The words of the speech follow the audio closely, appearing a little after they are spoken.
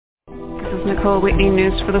is Nicole Whitney,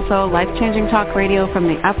 News for the Soul, life-changing talk radio from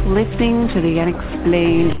the uplifting to the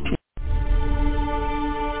unexplained.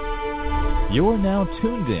 You're now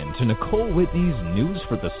tuned in to Nicole Whitney's News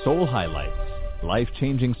for the Soul highlights,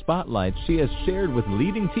 life-changing spotlights she has shared with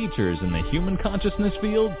leading teachers in the human consciousness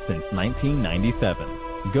field since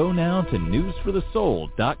 1997. Go now to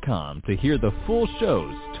newsforthesoul.com to hear the full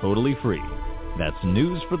shows totally free. That's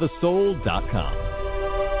newsforthesoul.com.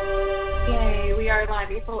 Yay, we are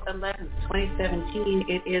live April 11th, 2017.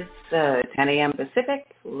 It is 10 a.m.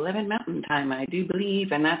 Pacific, 11 Mountain Time, I do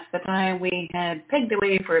believe, and that's the time we had pegged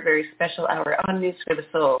away for a very special hour on News for the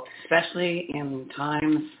Soul, especially in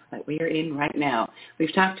times that we are in right now.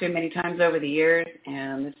 We've talked to him many times over the years,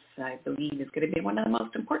 and this, I believe, is going to be one of the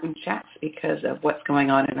most important chats because of what's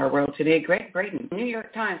going on in our world today. Greg Braden, New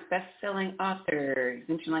York Times best-selling author, is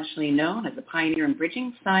internationally known as a pioneer in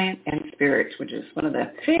bridging science and spirit, which is one of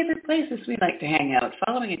the favorite places we like to hang out.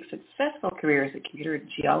 Following a successful career as a computer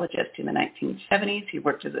geologist in the 1970s, he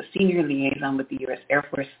worked as a senior liaison with the U.S. Air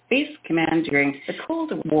Force Space Command during the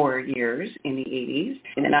Cold War years in the 80s.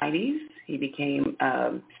 In the 90s, he became,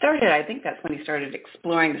 I think that's when he started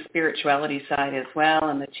exploring the spirituality side as well,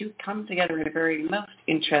 and the two come together in a very most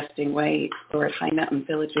interesting way. He explored high mountain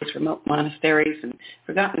villages, remote monasteries, and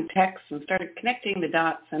forgotten texts, and started connecting the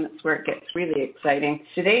dots, and it's where it gets really exciting.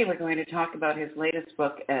 Today we're going to talk about his latest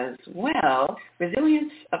book as well,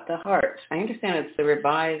 Resilience of the Heart. I understand it's the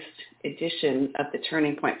revised edition of The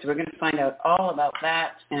Turning Point, so we're going to find out all about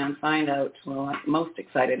that and find out, well, I'm most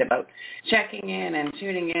excited about checking in and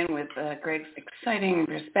tuning in with Greg's exciting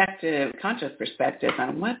perspective, conscious perspective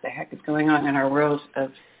on what the heck is going on in our world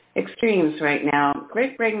of extremes right now.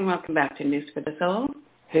 Greg Braden, welcome back to News for the Soul.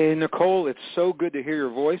 Hey, Nicole, it's so good to hear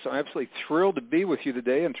your voice. I'm absolutely thrilled to be with you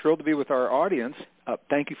today and thrilled to be with our audience.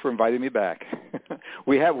 Thank you for inviting me back.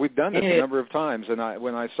 We've done this a number of times, and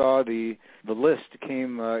when I saw the list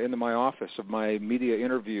came into my office of my media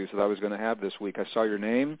interviews that I was going to have this week, I saw your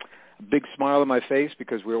name, a big smile on my face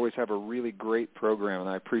because we always have a really great program, and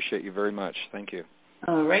I appreciate you very much. Thank you.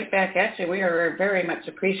 Right back at you. We are very much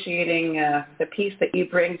appreciating the piece that you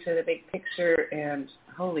bring to the big picture, and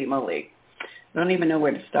holy moly. I don't even know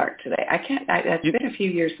where to start today. It's been a few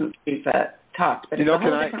years since we've talked, but can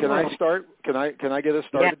I start? Can I get us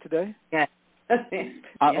started today? Yeah.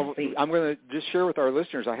 I'm going to just share with our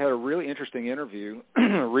listeners. I had a really interesting interview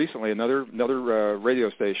recently, another radio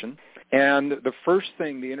station, and the first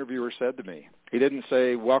thing the interviewer said to me, he didn't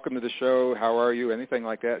say, "Welcome to the show, how are you?" anything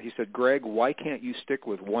like that. He said, "Greg, why can't you stick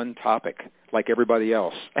with one topic like everybody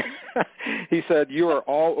else?" He said, "You are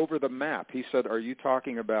all over the map." He said, "Are you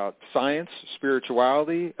talking about science,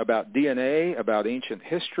 spirituality, about DNA, about ancient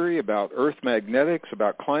history, about earth magnetics,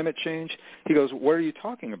 about climate change?" He goes, "What are you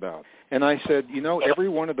talking about?" And I said, every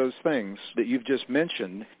one of those things that you've just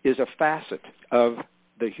mentioned is a facet of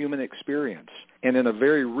the human experience. And in a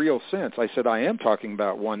very real sense, I said, I am talking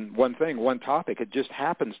about one thing, one topic. It just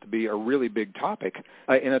happens to be a really big topic,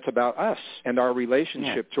 and it's about us and our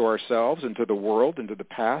relationship to ourselves and to the world and to the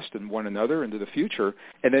past and one another and to the future.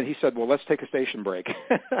 And then he said, well, let's take a station break.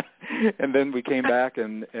 And then we came back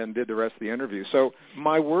and did the rest of the interview. So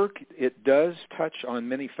my work, it does touch on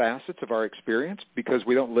many facets of our experience because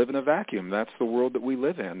we don't live in a vacuum. That's the world that we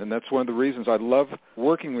live in. And that's one of the reasons I love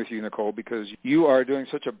working with you, Nicole, because you are doing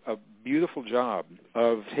such a beautiful job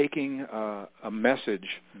of taking a message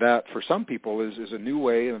that for some people is a new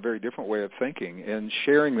way and a very different way of thinking and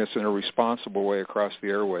sharing this in a responsible way across the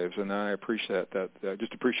airwaves. And I appreciate that. I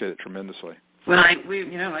just appreciate it tremendously. Well,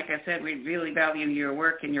 like I said, we really value your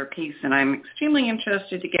work and your piece, and I'm extremely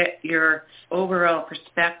interested to get your overall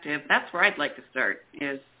perspective. That's where I'd like to start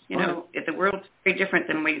is, the world's very different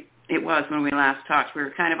than it was when we last talked. We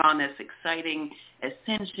were kind of on this exciting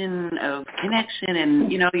ascension of connection,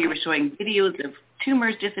 and, you were showing videos of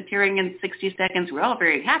tumors disappearing in 60 seconds. We're all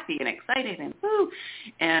very happy and excited and woo.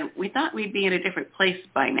 And we thought we'd be in a different place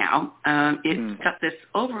by now. It's got this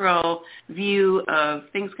overall view of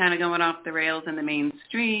things kind of going off the rails in the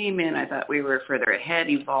mainstream, and I thought we were further ahead,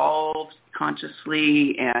 evolved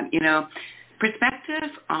consciously, and,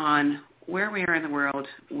 perspective on where we are in the world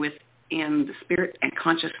within the spirit and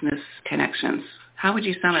consciousness connections. How would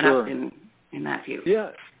you sum it up in that view?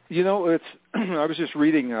 Yeah, it's I was just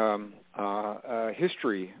reading a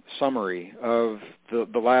history summary of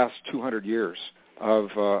the last 200 years of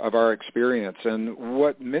our experience, and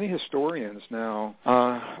what many historians now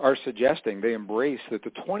are suggesting, they embrace that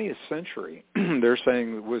the 20th century, they're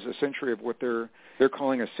saying, was a century of what they're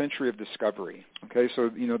calling a century of discovery. Okay, so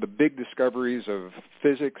the big discoveries of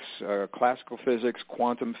physics, classical physics,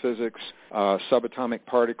 quantum physics, subatomic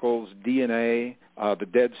particles, DNA, the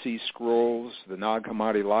Dead Sea Scrolls, the Nag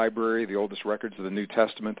Hammadi Library, the oldest records of the New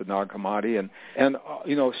Testament, the Nag Hammadi, and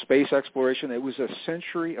space exploration. It was a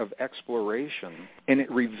century of exploration, and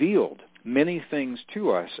it revealed many things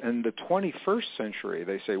to us. And the 21st century,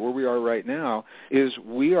 they say, where we are right now, is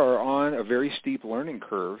we are on a very steep learning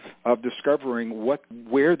curve of discovering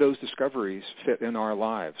where those discoveries fit in our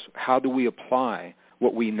lives. How do we apply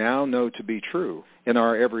what we now know to be true in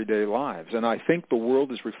our everyday lives? And I think the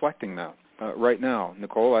world is reflecting that right now,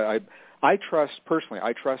 Nicole. I trust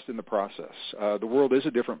in the process. The world is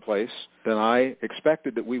a different place than I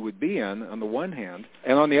expected that we would be in, on the one hand.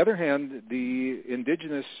 And on the other hand, the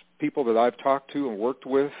indigenous people that I've talked to and worked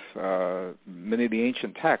with, many of the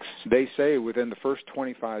ancient texts, they say within the first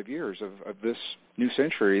 25 years of this new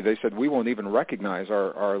century, they said we won't even recognize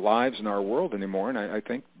our lives and our world anymore. And I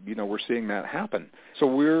think, we're seeing that happen. So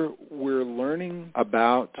we're learning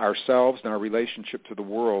about ourselves and our relationship to the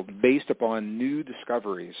world based upon new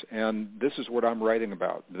discoveries. And this is what I'm writing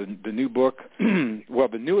about. The new book,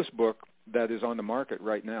 the newest book that is on the market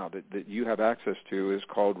right now that you have access to is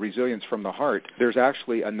called Resilience from the Heart. There's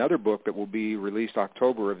actually another book that will be released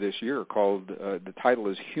October of this year called, the title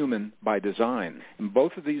is Human by Design. And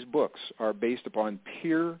both of these books are based upon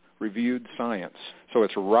peer-reviewed science. So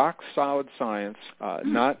it's rock-solid science,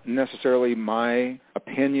 not necessarily my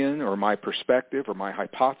opinion or my perspective or my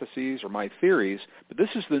hypotheses or my theories, but this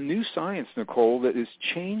is the new science, Nicole, that is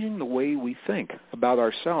changing the way we think about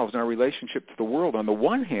ourselves and our relationship to the world on the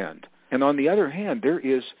one hand. And on the other hand,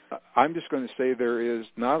 I'm just going to say there is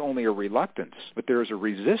not only a reluctance, but there is a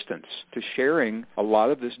resistance to sharing a lot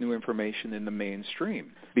of this new information in the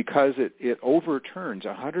mainstream because it overturns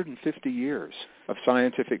 150 years of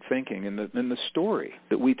scientific thinking and the story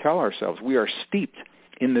that we tell ourselves. We are steeped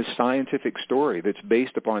in this scientific story that's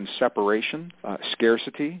based upon separation,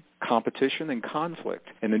 scarcity, competition, and conflict.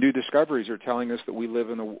 And the new discoveries are telling us that we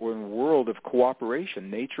live in a world of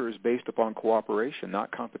cooperation. Nature is based upon cooperation,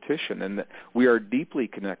 not competition, and that we are deeply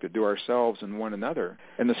connected to ourselves and one another.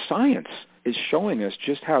 And the science is showing us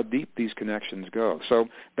just how deep these connections go. So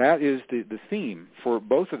that is the theme for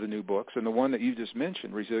both of the new books, and the one that you just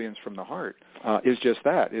mentioned, Resilience from the Heart, is just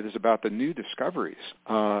that. It is about the new discoveries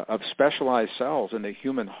of specialized cells in the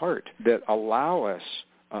human heart that allow us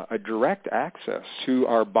a direct access to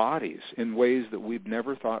our bodies in ways that we've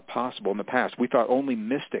never thought possible in the past. We thought only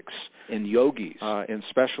mystics and yogis and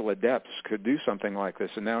special adepts could do something like this,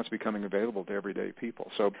 and now it's becoming available to everyday people.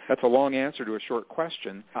 So that's a long answer to a short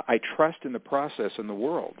question. I trust in the process in the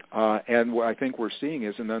world, and what I think we're seeing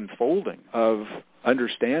is an unfolding of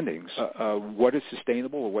understandings what is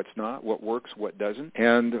sustainable or what's not, what works, what doesn't.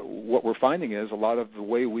 And what we're finding is a lot of the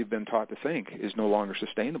way we've been taught to think is no longer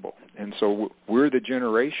sustainable. And so we're the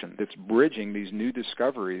generation that's bridging these new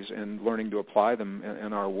discoveries and learning to apply them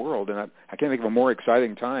in our world. And I can't think of a more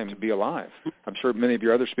exciting time to be alive. I'm sure many of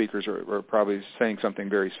your other speakers are probably saying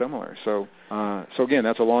something very similar. So again,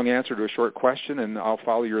 that's a long answer to a short question, and I'll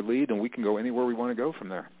follow your lead, and we can go anywhere we want to go from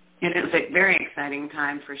there. It is a very exciting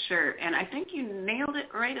time for sure. And I think you nailed it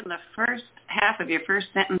right in the first half of your first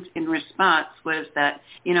sentence in response was that,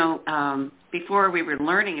 before we were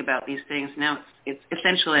learning about these things, now it's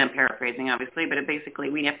essentially, I'm paraphrasing obviously, but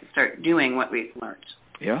basically we have to start doing what we've learned.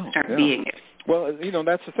 Start being it. Well,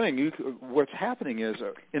 that's the thing. What's happening is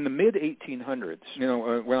in the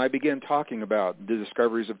mid-1800s, when I began talking about the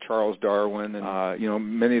discoveries of Charles Darwin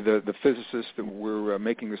and, many of the physicists that were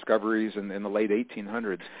making discoveries in the late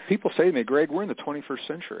 1800s, people say to me, Greg, we're in the 21st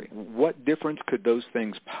century. What difference could those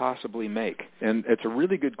things possibly make? And it's a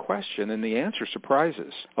really good question, and the answer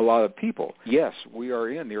surprises a lot of people. Yes, we are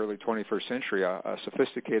in the early 21st century, a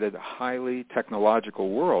sophisticated, highly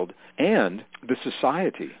technological world, and the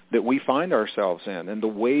society that we find ourselves in and the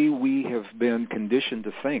way we have been conditioned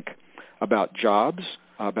to think about jobs,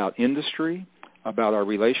 about industry, about our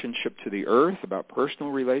relationship to the earth, about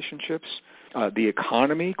personal relationships, the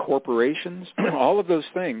economy, corporations, all of those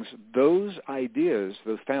things, those ideas,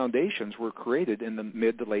 those foundations were created in the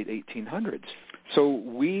mid to late 1800s. So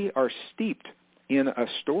we are steeped in a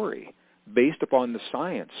story based upon the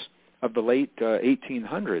science of the late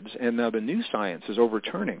 1800s, and now the new science is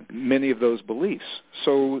overturning many of those beliefs.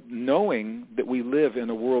 So knowing that we live in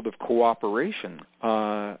a world of cooperation,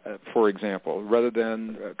 for example, rather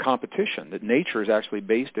than competition, that nature is actually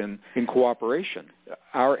based in cooperation.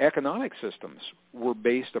 our economic systems were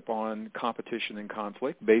based upon competition and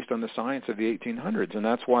conflict, based on the science of the 1800s. And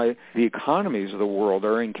that's why the economies of the world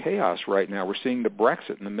are in chaos right now. We're seeing the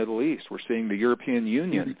Brexit in the Middle East. We're seeing the European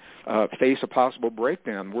Union face a possible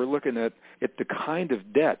breakdown. We're looking at the kind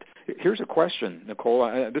of debt. Here's a question,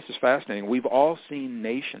 Nicole. This is fascinating. We've all seen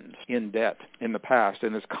nations in debt in the past,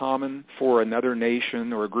 and it's common for another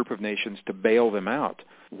nation or a group of nations to bail them out.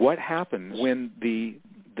 What happens when the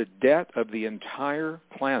debt of the entire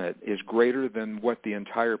planet is greater than what the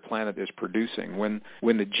entire planet is producing? When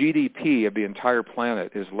the GDP of the entire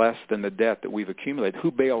planet is less than the debt that we've accumulated, who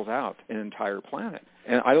bails out an entire planet?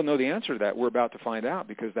 And I don't know the answer to that. We're about to find out,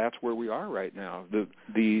 because that's where we are right now.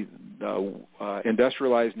 The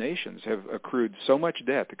industrialized nations have accrued so much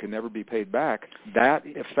debt that can never be paid back. That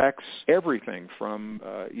affects everything from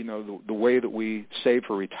the way that we save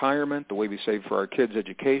for retirement, the way we save for our kids'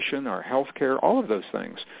 education, our health care, all of those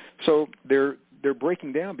things. So they're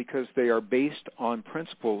breaking down because they are based on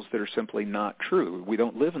principles that are simply not true. We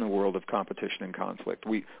don't live in a world of competition and conflict.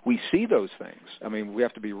 We see those things. I mean, we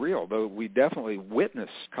have to be real, though we definitely witness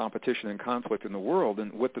competition and conflict in the world.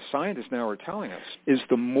 And what the scientists now are telling us is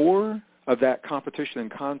the more of that competition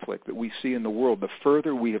and conflict that we see in the world, the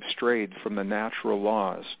further we have strayed from the natural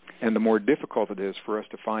laws, and the more difficult it is for us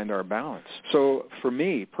to find our balance. So for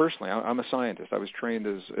me, personally, I'm a scientist. I was trained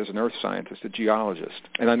as an earth scientist, a geologist.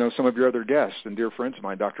 And I know some of your other guests and dear friends of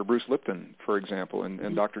mine, Dr. Bruce Lipton, for example,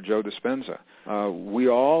 and Dr. Joe Dispenza. We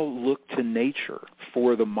all look to nature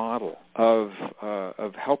for the model of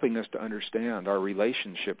helping us to understand our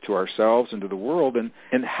relationship to ourselves and to the world, and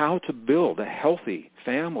how to build a healthy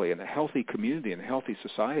family and a healthy community and healthy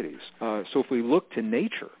societies. So if we look to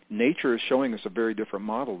nature is showing us a very different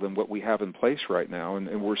model than what we have in place right now.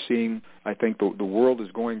 And we're seeing, I think, the world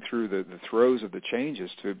is going through the throes of the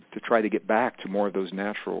changes to try to get back to more of those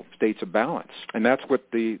natural states of balance. And that's what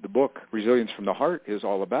the book, Resilience from the Heart, is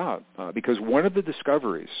all about. Because one of the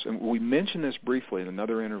discoveries, and we mentioned this briefly in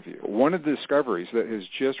another interview, one of the discoveries that has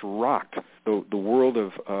just rocked the world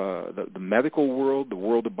of the medical world, the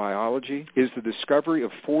world of biology, is the discovery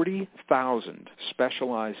of 40,000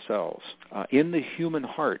 specialized cells in the human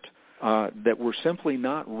heart that were simply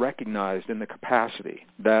not recognized in the capacity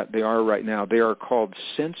that they are right now. They are called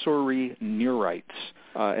sensory neurites.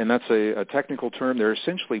 And that's a technical term. They're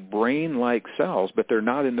essentially brain-like cells, but they're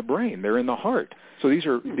not in the brain. They're in the heart. So these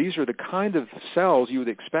are the kind of cells you would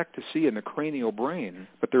expect to see in the cranial brain,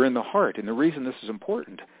 but they're in the heart. And the reason this is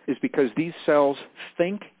important is because these cells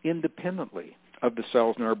think independently of the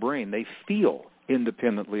cells in our brain. They feel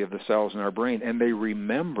independently of the cells in our brain, and they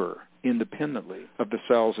remember independently of the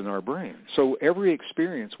cells in our brain. So every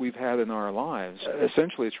experience we've had in our lives,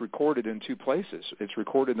 essentially it's recorded in two places. It's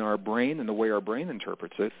recorded in our brain and the way our brain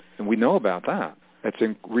interprets it, and we know about that. It's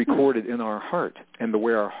recorded in our heart, and the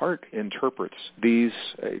way our heart interprets these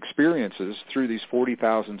experiences through these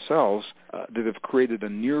 40,000 cells that have created a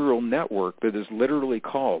neural network that is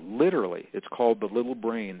it's called the little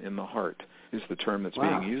brain in the heart, is the term that's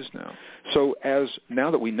being used now. So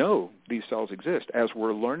now that we know these cells exist, as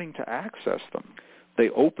we're learning to access them, they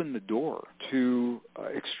open the door to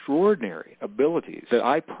extraordinary abilities that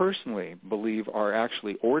I personally believe are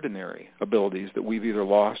actually ordinary abilities that we've either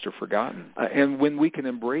lost or forgotten. And when we can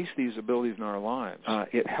embrace these abilities in our lives,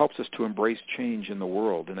 it helps us to embrace change in the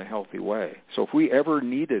world in a healthy way. So if we ever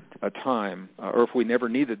needed a time, or if we never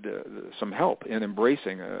needed some help in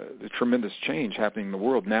embracing the tremendous change happening in the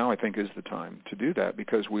world, now I think is the time to do that,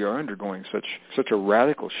 because we are undergoing such a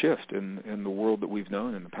radical shift in the world that we've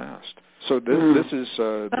known in the past. So this is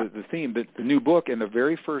the theme. The new book, in the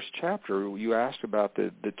very first chapter, you asked about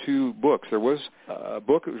the two books. There was a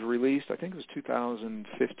book that was released, I think it was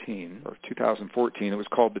 2015 or 2014. It was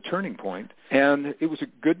called The Turning Point, and it was a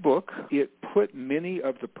good book. It put many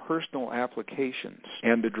of the personal applications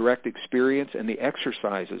and the direct experience and the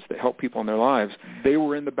exercises that help people in their lives, they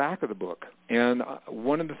were in the back of the book. And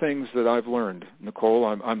one of the things that I've learned, Nicole,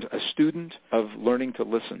 I'm a student of learning to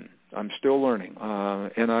listen. I'm still learning,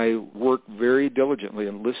 and I work very diligently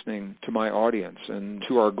in listening to my audience and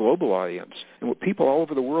to our global audience. And what people all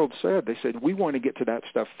over the world said, they said, we want to get to that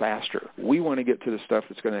stuff faster. We want to get to the stuff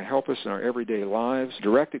that's going to help us in our everyday lives,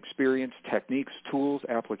 direct experience, techniques, tools,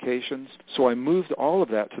 applications. So I moved all of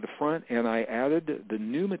that to the front, and I added the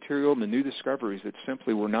new material and the new discoveries that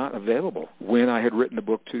simply were not available when I had written the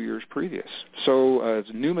book 2 years previous. So it's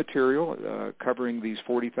new material covering these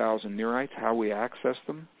 40,000 neurites, how we access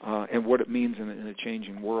them, and what it means in a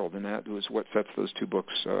changing world. And that was what sets those two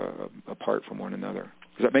books apart from one another.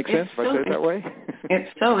 Does that make sense if I say it that way?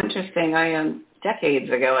 It's so interesting.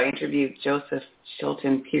 Decades ago, I interviewed Joseph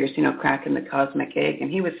Chilton Pierce, cracking the cosmic egg.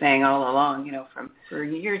 And he was saying all along, for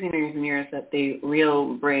years and years and years that the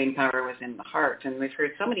real brain power was in the heart. And we've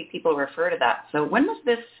heard so many people refer to that. So when was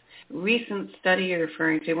this recent study you're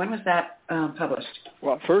referring to? When was that published?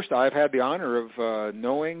 Well, first, I've had the honor of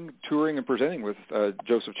knowing, touring, and presenting with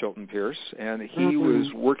Joseph Chilton Pierce, and he was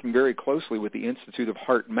working very closely with the Institute of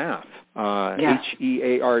Heart Math,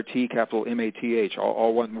 H-E-A-R-T, capital M-A-T-H,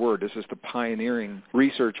 all one word. This is the pioneering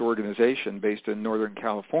research organization based in Northern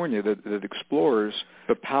California that explores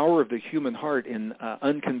the power of the human heart in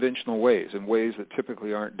unconventional ways, in ways that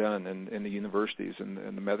typically aren't done in the universities and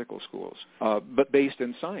the medical schools, but based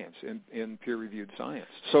in science, in peer-reviewed science.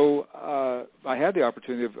 So I had the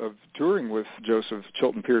opportunity of touring with Joseph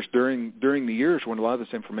Chilton Pierce during the years when a lot of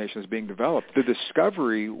this information is being developed. The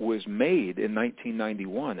discovery was made in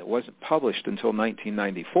 1991. It wasn't published until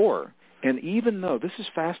 1994. And even though, this is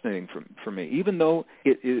fascinating for me, even though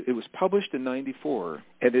it was published in 94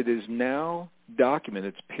 and it is now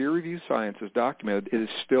documented, it's peer-reviewed science is documented, it is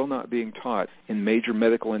still not being taught in major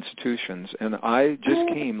medical institutions. And I just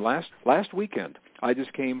came last weekend. I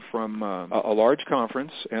just came from a large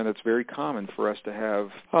conference, and it's very common for us to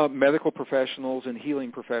have medical professionals and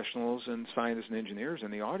healing professionals and scientists and engineers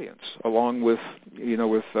in the audience, along with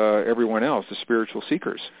everyone else, the spiritual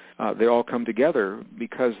seekers. They all come together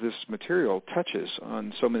because this material touches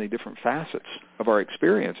on so many different facets of our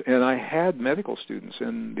experience. And I had medical students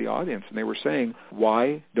in the audience, and they were saying,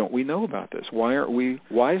 "Why don't we know about this? Why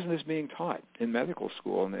isn't this being taught in medical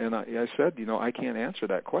school?" And I said, I can't answer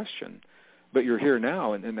that question. But you're here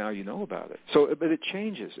now, and now you know about it. So, but it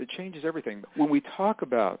changes. It changes everything. When we talk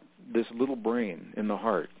about this little brain in the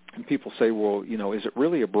heart, and people say, well, is it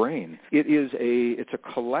really a brain? It's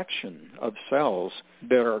a collection of cells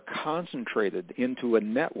that are concentrated into a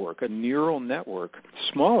network, a neural network,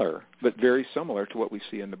 smaller but very similar to what we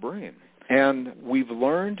see in the brain. And we've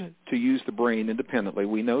learned to use the brain independently.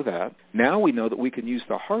 We know that. Now we know that we can use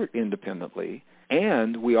the heart independently.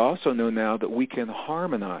 And we also know now that we can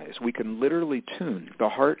harmonize. We can literally tune the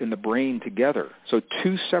heart and the brain together. So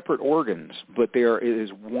two separate organs, but it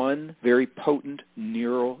is one very potent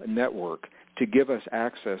neural network to give us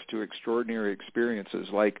access to extraordinary experiences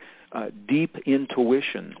like deep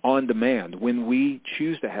intuition on demand when we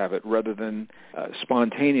choose to have it rather than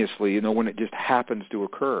spontaneously, when it just happens to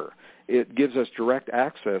occur. It gives us direct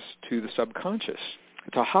access to the subconscious.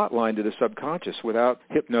 It's a hotline to the subconscious without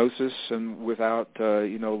hypnosis and without,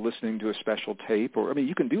 listening to a special tape.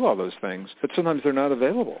 You can do all those things, but sometimes they're not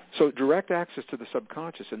available. So direct access to the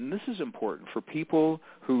subconscious, and this is important for people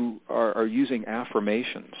who are using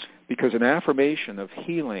affirmations, because an affirmation of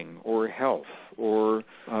healing or health or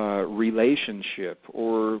relationship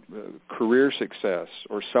or career success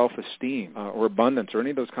or self-esteem or abundance or any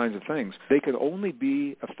of those kinds of things, they can only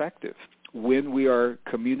be effective when we are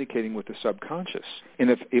communicating with the subconscious. And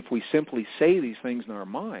if we simply say these things in our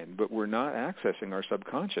mind, but we're not accessing our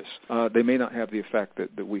subconscious, they may not have the effect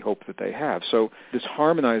that we hope that they have. So this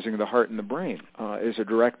harmonizing of the heart and the brain is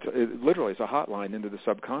literally is a hotline into the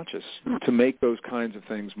subconscious to make those kinds of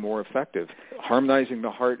things more effective. Harmonizing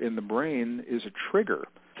the heart and the brain is a trigger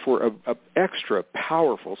for an extra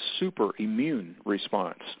powerful super immune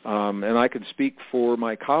response. And I can speak for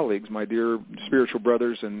my colleagues, my dear spiritual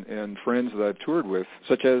brothers and friends that I've toured with,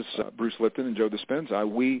 such as Bruce Lipton and Joe Dispenza.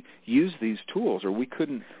 We use these tools, or we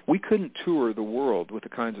couldn't tour the world with the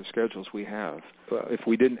kinds of schedules we have if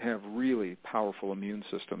we didn't have really powerful immune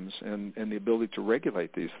systems and the ability to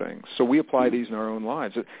regulate these things. So we apply these in our own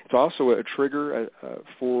lives. It's also a trigger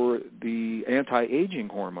for the anti-aging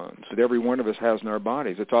hormones that every one of us has in our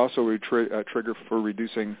bodies. It's also a trigger for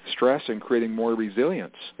reducing stress and creating more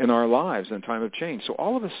resilience in our lives in a time of change. So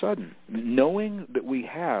all of a sudden, knowing that we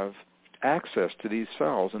have access to these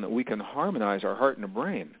cells and that we can harmonize our heart and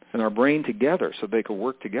our brain together so they can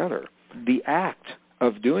work together, the act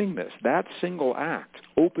of doing this, that single act,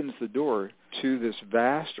 opens the door to this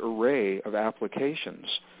vast array of applications,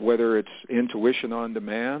 whether it's intuition on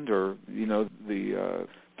demand or, the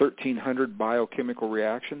 1,300 biochemical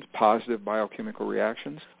reactions, positive biochemical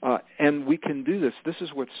reactions. And we can do this. This is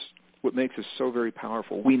what makes us so very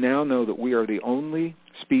powerful. We now know that we are the only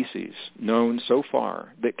species known so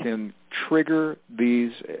far that can trigger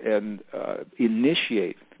these and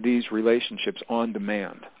initiate these relationships on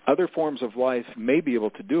demand. Other forms of life may be able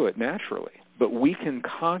to do it naturally, But we can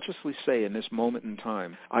consciously say in this moment in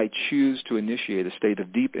time, I choose to initiate a state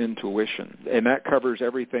of deep intuition. And that covers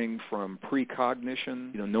everything from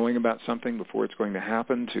precognition, knowing about something before it's going to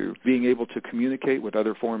happen, to being able to communicate with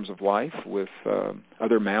other forms of life, with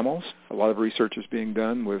other mammals. A lot of research is being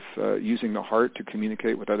done with using the heart to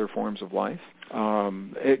communicate with other forms of life.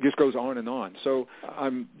 It just goes on and on. So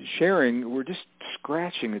I'm sharing, we're just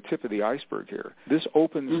scratching the tip of the iceberg here. This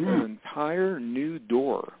opens an entire new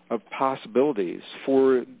door of possibilities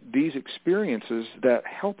for these experiences that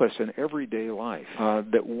help us in everyday life,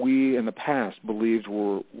 that we in the past believed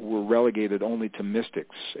were relegated only to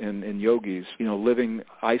mystics and yogis, living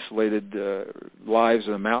isolated lives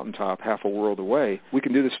on a mountaintop half a world away. We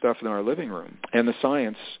can do this stuff in our living room. And the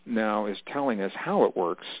science now is telling us how it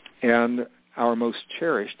works. And our most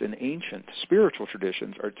cherished and ancient spiritual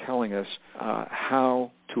traditions are telling us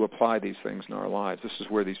how to apply these things in our lives. This is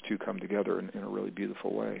where these two come together in a really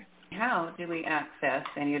beautiful way. How do we access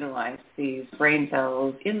and utilize these brain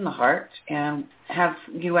cells in the heart? And have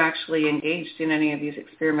you actually engaged in any of these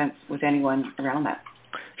experiments with anyone around that?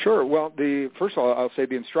 Sure. Well, first of all, I'll say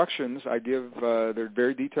the instructions I give, they're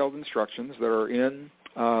very detailed instructions that are in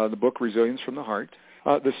the book Resilience from the Heart.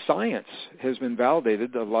 The science has been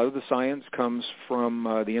validated. A lot of the science comes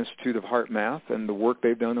from the Institute of Heart Math and the work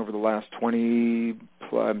they've done over the last 20,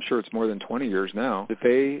 I'm sure it's more than 20 years now, that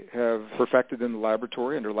they have perfected in the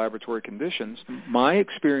laboratory under laboratory conditions. My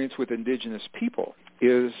experience with indigenous people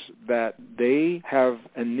is that they have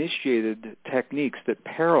initiated techniques that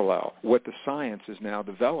parallel what the science is now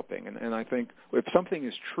developing. And I think if something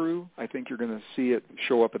is true, I think you're going to see it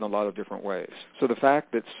show up in a lot of different ways. So the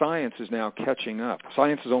fact that science is now catching up.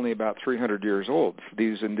 Science is only about 300 years old.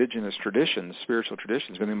 These indigenous traditions, spiritual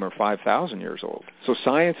traditions, many of them are 5,000 years old. So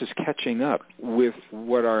science is catching up with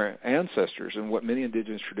what our ancestors and what many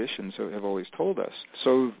indigenous traditions have always told us.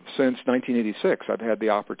 So since 1986, I've had the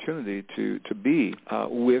opportunity to be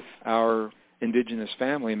with our indigenous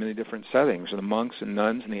family in many different settings, and the monks and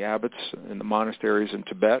nuns and the abbots and the monasteries in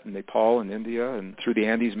Tibet and Nepal and India and through the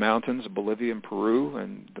Andes Mountains of Bolivia and Peru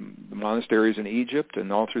and the monasteries in Egypt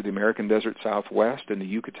and all through the American Desert Southwest and the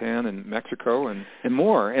Yucatan and Mexico and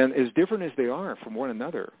more. And as different as they are from one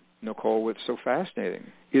another, Nicole, what's so fascinating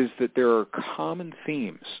is that there are common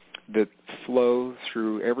themes that flow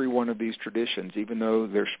through every one of these traditions, even though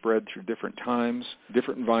they're spread through different times,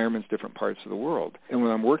 different environments, different parts of the world. And when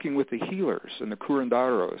I'm working with the healers and the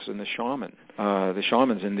curanderos and the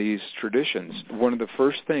shamans in these traditions, one of the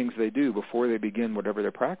first things they do before they begin whatever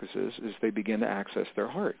their practice is they begin to access their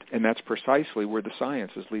heart. And that's precisely where the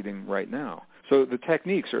science is leading right now. So the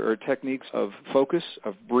techniques are techniques of focus,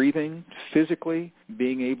 of breathing, physically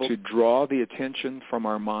being able to draw the attention from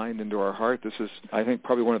our mind into our heart. This is, I think,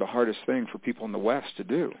 probably one of the hardest things for people in the West to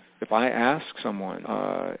do. If I ask someone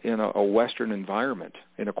in a Western environment,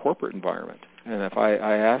 in a corporate environment, and if I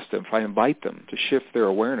ask them, if I invite them to shift their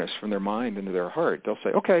awareness from their mind into their heart, they'll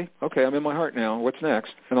say, okay, I'm in my heart now. What's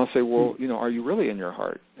next? And I'll say, well, are you really in your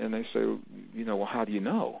heart? And they say, well, how do you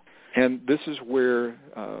know? And this is where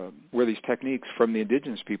these techniques from the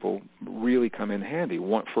indigenous people really come in handy.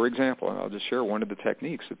 For example, and I'll just share one of the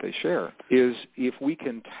techniques that they share, is if we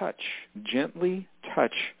can gently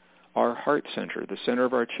touch our heart center, the center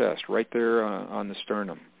of our chest, right there on the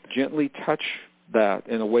sternum, gently touch that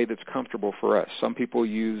in a way that's comfortable for us. Some people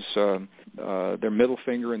use their middle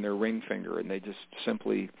finger and their ring finger, and they just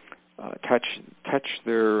simply touch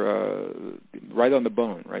their right on the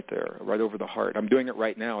bone, right there, right over the heart. I'm doing it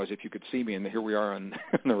right now as if you could see me, and here we are on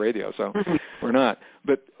the radio, so we're not.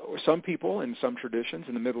 But some people in some traditions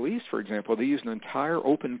in the Middle East, for example, they use an entire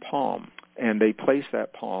open palm, and they place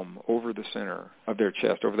that palm over the center of their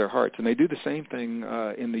chest, over their hearts. And they do the same thing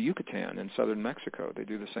in the Yucatan in southern Mexico. They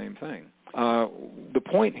do the same thing. The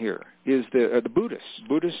point here is that the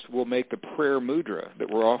Buddhists will make the prayer mudra that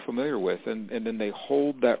we're all familiar with, and then they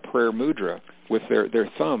hold that prayer mudra with their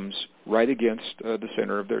thumbs right against the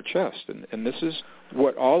center of their chest. And this is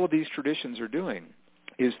what all of these traditions are doing,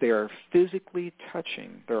 is they are physically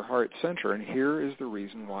touching their heart center, and here is the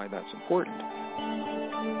reason why that's important.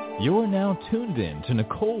 You're now tuned in to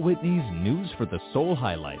Nicole Whitney's News for the Soul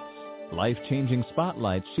highlights. Life-changing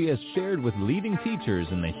spotlights she has shared with leading teachers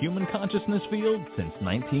in the human consciousness field since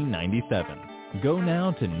 1997. Go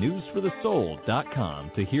now to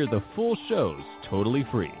newsforthesoul.com to hear the full shows totally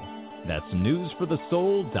free. That's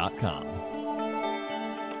newsforthesoul.com.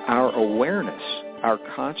 Our awareness, our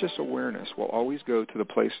conscious awareness, will always go to the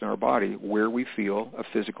place in our body where we feel a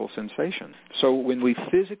physical sensation. So when we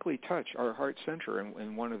physically touch our heart center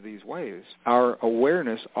in one of these ways, our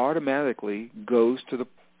awareness automatically goes to the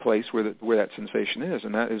place where that sensation is,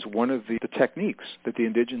 and that is one of the techniques that the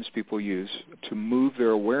indigenous people use to move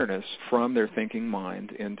their awareness from their thinking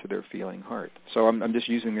mind into their feeling heart. So I'm just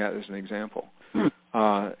using that as an example.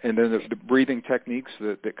 And then the breathing techniques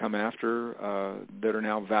that come after that are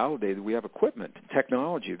now validated. We have equipment,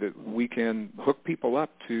 technology that we can hook people up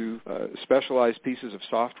to specialized pieces of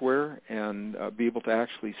software and be able to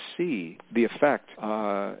actually see the effect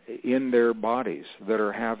in their bodies that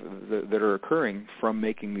are occurring from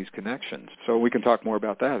making these connections. So we can talk more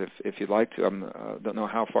about that if you'd like to. I don't know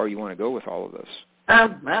how far you want to go with all of this.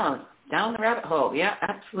 Well, down the rabbit hole. Yeah,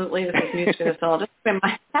 absolutely. This is news for us all.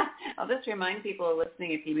 I'll just remind people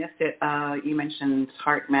listening, if you missed it, you mentioned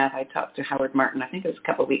HeartMath. I talked to Howard Martin, I think it was a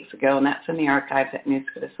couple of weeks ago, and that's in the archives at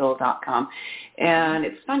newsforthesoul.com. And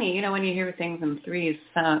it's funny, when you hear things in threes,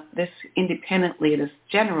 this independently, this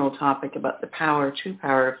general topic about the true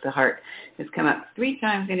power of the heart has come up 3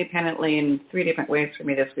 times independently in 3 different ways for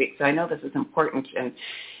me this week. So I know this is important, and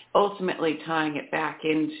ultimately tying it back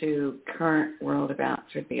into current world events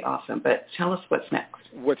would be awesome. But tell us what's next.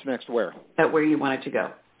 What's next where? Where you wanted to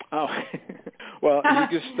go. Oh, well,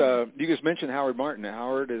 you just mentioned Howard Martin.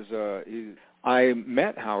 Howard is I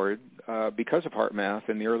met Howard because of HeartMath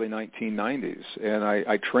in the early 1990s, and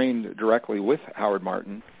I trained directly with Howard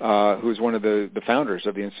Martin, who is one of the founders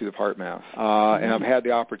of the Institute of HeartMath. And I've had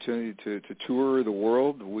the opportunity to tour the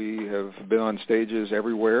world. We have been on stages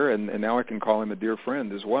everywhere, and now I can call him a dear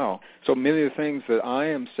friend as well. So many of the things that I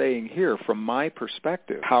am saying here from my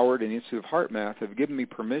perspective, Howard and the Institute of HeartMath have given me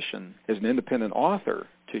permission as an independent author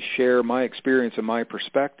to share my experience and my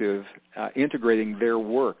perspective, integrating their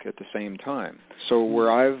work at the same time. So where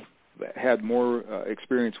I've had more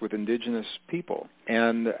experience with indigenous people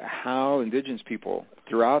and how indigenous people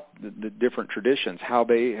throughout the different traditions, how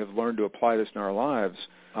they have learned to apply this in our lives,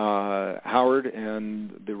 Howard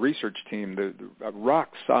and the research team, the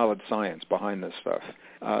rock-solid science behind this stuff,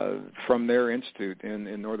 from their institute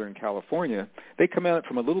in Northern California, they come at it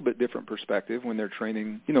from a little bit different perspective when they're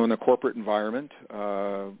training, in a corporate environment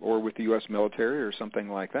or with the U.S. military or something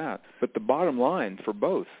like that. But the bottom line for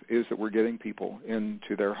both is that we're getting people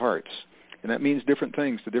into their hearts. And that means different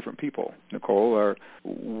things to different people, Nicole.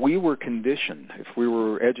 We were conditioned, if we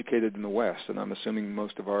were educated in the West, and I'm assuming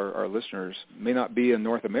most of our listeners may not be in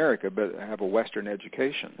North America but have a Western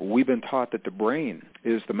education. We've been taught that the brain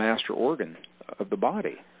is the master organ of the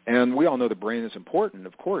body. And we all know the brain is important.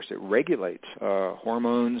 Of course, it regulates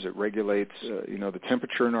hormones. It regulates, the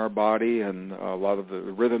temperature in our body and a lot of the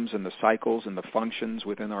rhythms and the cycles and the functions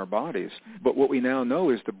within our bodies. But what we now know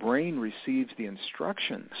is the brain receives the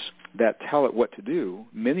instructions that tell it what to do.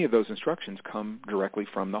 Many of those instructions come directly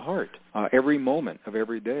from the heart. Every moment of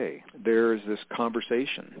every day, there's this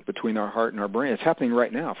conversation between our heart and our brain. It's happening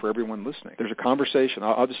right now for everyone listening. There's a conversation.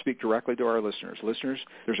 I'll just speak directly to our listeners. Listeners,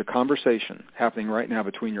 there's a conversation happening right now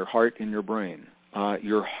between your heart and your brain.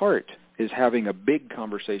 Your heart is having a big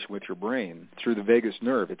conversation with your brain through the vagus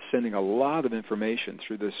nerve. It's sending a lot of information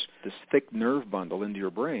through this thick nerve bundle into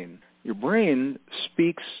your brain. Your brain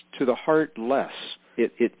speaks to the heart less.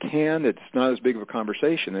 It's not as big of a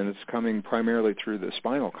conversation, and it's coming primarily through the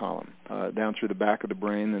spinal column, down through the back of the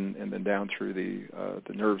brain and then down through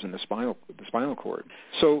the nerves in the spinal cord.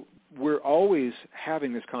 So we're always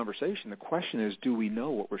having this conversation. The question is, do we know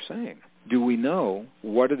what we're saying? Do we know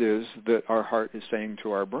what it is that our heart is saying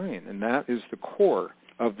to our brain? And that is the core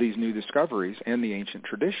of these new discoveries and the ancient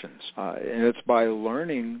traditions. And it's by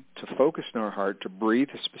learning to focus in our heart, to breathe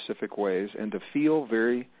in specific ways, and to feel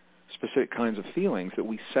very specific kinds of feelings that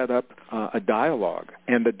we set up a dialogue.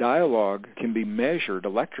 And the dialogue can be measured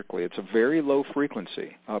electrically. It's a very low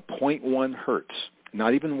frequency, 0.1 hertz,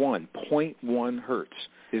 not even 0.1 hertz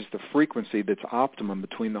is the frequency that's optimum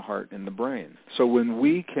between the heart and the brain. So when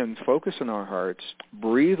we can focus on our hearts,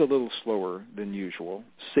 breathe a little slower than usual,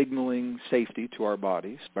 signaling safety to our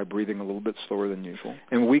bodies by breathing a little bit slower than usual,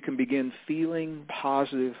 and we can begin feeling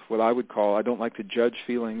positive, what I would call, I don't like to judge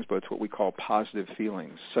feelings, but it's what we call positive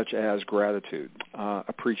feelings, such as gratitude,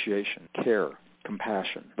 appreciation, care,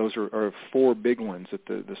 compassion. Those are 4 big ones that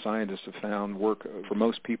the scientists have found work for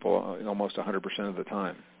most people almost 100% of the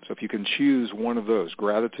time. So if you can choose one of those,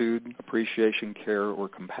 gratitude, appreciation, care, or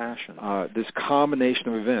compassion, this combination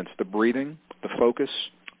of events, the breathing, the focus,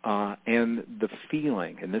 and the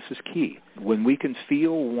feeling, and this is key. When we can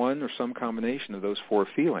feel one or some combination of those 4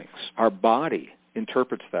 feelings, our body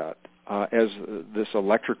interprets that as this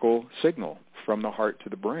electrical signal from the heart to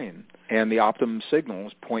the brain. And the optimum signal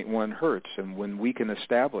is 0.1 hertz. And when we can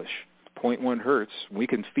establish 0.1 hertz, we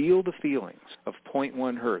can feel the feelings of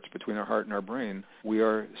 0.1 hertz between our heart and our brain, we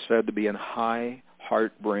are said to be in high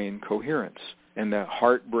heart-brain coherence. And that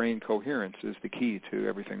heart-brain coherence is the key to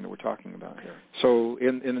everything that we're talking about here. So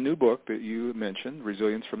in the new book that you mentioned,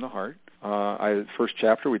 Resilience from the Heart, first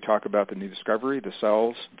chapter we talk about the new discovery, the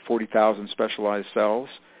cells, 40,000 specialized cells,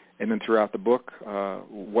 and then throughout the book,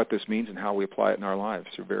 what this means and how we apply it in our lives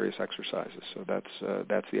through various exercises. So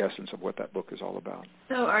that's the essence of what that book is all about.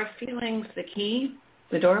 So are feelings the key,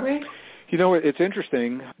 the doorway? You know, it's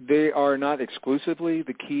interesting. They are not exclusively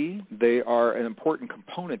the key. They are an important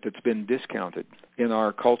component that's been discounted in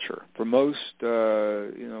our culture. For most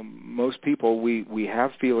people, we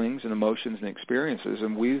have feelings and emotions and experiences,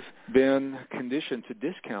 and we've been conditioned to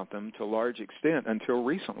discount them to a large extent until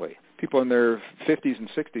recently. People in their 50s and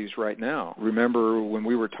 60s right now remember when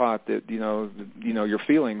we were taught that your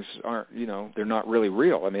feelings aren't, they're not really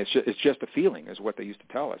real. I mean, it's just a feeling is what they used to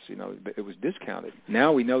tell us. It was discounted.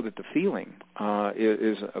 Now we know that the feeling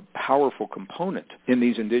is a powerful component in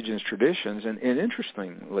these indigenous traditions, and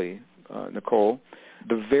interestingly, Nicole,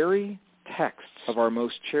 the very texts of our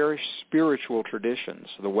most cherished spiritual traditions,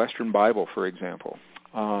 the Western Bible, for example,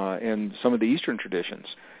 and some of the Eastern traditions,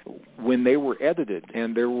 when they were edited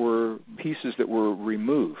and there were pieces that were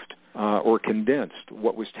removed or condensed,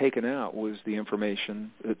 what was taken out was the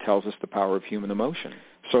information that tells us the power of human emotion.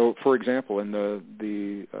 So, for example, in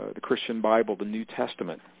the Christian Bible, the New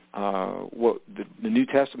Testament, the New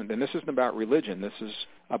Testament, and this isn't about religion, this is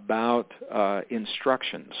about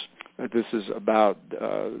instructions. This is about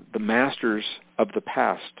the masters of the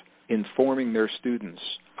past informing their students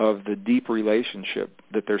of the deep relationship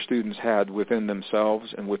that their students had within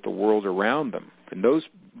themselves and with the world around them. And those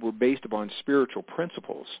were based upon spiritual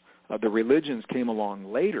principles. The religions came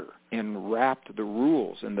along later and wrapped the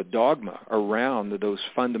rules and the dogma around those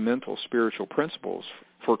fundamental spiritual principles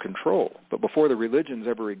for control. But before the religions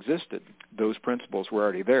ever existed, those principles were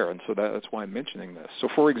already there, and so that's why I'm mentioning this. So,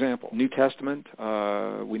 for example, New Testament,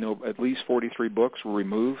 we know at least 43 books were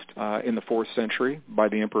removed in the 4th century by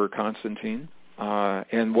the Emperor Constantine.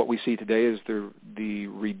 And what we see today is the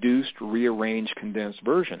reduced, rearranged, condensed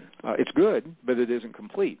version. It's good, but it isn't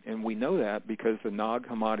complete. And we know that because the Nag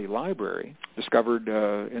Hammadi Library, discovered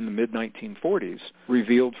in the mid-1940s,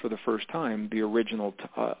 revealed for the first time the original,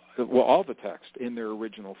 all the text in their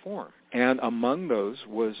original form. And among those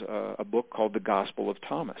was a book called the Gospel of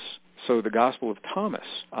Thomas. So the Gospel of Thomas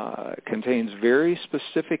contains very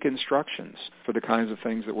specific instructions for the kinds of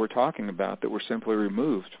things that we're talking about that were simply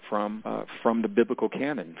removed from the biblical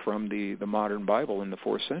canon, from the modern Bible in the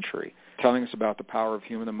 4th century, telling us about the power of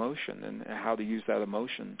human emotion and how to use that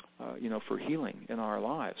emotion, for healing in our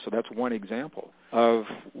lives. So that's one example of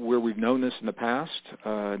where we've known this in the past,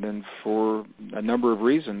 and then for a number of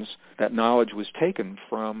reasons, that knowledge was taken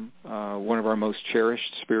from one of our most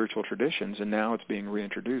cherished spiritual traditions, and now it's being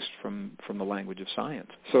reintroduced from the language of science.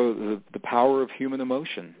 So the power of human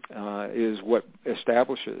emotion is what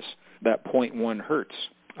establishes that 0.1 hertz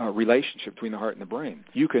relationship between the heart and the brain.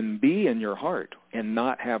 You can be in your heart and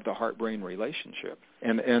not have the heart-brain relationship.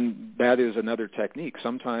 And that is another technique.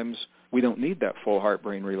 Sometimes we don't need that full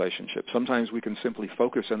heart-brain relationship. Sometimes we can simply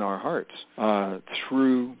focus in our hearts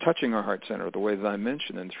through touching our heart center, the way that I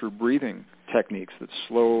mentioned, and through breathing techniques that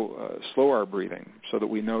slow our breathing so that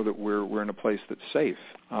we know that we're in a place that's safe.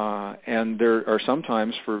 And there are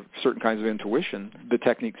sometimes, for certain kinds of intuition, the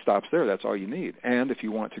technique stops there. That's all you need. And if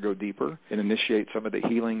you want to go deeper and initiate some of the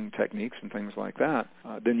healing techniques and things like that,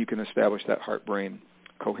 then you can establish that heart-brain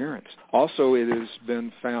coherence. Also, it has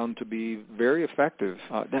been found to be very effective.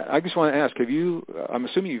 I just want to ask, I'm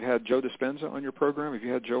assuming you've had Joe Dispenza on your program. Have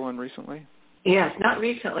you had Joe on recently? Yes, not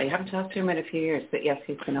recently. I haven't talked to him in a few years, but yes,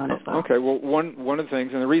 he's been on as well. Okay, well, one of the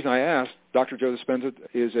things, and the reason I asked, Dr. Joe Dispenza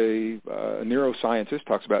is a neuroscientist,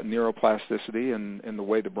 talks about neuroplasticity and the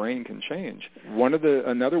way the brain can change.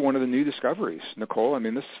 Another one of the new discoveries, Nicole, I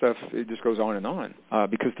mean, this stuff, it just goes on and on,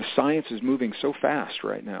 because the science is moving so fast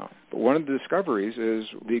right now. But one of the discoveries is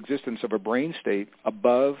the existence of a brain state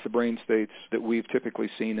above the brain states that we've typically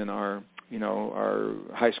seen in our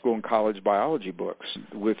high school and college biology books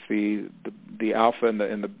with the alpha and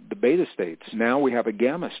the beta states. Now we have a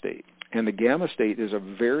gamma state. And the gamma state is a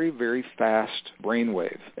very, very fast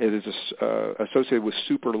brainwave. It is associated with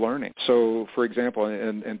super learning. So, for example,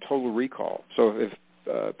 and total recall. So if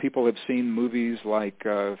people have seen movies like,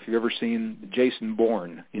 if you've ever seen Jason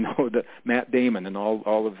Bourne, the Matt Damon and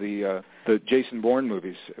all of the Jason Bourne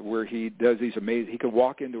movies, where he does these amazing, he can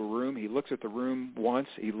walk into a room, he looks at the room once,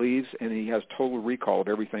 he leaves, and he has total recall of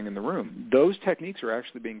everything in the room. Those techniques are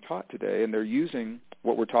actually being taught today, and they're using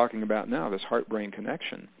what we're talking about now, this heart-brain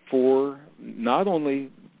connection, for not only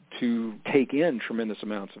to take in tremendous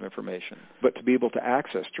amounts of information, but to be able to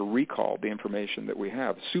access, to recall the information that we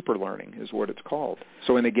have. Super learning is what it's called.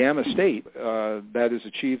 So in a gamma state, that is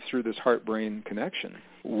achieved through this heart-brain connection.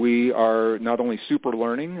 We are not only super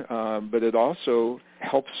learning, but it also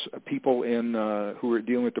helps people who are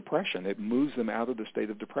dealing with depression. It moves them out of the state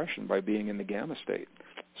of depression by being in the gamma state.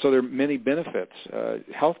 So there are many benefits,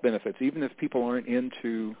 health benefits, even if people aren't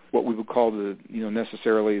into what we would call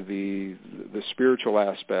necessarily the spiritual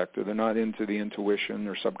aspect, or they're not into the intuition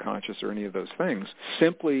or subconscious or any of those things.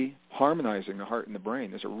 Simply harmonizing the heart and the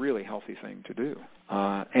brain is a really healthy thing to do.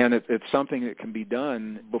 And it's something that can be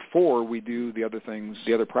done before we do the other things,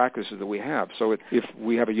 the other practices that we have. So if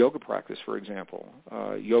we have a yoga practice, for example,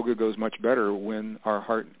 yoga goes much better when our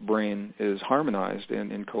heart-brain is harmonized and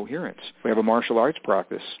in coherence. We have a martial arts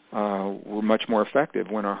practice. We're much more effective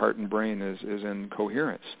when our heart and brain is in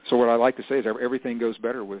coherence. So what I like to say is everything goes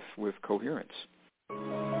better with coherence.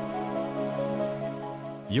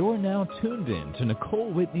 You're now tuned in to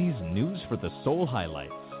Nicole Whitney's News for the Soul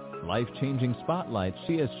highlights. Life-changing spotlights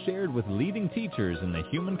she has shared with leading teachers in the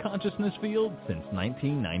human consciousness field since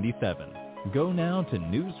 1997. Go now to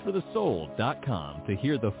newsforthesoul.com to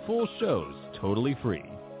hear the full shows totally free.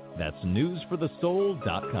 That's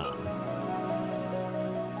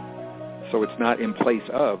newsforthesoul.com. So it's not in place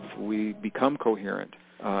of. We become coherent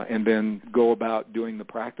and then go about doing the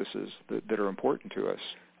practices that are important to us.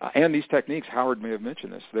 And these techniques, Howard may have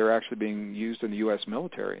mentioned this, they're actually being used in the U.S.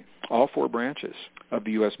 military, all 4 branches of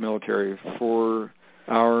the U.S. military, for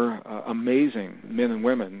our amazing men and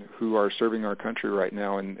women who are serving our country right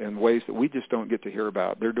now in ways that we just don't get to hear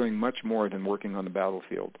about. They're doing much more than working on the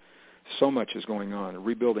battlefield. So much is going on,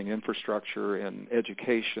 rebuilding infrastructure and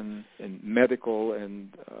education and medical and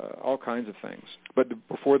all kinds of things. But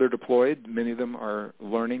before they're deployed, many of them are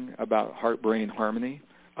learning about heart-brain harmony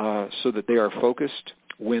so that they are focused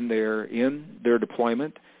when they're in their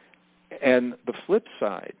deployment. And the flip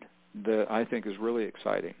side that I think is really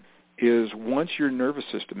exciting is once your nervous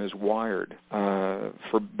system is wired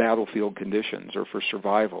for battlefield conditions or for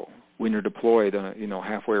survival, when you're deployed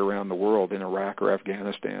halfway around the world in Iraq or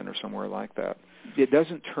Afghanistan or somewhere like that, it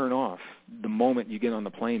doesn't turn off the moment you get on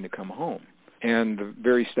the plane to come home. And the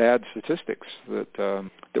very sad statistics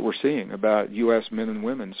that we're seeing about U.S. men and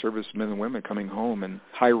women, service men and women coming home, and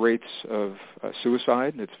high rates of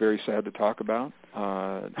suicide. It's very sad to talk about.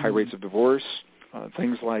 High rates of divorce,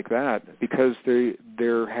 things like that, because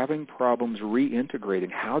they're having problems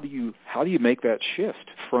reintegrating. How do you make that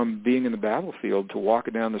shift from being in the battlefield to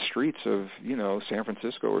walking down the streets of San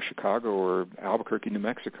Francisco or Chicago or Albuquerque, New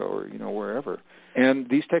Mexico, or wherever? And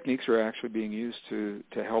these techniques are actually being used to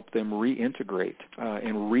help them reintegrate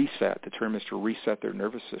and reset. The term is to reset their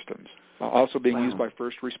nervous systems. Also being used by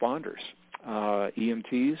first responders.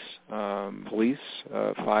 EMTs, police,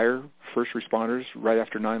 fire, first responders. Right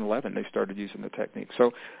after 9/11, they started using the technique.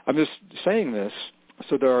 So I'm just saying this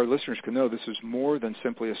so that our listeners can know this is more than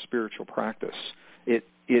simply a spiritual practice. It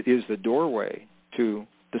is the doorway to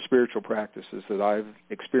the spiritual practices that I've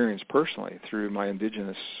experienced personally through my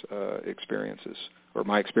indigenous experiences, or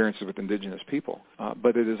my experiences with indigenous people.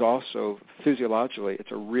 But it is also, physiologically,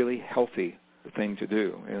 it's a really healthy thing to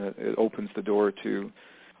do, and it opens the door to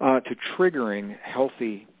triggering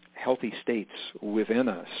healthy states within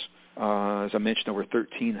us. As I mentioned, over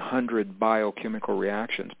 1,300 biochemical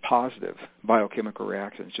reactions, positive biochemical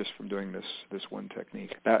reactions, just from doing this one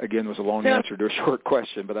technique. That, again, was a long answer to a short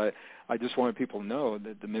question, but I just wanted people to know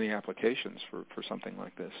that the many applications for something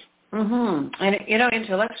like this. Mm-hmm. And,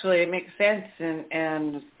 intellectually it makes sense,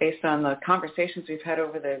 and based on the conversations we've had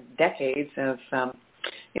over the decades of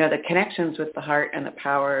the connections with the heart and the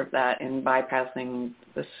power of that in bypassing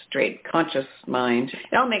the straight conscious mind.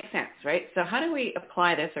 It all makes sense, right? So how do we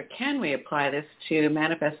apply this, or can we apply this to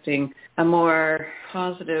manifesting a more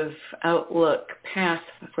positive outlook path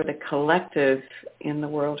for the collective in the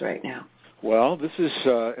world right now? Well, this is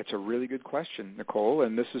it's a really good question, Nicole,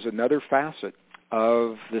 and this is another facet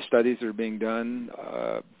of the studies that are being done,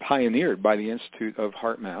 pioneered by the Institute of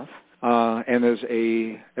HeartMath. And as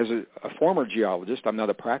a former geologist, I'm not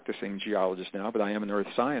a practicing geologist now, but I am an earth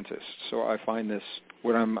scientist. So I find this,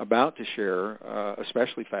 what I'm about to share,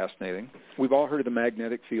 especially fascinating. We've all heard of the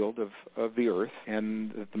magnetic field of the earth,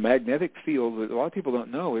 and the magnetic field, a lot of people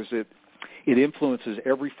don't know, is that it influences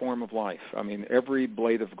every form of life. I mean, every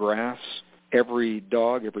blade of grass, every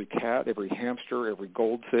dog, every cat, every hamster, every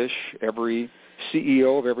goldfish, every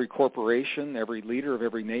CEO of every corporation, every leader of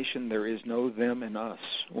every nation. There is no them and us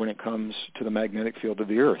when it comes to the magnetic field of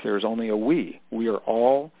the earth. There is only a we. We are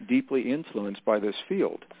all deeply influenced by this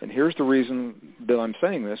field. And here's the reason that I'm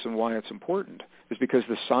saying this and why it's important. is because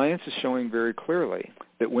the science is showing very clearly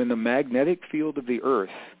that when the magnetic field of the Earth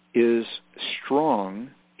is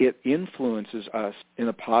strong, it influences us in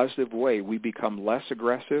a positive way. We become less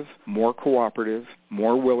aggressive, more cooperative,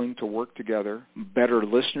 more willing to work together, better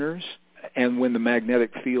listeners. And when the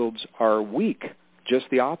magnetic fields are weak, just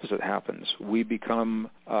the opposite happens. We become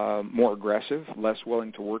more aggressive, less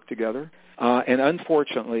willing to work together. And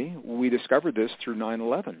unfortunately, we discovered this through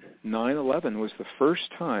 9/11. 9/11 was the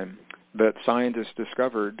first time that scientists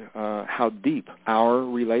discovered how deep our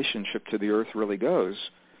relationship to the Earth really goes.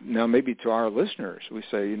 Now, maybe to our listeners, we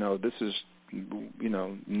say, this is,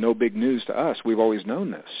 no big news to us. We've always known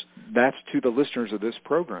this. That's to the listeners of this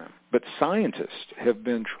program. But scientists have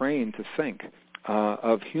been trained to think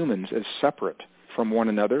of humans as separate from one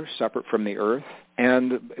another, separate from the Earth,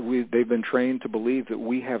 and they've been trained to believe that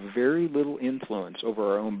we have very little influence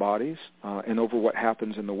over our own bodies and over what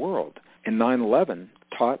happens in the world. And 9/11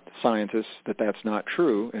 taught scientists that that's not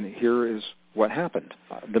true, and here is what happened.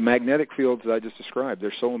 The magnetic fields that I just described,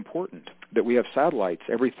 they're so important that we have satellites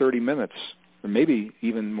every 30 minutes, or maybe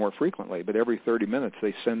even more frequently, but every 30 minutes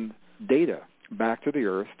they send data back to the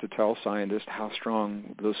Earth to tell scientists how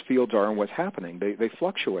strong those fields are and what's happening. They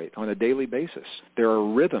fluctuate on a daily basis. There are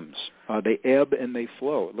rhythms. They ebb and they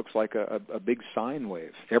flow. It looks like a big sine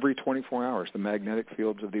wave. Every 24 hours, the magnetic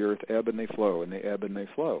fields of the Earth ebb and they flow, and they ebb and they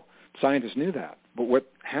flow. Scientists knew that. But what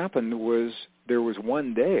happened was there was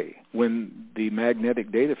one day when the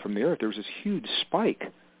magnetic data from the Earth, there was this huge spike.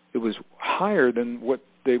 It was higher than what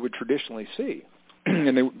they would traditionally see.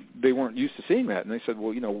 And they weren't used to seeing that. And they said,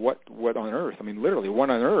 well, what on earth? I mean, literally,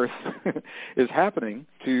 what on earth is happening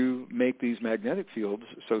to make these magnetic fields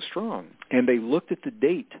so strong? And they looked at the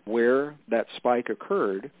date where that spike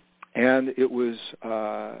occurred, and it was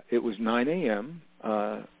 9 a.m.,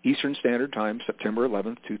 Eastern Standard Time, September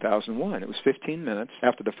 11th, 2001. It was 15 minutes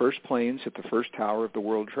after the first planes hit the first tower of the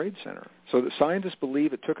World Trade Center. So the scientists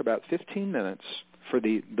believe it took about 15 minutes for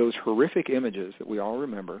those horrific images that we all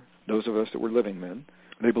remember, those of us that were living then.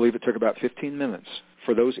 They believe it took about 15 minutes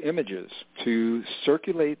for those images to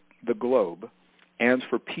circulate the globe and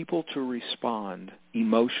for people to respond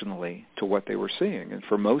emotionally to what they were seeing. And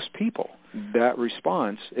for most people, that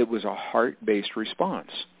response, it was a heart-based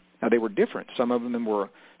response. Now, they were different. Some of it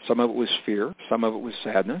was fear, some of it was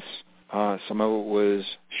sadness, some of it was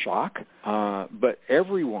shock, but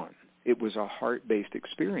everyone, it was a heart-based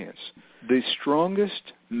experience. The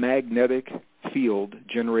strongest magnetic field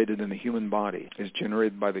generated in the human body is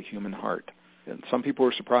generated by the human heart. And some people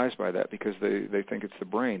are surprised by that because they think it's the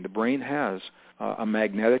brain. The brain has a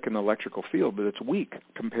magnetic and electrical field, but it's weak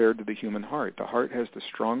compared to the human heart. The heart has the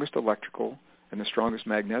strongest electrical and the strongest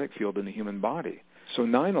magnetic field in the human body. So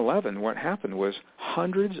 9/11, what happened was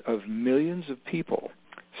hundreds of millions of people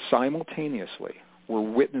simultaneously were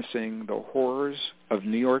witnessing the horrors of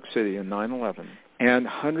New York City in 9/11, and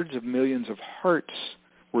hundreds of millions of hearts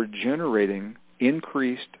were generating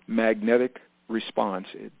increased magnetic response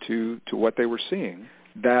to what they were seeing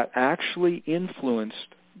that actually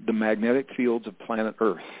influenced the magnetic fields of planet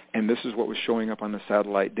Earth. And this is what was showing up on the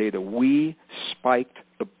satellite data. We spiked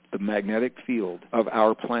the magnetic field of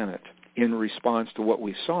our planet in response to what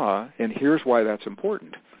we saw, and here's why that's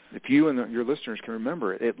important. If you and your listeners can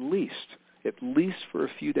remember it, at least for a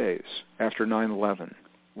few days after 9/11,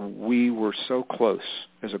 we were so close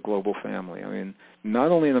as a global family. I mean,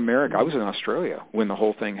 not only in America, I was in Australia when the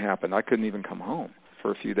whole thing happened. I couldn't even come home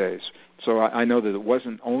for a few days. So I know that it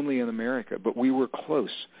wasn't only in America, but we were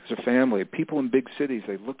close as a family. People in big cities,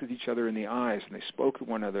 they looked at each other in the eyes and they spoke to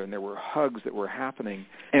one another, and there were hugs that were happening.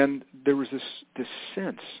 And there was this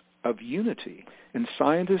sense of unity. And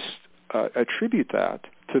scientists attribute that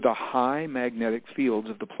to the high magnetic fields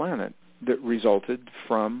of the planet that resulted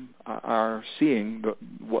from our seeing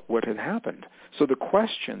what had happened. So the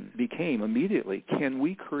question became immediately, can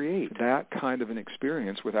we create that kind of an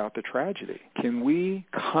experience without the tragedy? Can we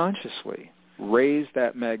consciously raise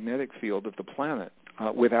that magnetic field of the planet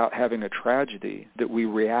without having a tragedy that we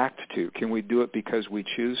react to? Can we do it because we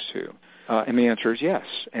choose to? And the answer is yes.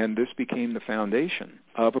 And this became the foundation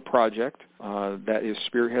of a project that is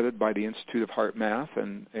spearheaded by the Institute of Heart Math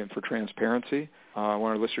and for Transparency. I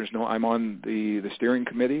want our listeners to know I'm on the steering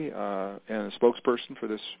committee and a spokesperson for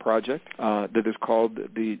this project that is called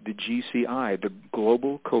the GCI, the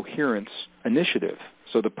Global Coherence Initiative.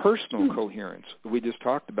 So the personal coherence we just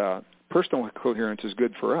talked about, personal coherence is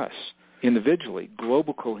good for us. Individually,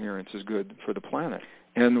 global coherence is good for the planet.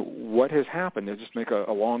 And what has happened, I'll just make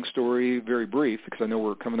a long story very brief because I know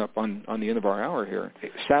we're coming up on the end of our hour here.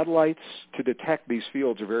 Satellites to detect these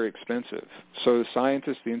fields are very expensive. So the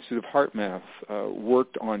scientists, the Institute of Heart Math,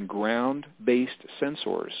 worked on ground-based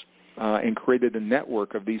sensors and created a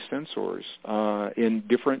network of these sensors in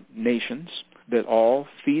different nations that all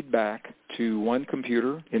feed back to one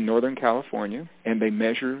computer in Northern California, and they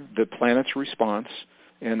measure the planet's response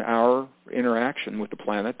and our interaction with the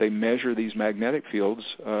planet. They measure these magnetic fields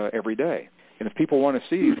every day. And if people want to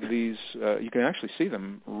see these, you can actually see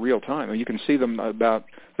them real time. And you can see them I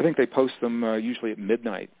think they post them usually at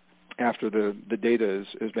midnight after the data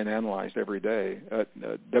has been analyzed every day at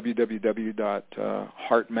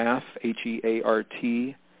www.heartmath,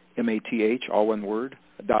 HEARTMATH, all one word,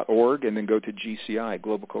 .org, and then go to GCI,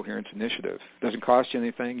 Global Coherence Initiative. It doesn't cost you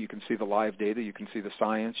anything. You can see the live data. You can see the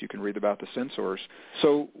science. You can read about the sensors.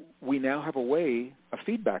 So we now have a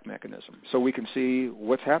feedback mechanism. So we can see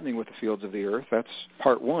what's happening with the fields of the Earth. That's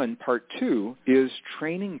part one. Part two is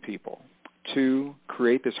training people to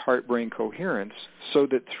create this heart-brain coherence so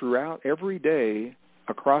that throughout every day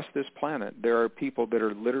across this planet, there are people that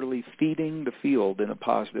are literally feeding the field in a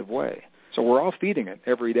positive way. So we're all feeding it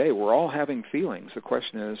every day. We're all having feelings. The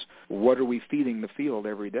question is, what are we feeding the field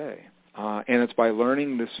every day? And it's by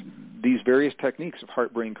learning these various techniques of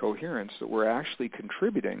heart-brain coherence that we're actually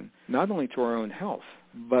contributing not only to our own health,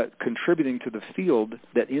 but contributing to the field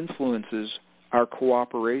that influences our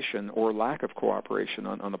cooperation or lack of cooperation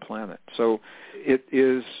on the planet. So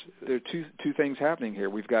there are two things happening here.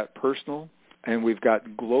 We've got personal and we've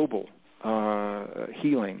got global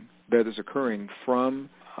healing that is occurring from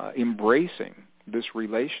embracing this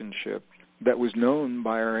relationship that was known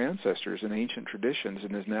by our ancestors in ancient traditions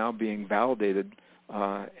and is now being validated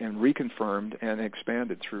and reconfirmed and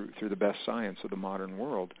expanded through the best science of the modern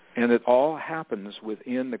world. And it all happens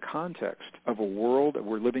within the context of a world that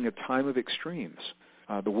we're living a time of extremes.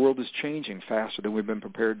 The world is changing faster than we've been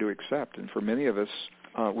prepared to accept, and for many of us,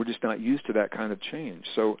 we're just not used to that kind of change.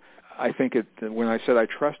 So I think when I said I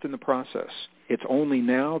trust in the process, it's only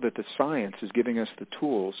now that the science is giving us the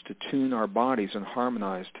tools to tune our bodies and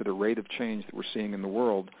harmonize to the rate of change that we're seeing in the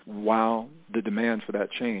world while the demand for that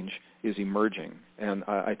change is emerging. And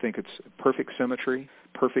I think it's perfect symmetry,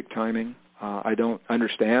 perfect timing. I don't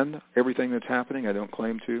understand everything that's happening. I don't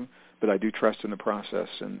claim to, but I do trust in the process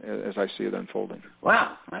and as I see it unfolding.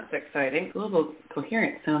 Wow, that's exciting. Global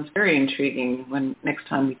coherence sounds very intriguing. When next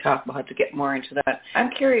time we talk, we'll have to get more into that. I'm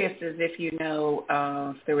curious as if you know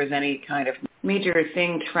if there was any kind of major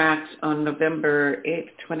thing tracked on November 8th,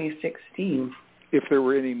 2016. If there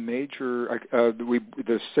were any major,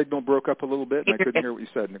 the signal broke up a little bit, and I couldn't hear what you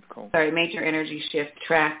said, Nicole. Sorry, major energy shift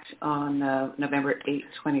tracked on November 8th,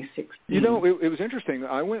 2016. You know, it was interesting.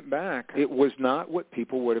 I went back. It was not what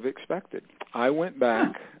people would have expected. I went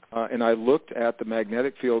back and I looked at the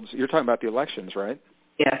magnetic fields. You're talking about the elections, right?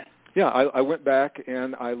 Yes. Yeah, I went back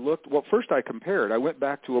and I looked. Well, first I compared. I went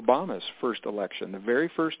back to Obama's first election, the very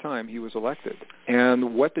first time he was elected.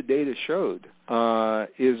 And what the data showed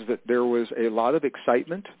is that there was a lot of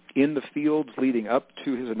excitement in the fields leading up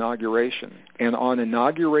to his inauguration. And on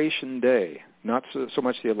Inauguration Day, not so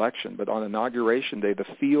much the election, but on Inauguration Day, the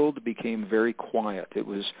field became very quiet. It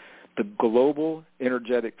was the global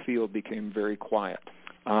energetic field became very quiet.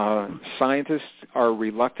 Scientists are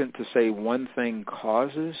reluctant to say one thing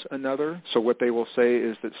causes another, so what they will say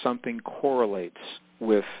is that something correlates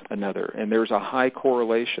with another, and there's a high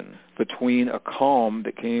correlation between a calm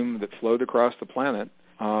that flowed across the planet,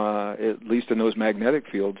 at least in those magnetic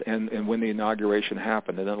fields, and when the inauguration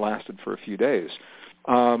happened, and it lasted for a few days.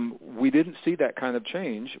 We didn't see that kind of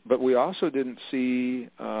change, but we also didn't see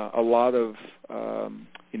a lot of,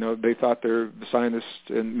 they thought the scientists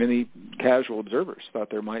and many casual observers thought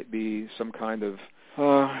there might be some kind of,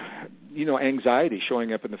 anxiety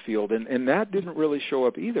showing up in the field, and that didn't really show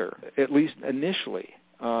up either, at least initially.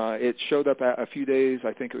 It showed up a few days,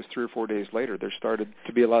 I think it was 3 or 4 days later, there started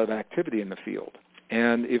to be a lot of activity in the field.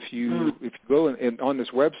 And if you go on this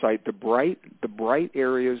website, the bright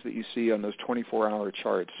areas that you see on those 24-hour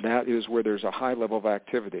charts, that is where there's a high level of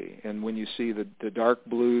activity. And when you see the dark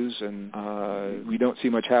blues and we don't see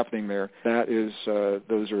much happening there, that is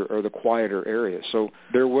those are the quieter areas. So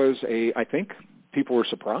there was I think people were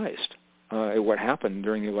surprised at what happened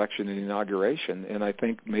during the election and the inauguration. And I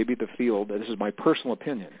think maybe the field, this is my personal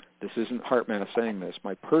opinion, this isn't HeartMath saying this,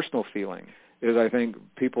 my personal feeling is I think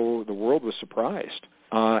the world was surprised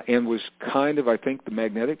and was kind of, I think the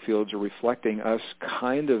magnetic fields are reflecting us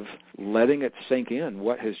kind of letting it sink in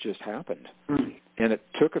what has just happened. And it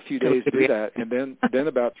took a few days to do that, and then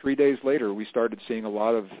about 3 days later we started seeing a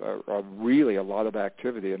lot of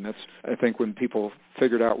activity, and that's, I think, when people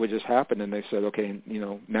figured out what just happened and they said, okay,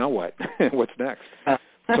 now what? What's next?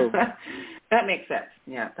 So that makes sense.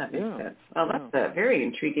 Yeah, that makes sense. Well, that's a very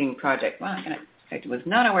intriguing project. Wow, I'm going to I was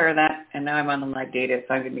not aware of that, and now I'm on the live data,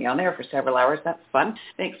 so I'm going to be on there for several hours. That's fun.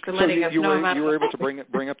 Thanks for letting us know about it. You were able to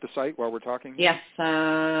bring up the site while we're talking? Yes.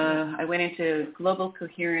 I went into Global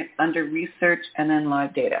Coherent under Research and then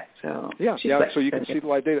live data. So so you can see the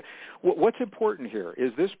live data. What's important here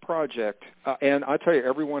is this project, and I'll tell you,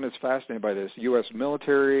 everyone is fascinated by this, U.S.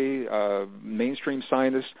 military, mainstream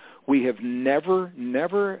scientists. We've never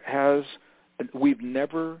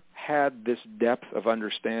had this depth of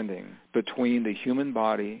understanding between the human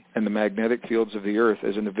body and the magnetic fields of the earth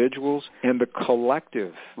as individuals and the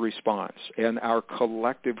collective response and our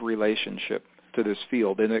collective relationship to this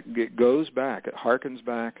field. And it goes back, it harkens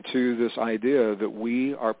back to this idea that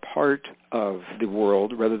we are part of the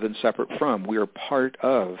world rather than separate from. We are part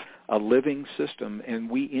of a living system, and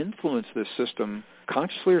we influence this system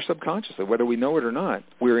consciously or subconsciously, whether we know it or not.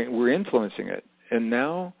 We're influencing it. And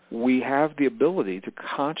now we have the ability to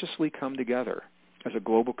consciously come together as a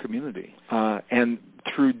global community. And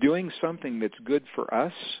through doing something that's good for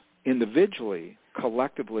us individually,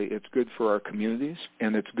 collectively, it's good for our communities,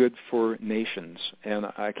 and it's good for nations. And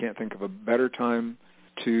I can't think of a better time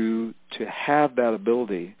to have that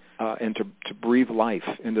ability and to breathe life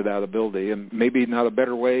into that ability. And maybe not a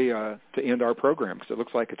better way to end our program, because it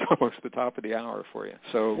looks like it's almost the top of the hour for you.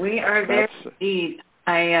 So we are there indeed.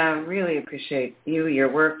 I really appreciate you,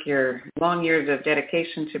 your work, your long years of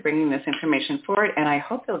dedication to bringing this information forward, and I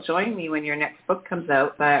hope you'll join me when your next book comes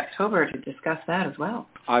out by October to discuss that as well.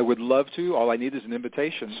 I would love to. All I need is an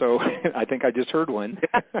invitation, so I think I just heard one.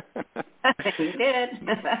 You did.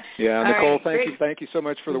 Yeah, Nicole, thank you so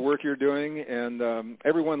much for the work you're doing, and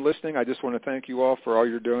everyone listening, I just want to thank you all for all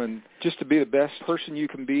you're doing just to be the best person you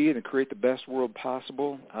can be and to create the best world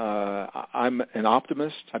possible. I'm an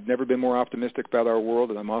optimist. I've never been more optimistic about our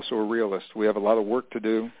world, and I'm also a realist. We have a lot of work to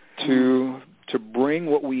do to bring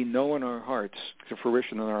what we know in our hearts to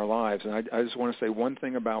fruition in our lives. And I just want to say one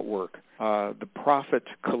thing about work. The prophet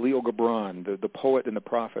Khalil Gibran, the poet and the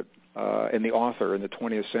prophet, and the author in the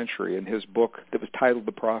 20th century, in his book that was titled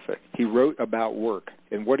The Prophet, he wrote about work.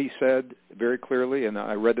 And what he said very clearly, and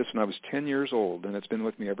I read this when I was 10 years old, and it's been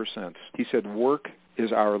with me ever since. He said, work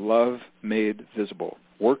is our love made visible.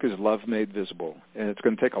 Work is love made visible. And it's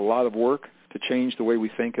going to take a lot of work to change the way we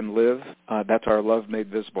think and live. That's our love made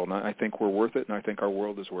visible. And I think we're worth it, and I think our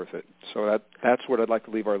world is worth it. So that's what I'd like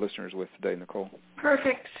to leave our listeners with today, Nicole.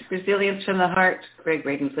 Perfect. Resilience from the Heart, Gregg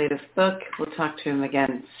Braden's latest book. We'll talk to him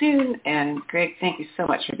again soon. And Gregg, thank you so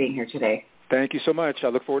much for being here today. Thank you so much. I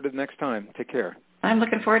look forward to the next time. Take care. I'm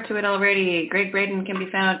looking forward to it already. Gregg Braden can be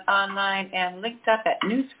found online and linked up at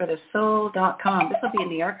newsforthesoul.com. This will be in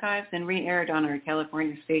the archives and re-aired on our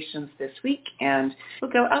California stations this week, and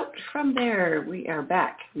we'll go out from there. We are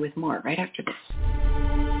back with more right after this.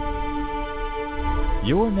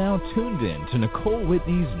 You're now tuned in to Nicole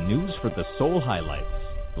Whitney's News for the Soul highlights.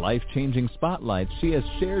 Life-changing spotlights she has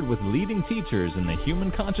shared with leading teachers in the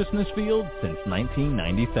human consciousness field since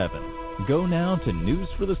 1997. Go now to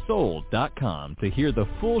newsforthesoul.com to hear the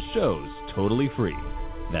full shows totally free.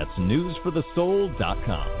 That's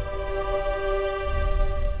newsforthesoul.com.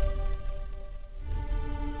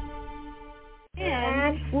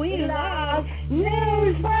 And we love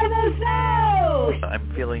News for the Soul!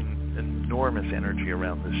 I'm feeling enormous energy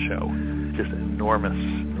around this show. Just enormous.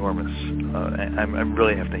 I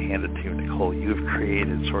really have to hand it to you, Nicole. You've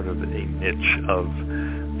created sort of a niche of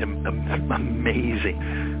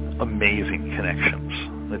amazing connections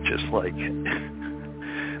that just like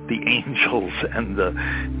the angels and the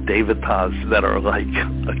devatas that are like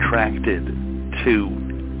attracted to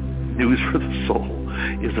News for the Soul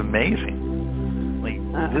is amazing. Like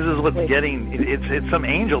this is what's it's some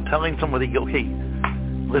angel telling somebody, okay,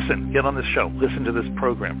 listen, get on this show, listen to this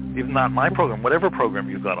program, even not my program, whatever program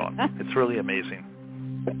you've got on. It's really amazing.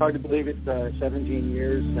 It's hard to believe it's 17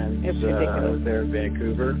 years since it's ridiculous. There in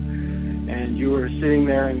Vancouver. And you were sitting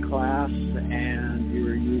there in class, and you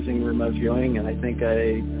were using remote viewing, and I think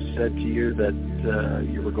I said to you that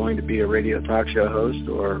you were going to be a radio talk show host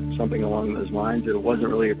or something along those lines. It wasn't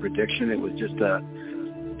really a prediction. It was just a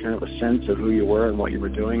kind of a sense of who you were and what you were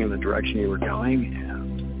doing and the direction you were going.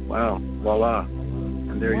 And, wow, voila,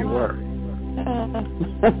 and there you were.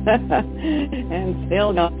 And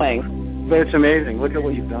still going. But it's amazing. Look at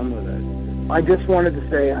what you've done with it. I just wanted to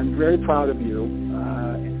say I'm very proud of you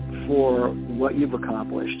for what you've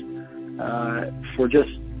accomplished, for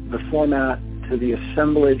just the format to the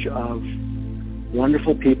assemblage of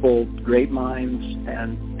wonderful people, great minds,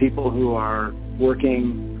 and people who are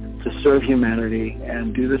working to serve humanity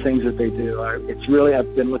and do the things that they do. It's really,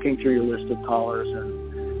 I've been looking through your list of callers and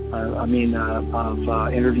of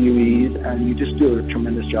interviewees, and you just do a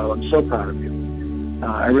tremendous job. I'm so proud of you.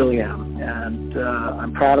 I really am. And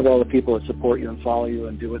I'm proud of all the people that support you and follow you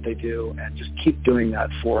and do what they do, and just keep doing that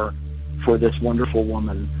for this wonderful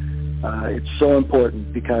woman. It's so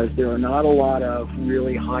important because there are not a lot of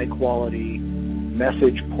really high-quality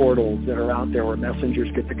message portals that are out there where messengers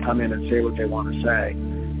get to come in and say what they want to say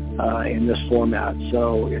in this format.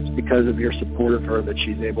 So it's because of your support of her that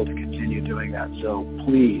she's able to continue doing that. So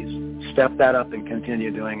please step that up and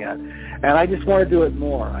continue doing it. And I just want to do it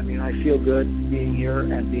more. I mean, I feel good being here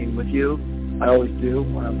and being with you. I always do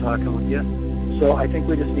when I'm talking with you. So I think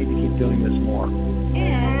we just need to keep doing this more.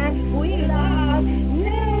 And we love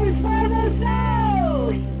News for the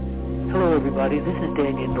Soul. Hello, everybody. This is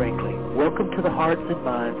Daniel Brinkley. Welcome to the Hearts and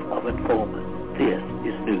Minds of Informants. This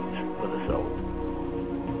is News for the Soul.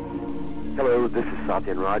 Hello, this is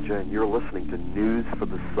Satyan Raja, and you're listening to News for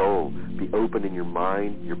the Soul. Be open in your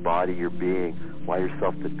mind, your body, your being. Allow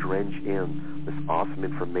yourself to drench in this awesome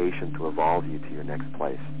information to evolve you to your next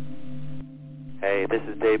place. Hey, this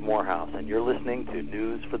is Dave Morehouse, and you're listening to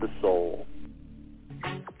News for the Soul.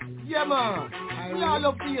 Yeah, man. We all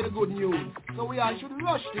love to hear the good news, so we all should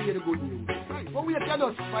rush to hear the good news. But we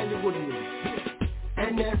cannot find the good news.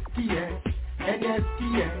 NSTS,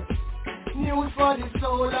 NSTS. News for the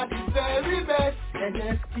soul at the very best.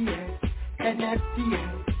 NSTS,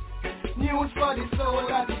 NSTS. News for the soul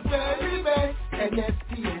at the very best.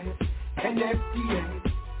 NSTS, NSTS.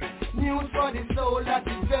 News for the soul at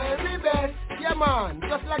the very best. Yeah, man,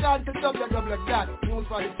 just log on to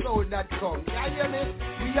www.newsforthesoul.com. You hear me?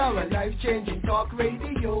 We are a life-changing talk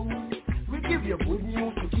radio. We give you good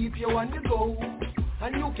news to keep you on the go.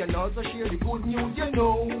 And you can also share the good news you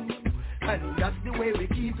know. And that's the way we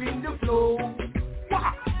keep in the flow.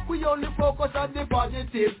 We only focus on the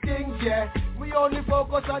positive things, yeah. We only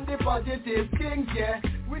focus on the positive things, yeah.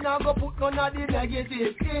 We not go put none of the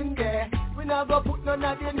negative in there. We not go put none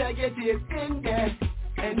of the negative in there.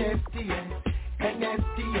 NSTS,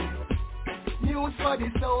 NSTS. News for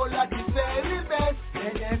the soul at the very best.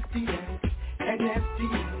 NSTS,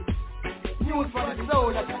 NSTS. News for the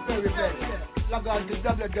soul at the very best. Log on to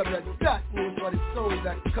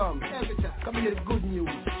www.newsforthesoul.com. Every time, come hear the good news,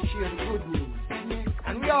 share the good news.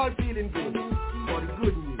 And we all feeling good for the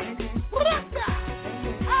good news.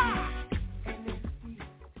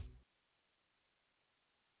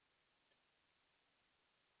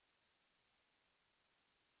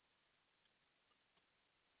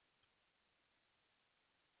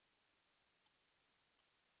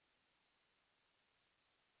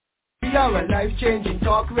 We are a life-changing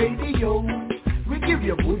talk radio. We give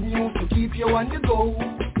you good news to keep you on the go.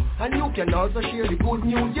 And you can also share the good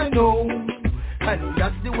news you know. And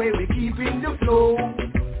that's the way we keep in the flow.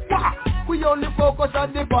 We only focus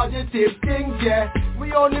on the positive things, yeah.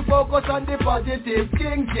 We only focus on the positive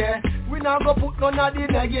things, yeah. We not go put none of the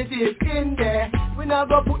negative in there. We not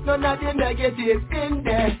go put none of the negative in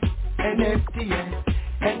there. NSTS,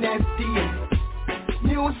 NSTS.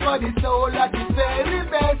 News for the soul at the very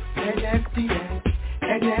best. NSTS,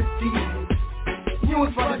 NSTS.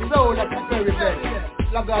 News for the soul at the very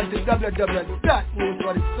best. Log on to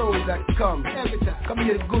www.newsforthesoul.com. Every time, come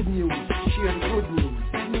hear the good news, share the good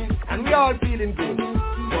news. And we all feeling good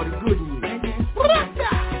for the good news.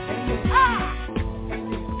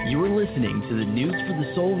 You are listening to the News for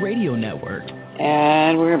the Soul Radio Network.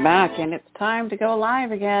 And we're back, and it's time to go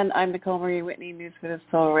live again. I'm Nicole Marie Whitney, News for the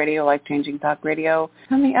Soul Radio, life-changing talk radio,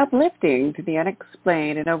 from the uplifting to the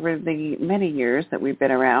unexplained. And over the many years that we've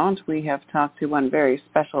been around, we have talked to one very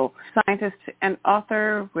special scientist and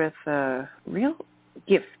author with a real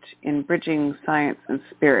gift in bridging science and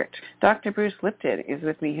spirit. Dr. Bruce Lipton is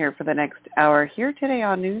with me here for the next hour, here today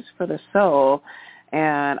on News for the Soul.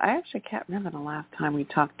 And I actually can't remember the last time we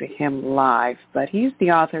talked to him live, but he's the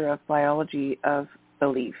author of Biology of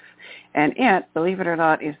Belief. And it, believe it or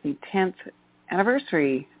not, is the 10th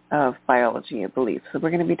anniversary of Biology of Belief. So we're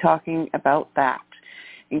going to be talking about that.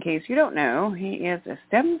 In case you don't know, he is a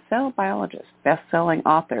stem cell biologist, best-selling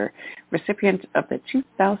author, recipient of the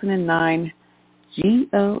 2009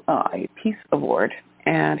 GOI Peace Award,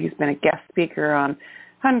 and he's been a guest speaker on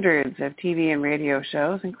hundreds of TV and radio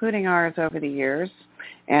shows, including ours over the years.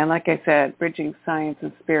 And like I said, bridging science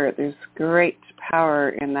and spirit, there's great power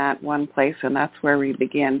in that one place, and that's where we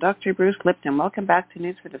begin. Dr. Bruce Lipton, welcome back to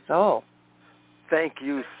News for the Soul. Thank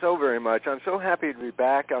you so very much. I'm so happy to be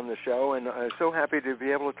back on the show, and I'm so happy to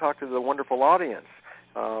be able to talk to the wonderful audience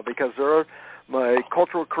because they're my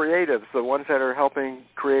cultural creatives, the ones that are helping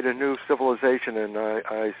create a new civilization, and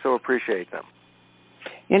I so appreciate them.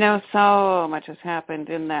 You know, so much has happened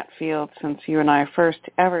in that field since you and I first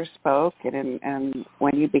ever spoke, and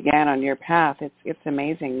when you began on your path. It's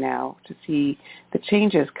amazing now to see the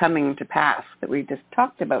changes coming to pass that we just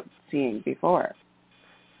talked about seeing before.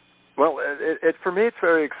 Well, for me, it's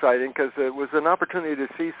very exciting because it was an opportunity to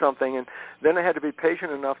see something, and then I had to be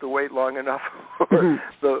patient enough to wait long enough for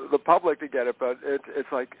the public to get it. But it's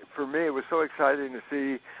like, for me, it was so exciting to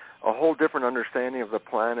see a whole different understanding of the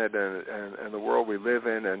planet and the world we live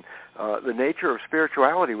in, and the nature of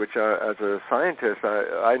spirituality, which as a scientist,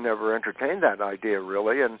 I never entertained that idea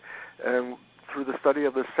really, and through the study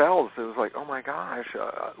of the cells, it was like, oh my gosh,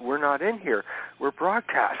 we're not in here, we're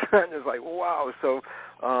broadcast. And it's like, wow. So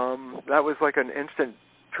that was like an instant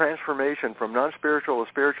transformation from non-spiritual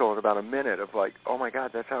to spiritual in about a minute of like, oh my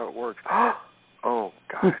God, that's how it works. Oh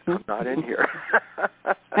God, I'm not in here.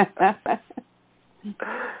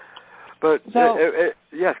 But so,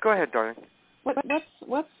 yes, go ahead, darling.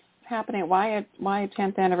 What's happening? Why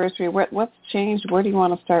 10th anniversary? What's changed? Where do you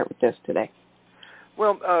want to start with this today?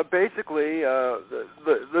 Well, basically,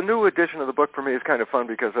 the new edition of the book for me is kind of fun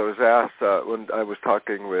because I was asked when I was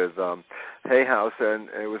talking with Hay House, and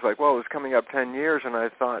it was like, well, it's coming up 10 years, and I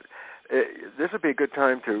thought this would be a good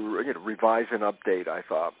time to revise and update, I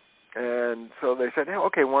thought. And so they said, hey,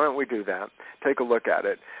 okay, why don't we do that? Take a look at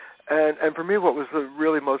it. And for me, what was the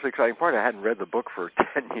really most exciting part, I hadn't read the book for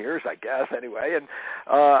 10 years, I guess, anyway, and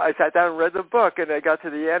I sat down and read the book, and I got to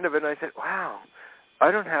the end of it, and I said, wow,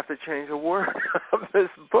 I don't have to change a word of this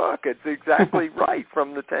book. It's exactly right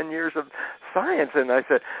from the 10 years of science. And I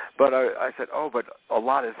said, but a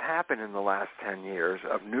lot has happened in the last 10 years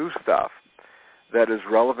of new stuff that is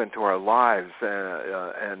relevant to our lives,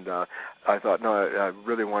 and I thought, no, I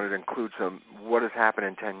really wanted to include what has happened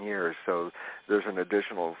in 10 years. So there's an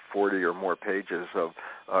additional 40 or more pages of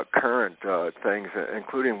current things,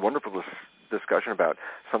 including wonderful discussion about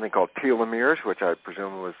something called telomeres, which I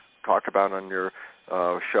presume was talked about on your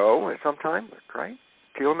show at some time, right?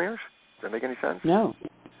 Telomeres? Does that make any sense? No.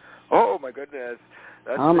 Oh, my goodness.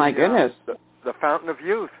 That's goodness. The fountain of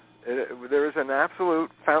youth. There is an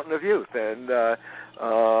absolute fountain of youth, and that's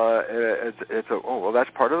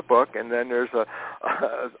part of the book. And then there's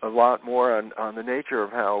a lot more on the nature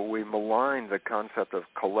of how we malign the concept of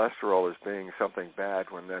cholesterol as being something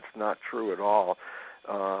bad when that's not true at all.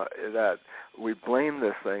 That we blame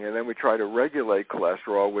this thing, and then we try to regulate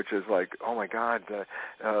cholesterol, which is like, oh my God, the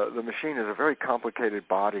machine is a very complicated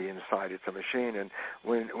body inside. It's a machine, and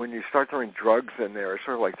when you start throwing drugs in there, it's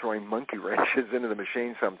sort of like throwing monkey wrenches into the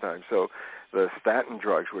machine sometimes. So the statin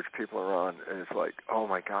drugs, which people are on, is like, oh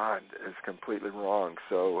my God, is completely wrong.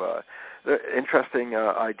 So interesting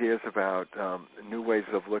ideas about new ways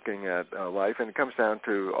of looking at life, and it comes down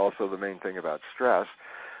to also the main thing about stress.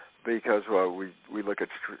 Because we look at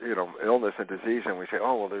illness and disease and we say,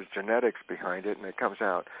 oh, well, there's genetics behind it, and it comes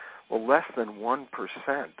out, well, less than 1%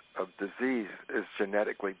 of disease is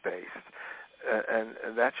genetically based,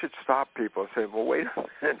 and that should stop people and say, well, wait a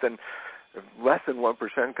minute, then if less than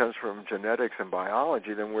 1% comes from genetics and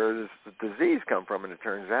biology, then where does the disease come from? And it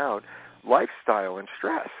turns out lifestyle and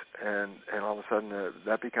stress, and all of a sudden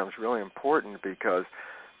that becomes really important because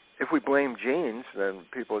if we blame genes, then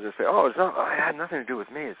people just say, "Oh, it had nothing to do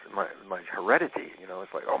with me. It's my heredity."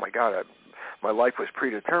 It's like, "Oh my God, my life was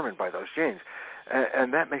predetermined by those genes,"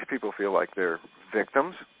 and that makes people feel like they're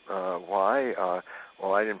victims. Why?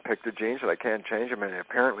 Well, I didn't pick the genes, and I can't change them, and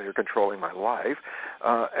apparently you're controlling my life.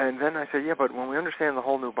 And then I say, yeah, but when we understand the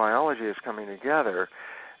whole new biology is coming together,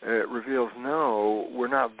 it reveals, no, we're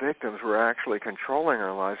not victims. We're actually controlling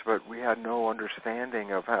our lives, but we had no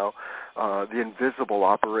understanding of how the invisible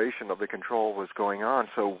operation of the control was going on.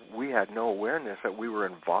 So we had no awareness that we were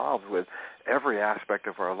involved with every aspect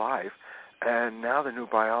of our life. And now the new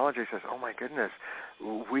biology says, oh, my goodness,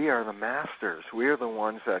 we are the masters. We are the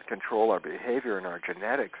ones that control our behavior and our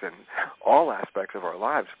genetics and all aspects of our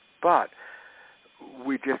lives. But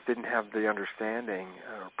we just didn't have the understanding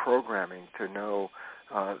or programming to know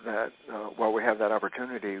that while we have that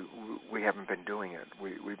opportunity, we haven't been doing it.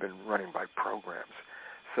 We've been running by programs.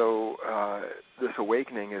 So this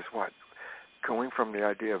awakening is what? Going from the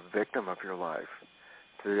idea of victim of your life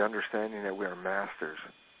to the understanding that we are masters,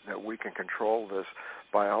 that we can control this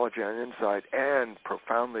biology on the inside and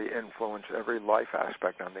profoundly influence every life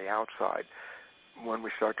aspect on the outside when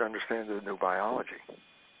we start to understand the new biology.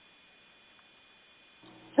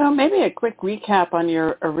 So maybe a quick recap on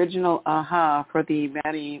your original aha for the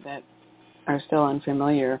many that are still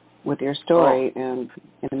unfamiliar with your story and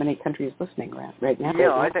in many countries listening right now.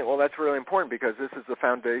 Yeah, I think, well, that's really important because this is the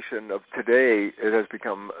foundation of today. It has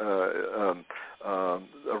become a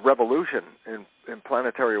revolution in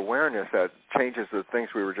planetary awareness that changes the things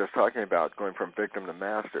we were just talking about, going from victim to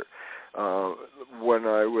master. When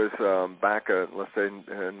I was back, let's say in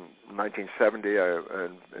 1970,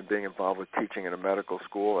 and being involved with teaching in a medical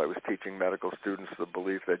school, I was teaching medical students the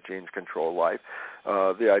belief that genes control life,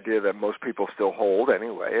 the idea that most people still hold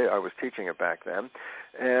anyway. I was teaching it back then.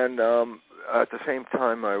 And at the same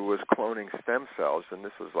time, I was cloning stem cells, and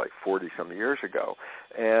this was like 40-some years ago.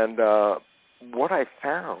 And what I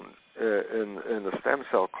found in the stem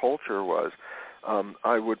cell culture was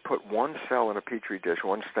I would put one cell in a petri dish,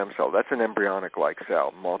 one stem cell. That's an embryonic-like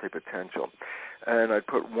cell, multipotential. And I'd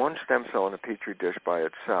put one stem cell in a petri dish by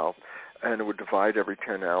itself, and it would divide every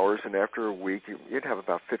 10 hours. And after a week, you'd have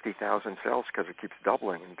about 50,000 cells because it keeps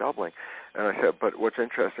doubling and doubling. And I said, but what's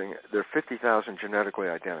interesting, there are 50,000 genetically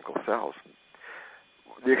identical cells.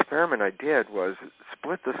 The experiment I did was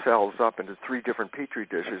split the cells up into 3 different petri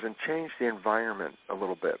dishes and change the environment a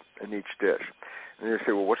little bit in each dish. And you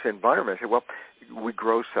say, well, what's the environment? I say, well, we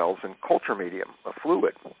grow cells in culture medium, a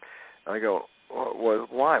fluid. And I go, well,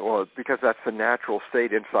 why? Well, because that's the natural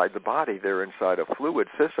state inside the body. They're inside a fluid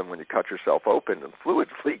system. When you cut yourself open, the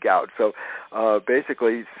fluids leak out. So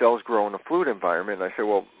basically, cells grow in a fluid environment. And I say,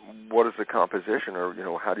 well, what is the composition,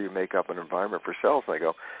 or how do you make up an environment for cells? And I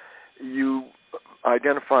go, you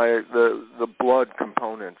identify the blood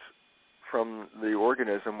components from the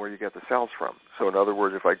organism where you get the cells from. So in other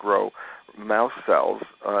words, if I grow mouse cells,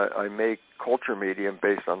 I make culture medium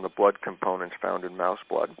based on the blood components found in mouse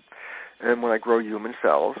blood. And when I grow human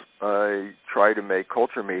cells, I try to make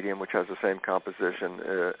culture medium, which has the same composition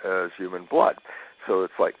as human blood. So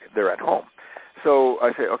it's like they're at home. So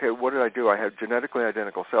I say, okay, what did I do? I had genetically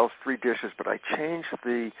identical cells, 3 dishes, but I changed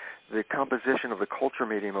the composition of the culture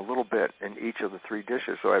medium a little bit in each of the 3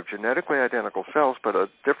 dishes. So I have genetically identical cells, but a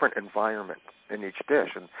different environment in each dish.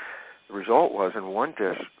 And the result was, in one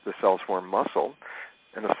dish, the cells form muscle.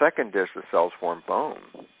 In the second dish, the cells form bone.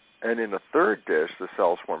 And in the third dish, the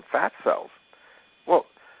cells form fat cells. Well,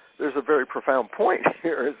 there's a very profound point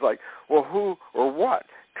here. It's like, well, who or what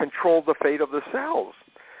controlled the fate of the cells?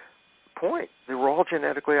 Point. They were all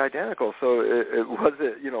genetically identical, so it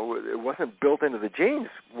wasn't built into the genes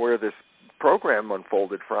where this program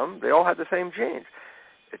unfolded from. They all had the same genes.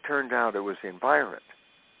 It turned out it was the environment.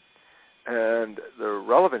 And the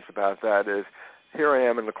relevance about that is, here I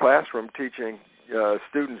am in the classroom teaching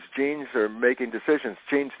students genes are making decisions.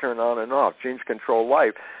 Genes turn on and off. Genes control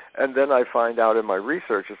life. And then I find out in my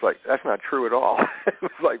research, it's like, that's not true at all. It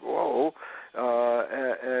was like, whoa.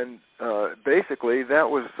 Basically, that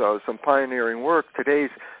was some pioneering work. Today's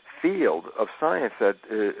field of science that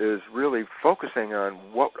is really focusing on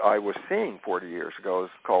what I was seeing 40 years ago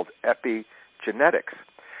is called epigenetics.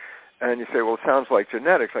 And you say, well, it sounds like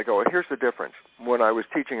genetics. I go, well, here's the difference. When I was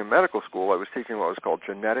teaching in medical school, I was teaching what was called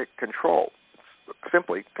genetic control,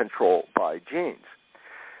 simply control by genes.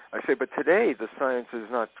 I say, but today the science is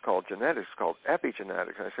not called genetics, it's called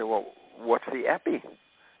epigenetics. And I say, well, what's the epi?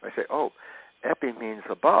 I say, oh, epi means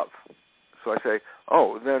above. So I say,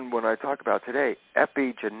 oh, then when I talk about today,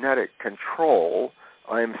 epigenetic control,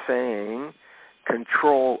 I'm saying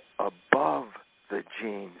control above the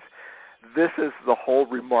genes. This is the whole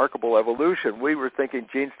remarkable evolution. We were thinking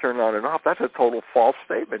genes turn on and off. That's a total false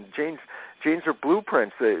statement. Genes are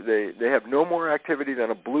blueprints. They have no more activity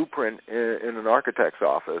than a blueprint in an architect's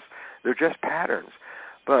office. They're just patterns.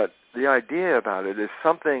 But the idea about it is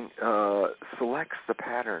something selects the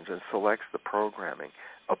patterns and selects the programming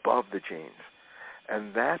above the genes.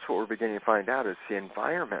 And that's what we're beginning to find out. It's the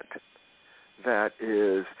environment that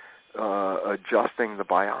is adjusting the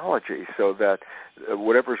biology so that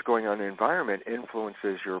whatever's going on in the environment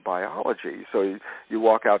influences your biology. So you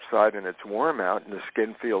walk outside and it's warm out and the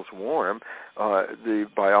skin feels warm. The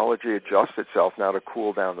biology adjusts itself now to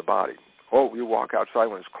cool down the body. Oh, you walk outside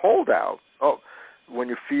when it's cold out. Oh, when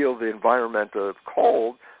you feel the environment of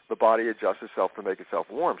cold, the body adjusts itself to make itself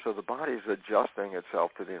warm. So the body is adjusting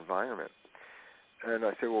itself to the environment. And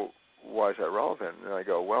I say, well, why is that relevant? And I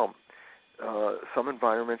go, well, some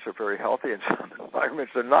environments are very healthy and some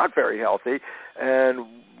environments are not very healthy. And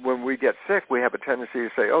when we get sick, we have a tendency to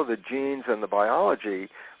say, oh, the genes and the biology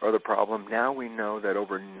are the problem. Now we know that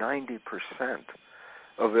over 90%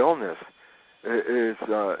 of illness is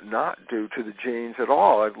not due to the genes at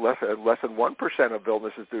all. Less than 1% of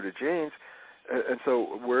illness is due to genes. And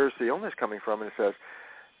so where's the illness coming from? And it says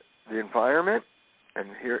the environment, and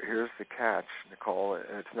here's the catch, Nicole.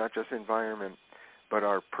 It's not just environment, but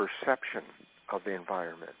our perception of the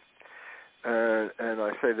environment. And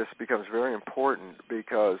I say this becomes very important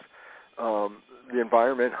because The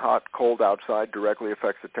environment, hot, cold outside, directly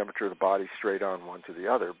affects the temperature of the body straight on one to the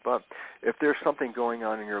other. But if there's something going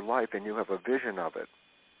on in your life and you have a vision of it,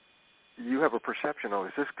 you have a perception,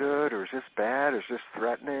 is this good or is this bad? Is this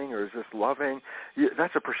threatening or is this loving?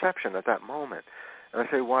 That's a perception at that moment. And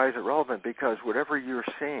I say, why is it relevant? Because whatever you're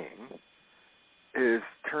seeing is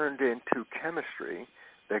turned into chemistry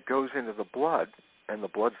that goes into the blood, and the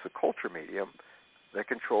blood's the culture medium that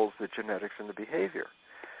controls the genetics and the behavior.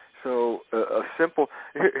 So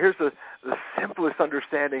here's the simplest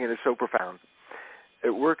understanding, and it's so profound.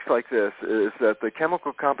 It works like this, is that the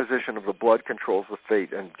chemical composition of the blood controls the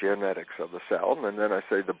fate and genetics of the cell. And then I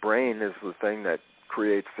say the brain is the thing that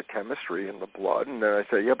creates the chemistry in the blood. And then I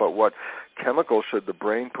say, but what chemical should the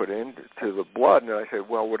brain put into the blood? And I say,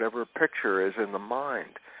 well, whatever picture is in the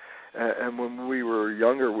mind. And when we were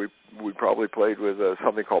younger, we probably played with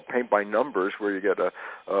something called paint by numbers, where you get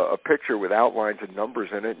a picture with outlines and numbers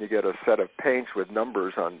in it, and you get a set of paints with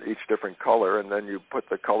numbers on each different color, and then you put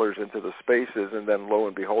the colors into the spaces, and then lo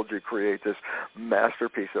and behold, you create this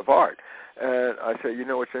masterpiece of art. And I say,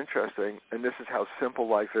 what's interesting, and this is how simple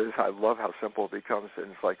life is. I love how simple it becomes,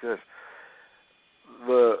 and it's like this.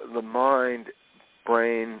 The mind,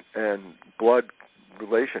 brain, and blood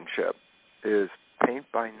relationship is paint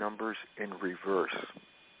by numbers in reverse,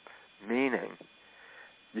 meaning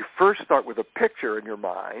you first start with a picture in your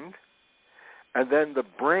mind, and then the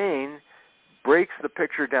brain breaks the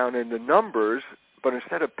picture down into numbers, but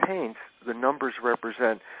instead of paints, the numbers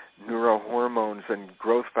represent neurohormones and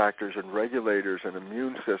growth factors and regulators and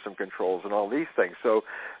immune system controls and all these things. So,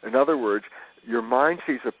 in other words, your mind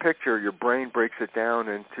sees a picture, your brain breaks it down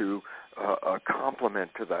into a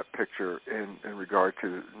complement to that picture in regard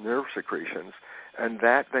to nerve secretions, and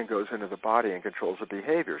that then goes into the body and controls the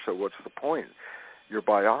behavior. So what's the point? Your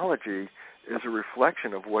biology is a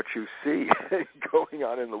reflection of what you see going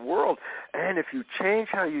on in the world. And if you change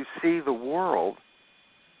how you see the world,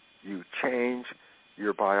 you change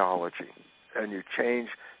your biology and you change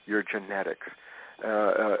your genetics.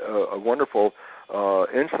 A wonderful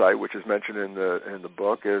insight, which is mentioned in the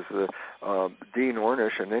book, is Dean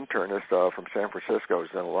Ornish, an internist from San Francisco, has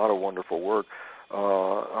done a lot of wonderful work.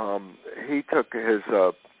 He took his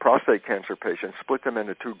prostate cancer patients, split them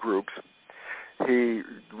into two groups. He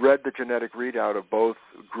read the genetic readout of both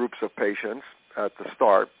groups of patients at the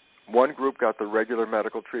start. One group got the regular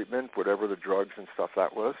medical treatment, whatever the drugs and stuff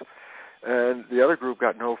that was, and the other group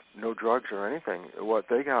got no drugs or anything. What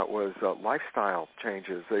they got was lifestyle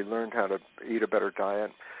changes. They learned how to eat a better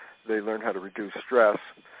diet. They learned how to reduce stress.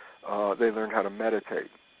 They learned how to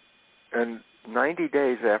meditate. And 90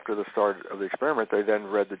 days after the start of the experiment, they then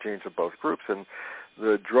read the genes of both groups. And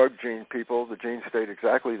the drug gene people, the genes stayed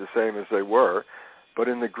exactly the same as they were. But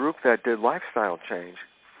in the group that did lifestyle change,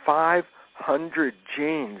 500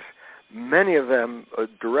 genes, many of them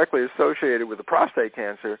directly associated with the prostate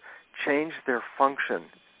cancer, changed their function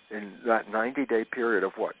in that 90-day period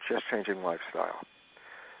of what? Just changing lifestyle.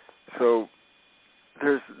 So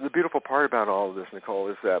there's the beautiful part about all of this, Nicole,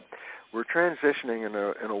 is that we're transitioning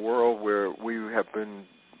in a world where we have been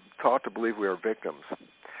taught to believe we are victims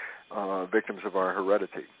of our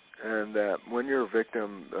heredity. And that when you're a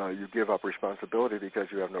victim, you give up responsibility because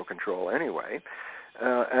you have no control anyway.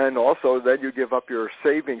 And also then you give up your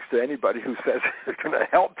savings to anybody who says it's going to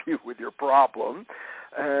help you with your problem.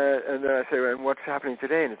 And then I say, and what's happening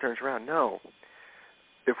today? And it turns around, no.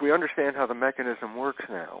 If we understand how the mechanism works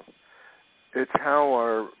now, it's how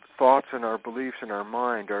our thoughts and our beliefs in our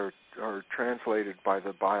mind are translated by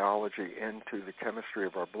the biology into the chemistry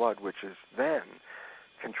of our blood, which is then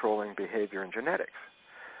controlling behavior and genetics.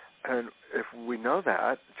 And if we know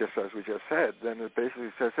that, just as we just said, then it basically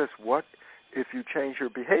says this: what if you change your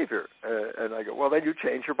behavior? And I go, well, then you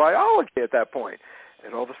change your biology at that point.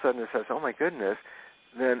 And all of a sudden it says, oh my goodness,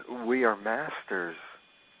 then we are masters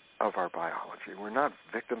of our biology. We're not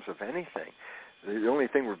victims of anything. The only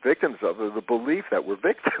thing we're victims of is the belief that we're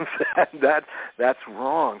victims, and that's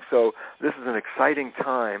wrong. So this is an exciting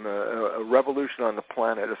time, a revolution on the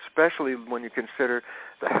planet, especially when you consider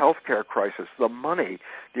the healthcare crisis,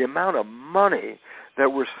 the amount of money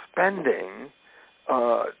that we're spending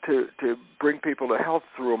to bring people to health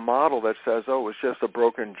through a model that says, oh, it's just a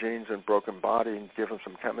broken genes and broken body, and give them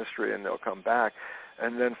some chemistry and they'll come back.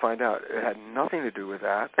 And then find out it had nothing to do with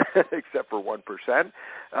that, except for 1%,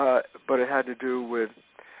 but it had to do with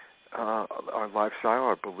our lifestyle,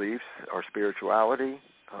 our beliefs, our spirituality,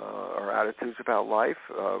 our attitudes about life,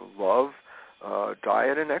 love,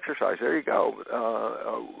 diet, and exercise. There you go.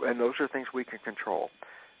 And those are things we can control.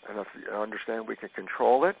 And if you understand we can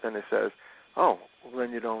control it, then it says, oh, well,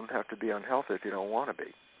 then you don't have to be unhealthy if you don't want to be.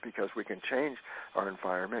 because we can change our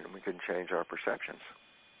environment and we can change our perceptions.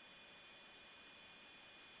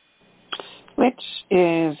 Which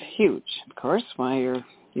is huge, of course, why you're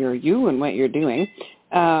you and what you're doing.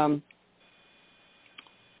 The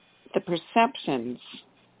perceptions,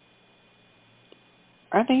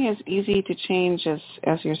 are they as easy to change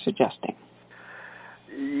as you're suggesting?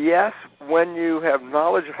 Yes, when you have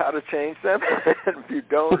knowledge of how to change them. If you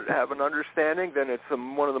don't have an understanding, then it's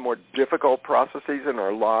one of the more difficult processes in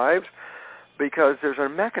our lives, because there's a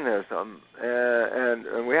mechanism,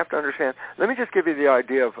 and we have to understand. Let me just give you the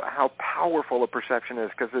idea of how powerful a perception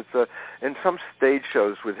is, because it's in some stage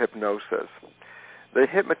shows with hypnosis, they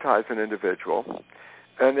hypnotize an individual,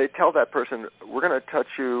 and they tell that person, we're going to touch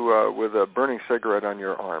you with a burning cigarette on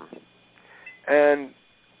your arm. And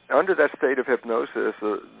under that state of hypnosis,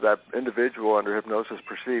 that individual under hypnosis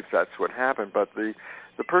perceives that's what happened, but the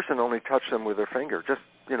person only touched them with their finger, just,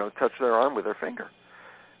 touched their arm with their finger.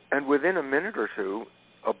 And within a minute or two,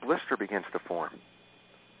 a blister begins to form.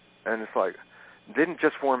 And it's like, didn't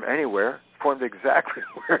just form anywhere, formed exactly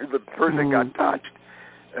where the person got touched.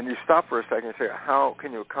 And you stop for a second and say, how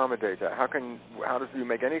can you accommodate that? How does you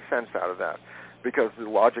make any sense out of that? Because the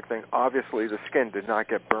logic thing, obviously the skin did not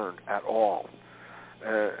get burned at all.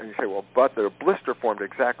 And you say, well, but the blister formed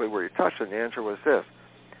exactly where you touched it. And the answer was this.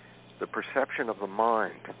 The perception of the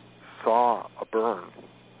mind saw a burn,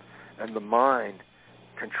 and the mind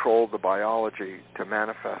controlled the biology to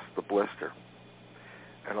manifest the blister.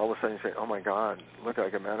 And all of a sudden you say, oh, my God, look,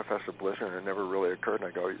 I can manifest a blister, and it never really occurred.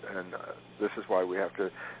 And I go, this is why we have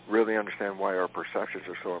to really understand why our perceptions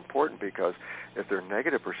are so important, because if they're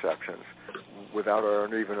negative perceptions, without our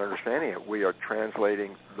even understanding it, we are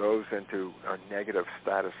translating those into a negative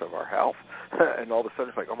status of our health. And all of a sudden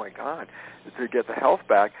it's like, oh, my God, to get the health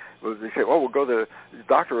back, they say, well, we'll go to the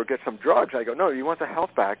doctor, we'll get some drugs. I go, no, you want the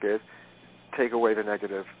health back is take away the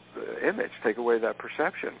negative image, take away that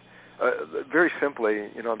perception. Very simply,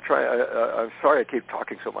 I'm sorry I keep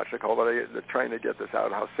talking so much, Nicole, but I'm trying to get this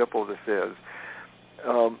out, how simple this is.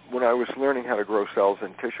 When I was learning how to grow cells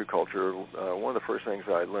in tissue culture, one of the first things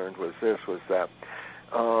I learned was that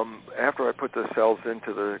after I put the cells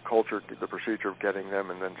into the culture, the procedure of getting them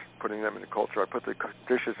and then putting them in the culture, I put the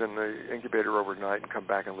dishes in the incubator overnight and come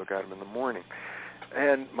back and look at them in the morning.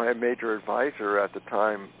 And my major advisor at the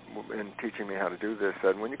time in teaching me how to do this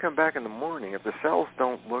said, when you come back in the morning, if the cells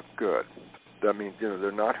don't look good, that means they're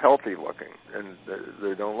not healthy looking and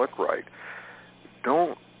they don't look right,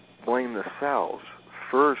 don't blame the cells.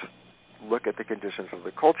 First, look at the conditions of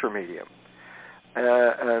the culture medium.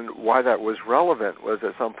 And why that was relevant was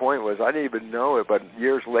at some point was, I didn't even know it, but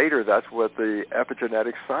years later, that's what the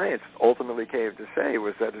epigenetic science ultimately came to say,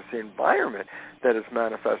 was that it's the environment that is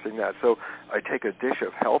manifesting that. So I take a dish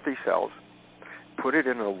of healthy cells, put it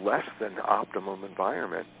in a less than optimum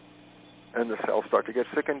environment, and the cells start to get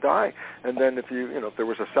sick and die. And then if if there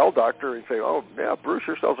was a cell doctor and say, oh, yeah, Bruce,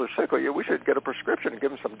 your cells are sick, we should get a prescription and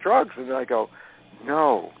give them some drugs. And then I go,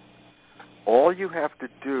 no. All you have to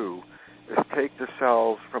do is take the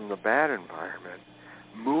cells from the bad environment,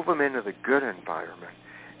 move them into the good environment,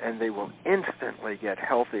 and they will instantly get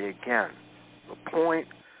healthy again. The point,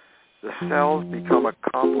 the cells become a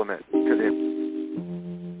complement to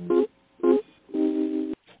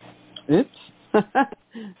the... Oops. That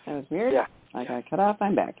was weird. Yeah. I got cut off.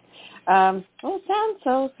 I'm back. Well, it sounds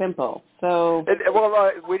so simple.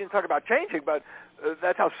 We didn't talk about changing, but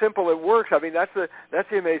that's how simple it works. I mean, that's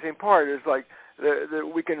the amazing part, is like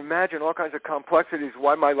we can imagine all kinds of complexities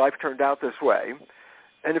why my life turned out this way.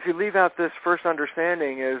 And if you leave out this first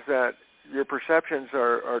understanding is that your perceptions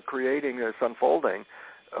are creating this unfolding,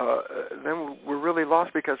 then we're really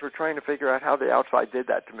lost, because we're trying to figure out how the outside did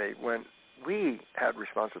that to me when we had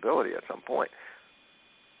responsibility at some point.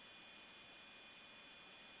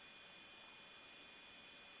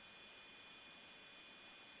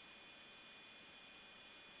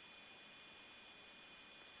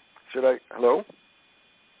 Hello?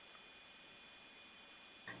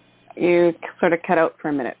 You sort of cut out for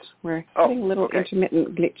a minute. We're getting little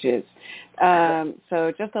intermittent glitches.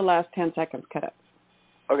 So just the last 10 seconds cut out.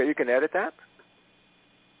 Okay, you can edit that?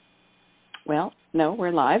 Well, no,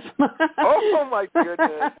 we're live. Oh, my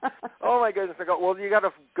goodness. Oh, my goodness. Well, you got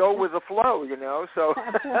to go with the flow, so.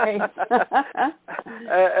 That's right.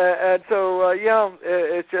 And so,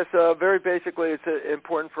 it's just very basically, it's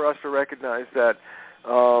important for us to recognize that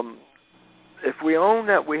if we own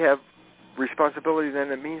that we have responsibility,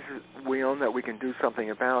 then it means we own that we can do something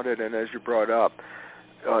about it. And as you brought up,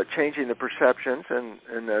 changing the perceptions,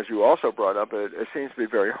 and as you also brought up, it seems to be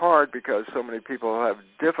very hard because so many people have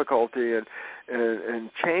difficulty in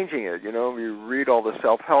changing it. You know, you read all the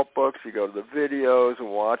self-help books, you go to the videos and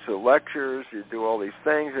watch the lectures, you do all these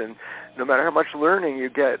things, and no matter how much learning you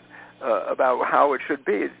get about how it should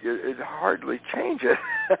be, it hardly changes.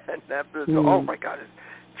 And oh my God,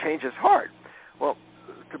 change is hard. Well,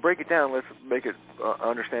 to break it down, let's make it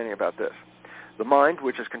understanding about this. The mind,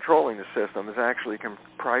 which is controlling the system, is actually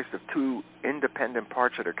comprised of two independent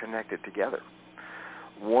parts that are connected together.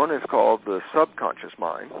 One is called the subconscious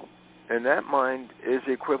mind, and that mind is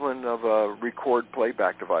the equivalent of a record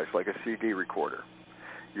playback device, like a CD recorder.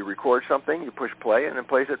 You record something, you push play, and it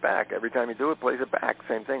plays it back. Every time you do it, plays it back.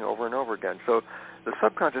 Same thing over and over again. So the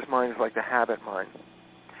subconscious mind is like the habit mind.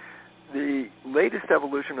 The latest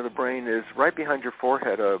evolution of the brain is right behind your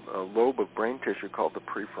forehead, a lobe of brain tissue called the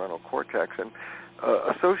prefrontal cortex, and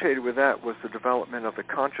associated with that was the development of the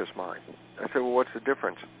conscious mind. I said, well, what's the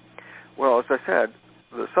difference? Well, as I said,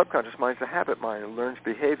 the subconscious mind is a habit mind. It learns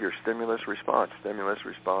behavior, stimulus, response,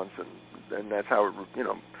 and that's how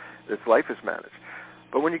its life is managed.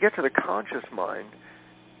 But when you get to the conscious mind,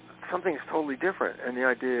 something's totally different, and the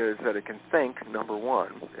idea is that it can think, number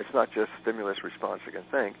one. It's not just stimulus, response, it can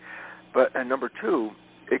think. And number two,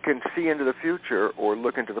 it can see into the future or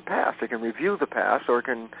look into the past. It can review the past or it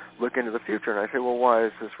can look into the future. And I say, well, why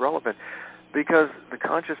is this relevant? Because the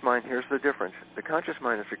conscious mind, here's the difference. The conscious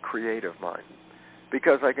mind is a creative mind.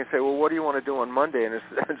 Because I can say, well, what do you want to do on Monday? And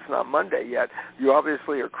it's not Monday yet. You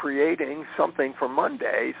obviously are creating something for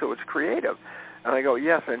Monday, so it's creative. And I go,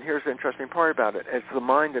 yes, and here's the interesting part about it. It's the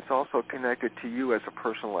mind that's also connected to you as a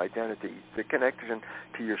personal identity, the connection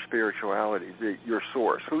to your spirituality, your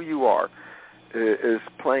source, who you are, is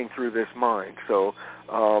playing through this mind. So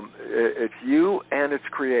it's you and it's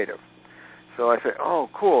creative. So I say, oh,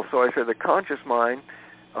 cool. So I say the conscious mind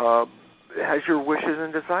has your wishes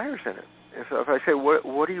and desires in it. And so if I say,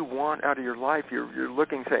 what do you want out of your life? You're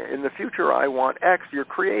looking, say, in the future I want X. You're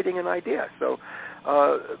creating an idea. So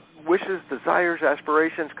wishes, desires,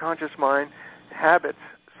 aspirations, conscious mind, habits,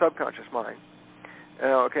 subconscious mind.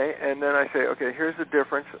 Okay, and then I say, okay, here's the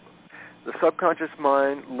difference. The subconscious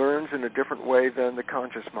mind learns in a different way than the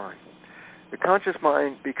conscious mind. The conscious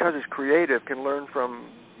mind, because it's creative, can learn from,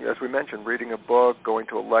 as we mentioned, reading a book, going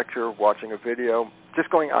to a lecture, watching a video,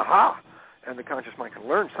 just going, aha, and the conscious mind can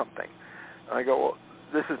learn something. I go, well,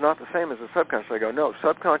 this is not the same as the subconscious. I go, no,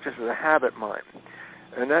 subconscious is a habit mind.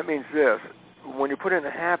 And that means this. When you put in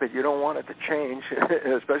a habit, you don't want it to change,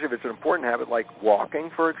 especially if it's an important habit like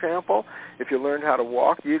walking, for example. If you learned how to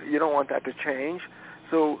walk, you don't want that to change.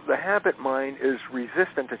 So the habit mind is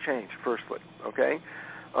resistant to change, firstly, okay?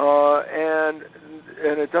 And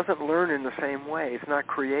it doesn't learn in the same way. It's not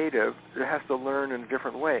creative. It has to learn in a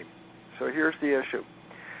different way. So here's the issue.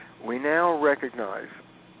 We now recognize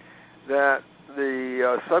that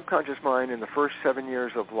the subconscious mind in the first 7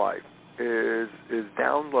 years of life is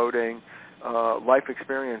downloading life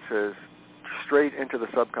experiences straight into the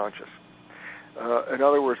subconscious. In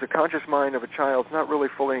other words, the conscious mind of a child is not really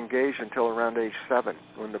fully engaged until around age 7,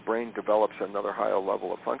 when the brain develops another higher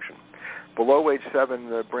level of function. Below age 7,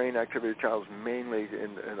 the brain activity of the child is mainly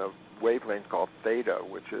in a wavelength called theta,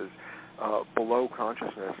 which is below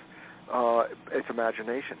consciousness. It's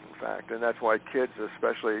imagination, in fact, and that's why kids,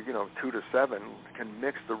 especially 2 to 7, can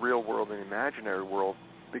mix the real world and the imaginary world,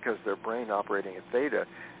 because their brain operating at theta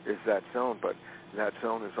is that zone, but that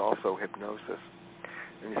zone is also hypnosis.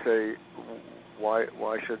 And you say,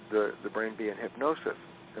 why should the brain be in hypnosis?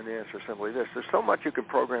 And the answer is simply this. There's so much you can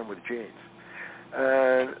program with genes.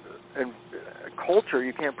 And culture,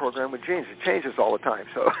 you can't program with genes. It changes all the time.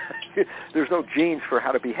 So there's no genes for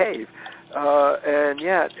how to behave. And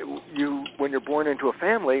yet, when you're born into a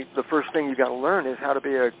family, the first thing you got to learn is how to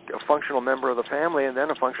be a functional member of the family and then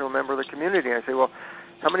a functional member of the community. And I say, well,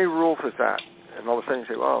 how many rules is that? And all of a sudden you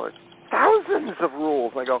say, well, it's thousands of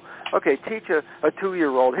rules. And I go, okay, teach a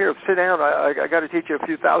 2-year-old. Here, sit down. I got to teach you a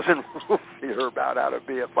few thousand rules here about how to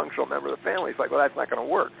be a functional member of the family. It's like, well, that's not going to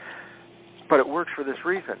work. But it works for this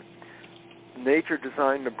reason. Nature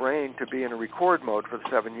designed the brain to be in a record mode for the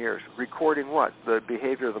 7 years. Recording what? The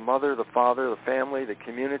behavior of the mother, the father, the family, the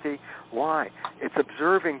community. Why? It's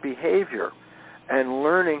observing behavior and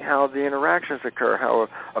learning how the interactions occur. How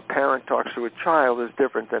a parent talks to a child is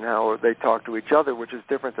different than how they talk to each other, which is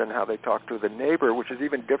different than how they talk to the neighbor, which is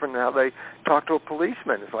even different than how they talk to a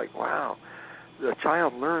policeman. It's like, wow. The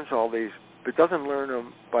child learns all these, but doesn't learn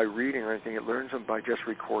them by reading or anything. It learns them by just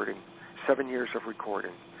recording. 7 years of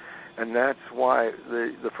recording. And that's why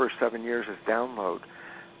the first 7 years is download.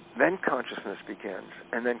 Then consciousness begins.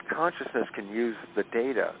 And then consciousness can use the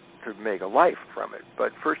data to make a life from it.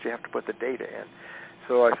 But first you have to put the data in.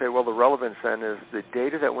 So I say, well, the relevance then is the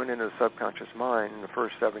data that went into the subconscious mind in the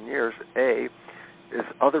first 7 years, A, is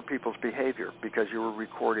other people's behavior because you were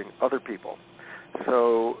recording other people.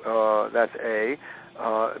 So that's A.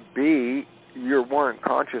 B, you weren't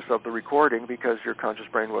conscious of the recording because your conscious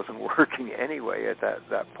brain wasn't working anyway at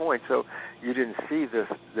that point. So you didn't see this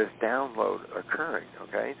download occurring,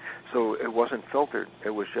 okay? So it wasn't filtered. It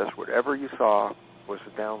was just whatever you saw was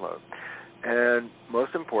the download. And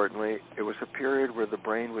most importantly, it was a period where the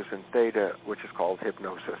brain was in theta, which is called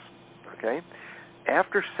hypnosis, okay?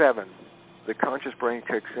 After 7, the conscious brain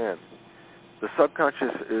kicks in. The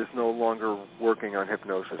subconscious is no longer working on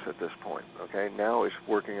hypnosis at this point, okay? Now it's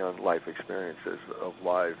working on life experiences of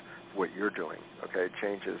live, what you're doing, okay? It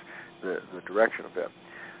changes the direction a bit.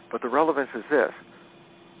 But the relevance is this.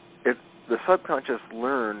 If the subconscious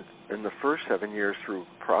learned in the first 7 years through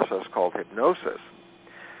a process called hypnosis,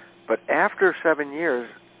 but after 7 years,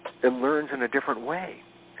 it learns in a different way.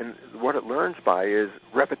 And what it learns by is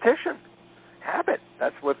repetition, habit.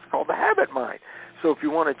 That's what's called the habit mind. So if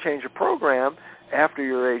you want to change a program after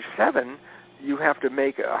you're age 7, you have to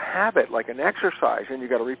make a habit, like an exercise, and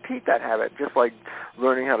you've got to repeat that habit, just like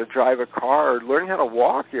learning how to drive a car or learning how to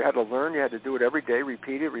walk. You had to learn. You had to do it every day,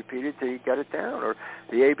 repeat it till you got it down. Or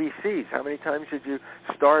the ABCs. How many times did you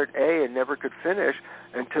start A and never could finish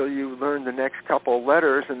until you learned the next couple of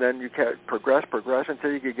letters, and then you kept progress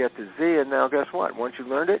until you could get to Z, and now guess what? Once you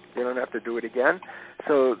learned it, you don't have to do it again.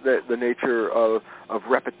 So the nature of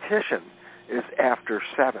repetition is after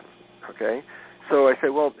 7, okay? So I say,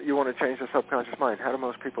 well, you want to change the subconscious mind. How do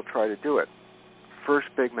most people try to do it? First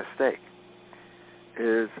big mistake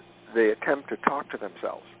is they attempt to talk to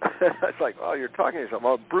themselves. It's like, oh, you're talking to yourself.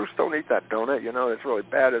 Oh, Bruce, don't eat that donut. It's really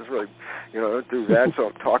bad. It's really, don't do that. So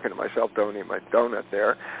I'm talking to myself, don't eat my donut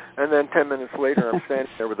there. And then 10 minutes later, I'm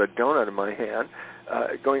standing there with a donut in my hand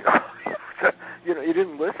going, oh, you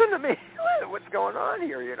didn't listen to me. What's going on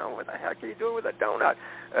here? What the heck are you doing with a donut?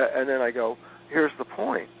 And then I go, here's the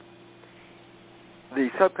point. The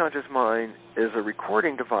subconscious mind is a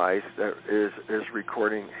recording device that is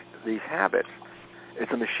recording these habits.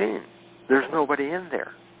 It's a machine. There's nobody in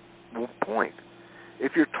there. Point.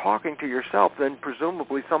 If you're talking to yourself, then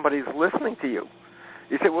presumably somebody's listening to you.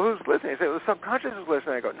 You say, well, who's listening? You say, well, the subconscious is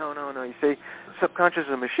listening. I go, no. You see, subconscious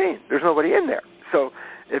is a machine. There's nobody in there. So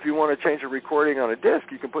if you want to change a recording on a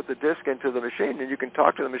disc, you can put the disc into the machine, and you can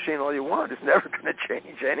talk to the machine all you want. It's never going to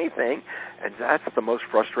change anything. And that's the most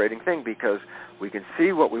frustrating thing, because we can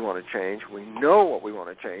see what we want to change. We know what we want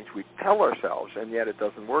to change. We tell ourselves, and yet it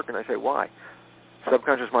doesn't work. And I say, why?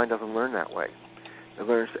 Subconscious mind doesn't learn that way. It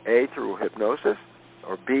learns A, through hypnosis,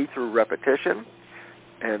 or B, through repetition.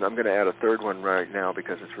 And I'm going to add a third one right now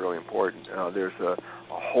because it's really important. There's a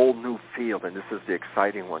whole new field, and this is the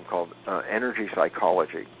exciting one, called energy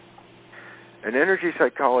psychology. And energy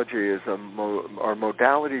psychology is are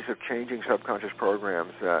modalities of changing subconscious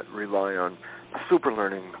programs that rely on super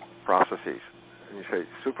learning processes. And you say,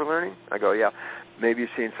 super learning? I go, yeah. Maybe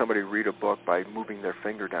you've seen somebody read a book by moving their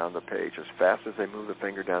finger down the page. As fast as they move the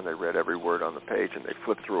finger down, they read every word on the page, and they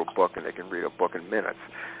flip through a book, and they can read a book in minutes.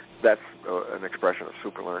 That's an expression of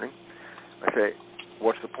super learning. I say,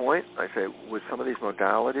 what's the point? I say, with some of these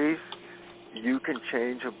modalities, you can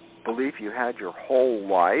change a belief you had your whole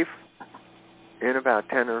life in about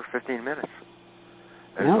 10 or 15 minutes.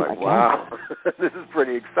 And it's like, wow, this is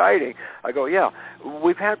pretty exciting. I go, yeah,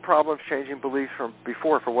 we've had problems changing beliefs from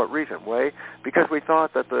before. For what reason? Because we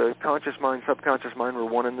thought that the conscious mind, subconscious mind were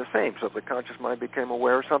one and the same. So if the conscious mind became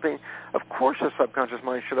aware of something, of course the subconscious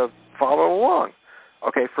mind should have followed along.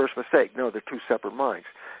 Okay, first mistake. No, they're two separate minds.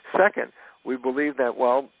 Second, we believe that,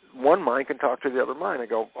 well, one mind can talk to the other mind. I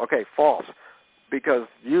go, okay, false. Because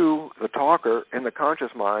you, the talker, in the conscious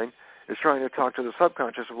mind, is trying to talk to the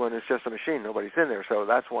subconscious when it's just a machine. Nobody's in there. So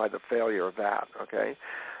that's why the failure of that, okay?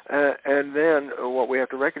 And then what we have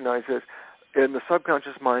to recognize is in the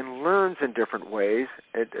subconscious mind learns in different ways.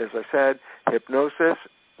 As I said, hypnosis,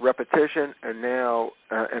 repetition, and now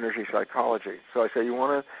energy psychology. So I say, you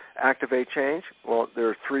want to activate change? Well, there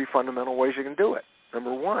are 3 fundamental ways you can do it.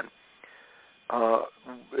 Number 1,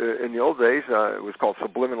 in the old days, it was called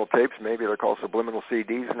subliminal tapes. Maybe they're called subliminal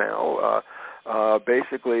CDs now.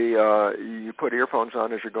 Basically, you put earphones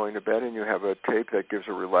on as you're going to bed, and you have a tape that gives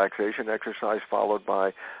a relaxation exercise followed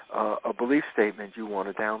by a belief statement you want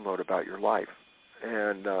to download about your life.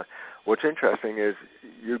 And what's interesting is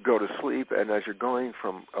you go to sleep, and as you're going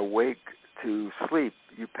from awake to sleep,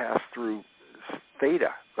 you pass through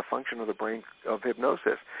theta, the function of the brain of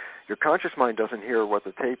hypnosis. Your conscious mind doesn't hear what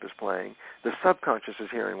the tape is playing. The subconscious is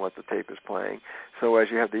hearing what the tape is playing. So as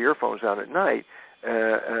you have the earphones on at night,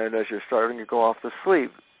 and as you're starting to go off to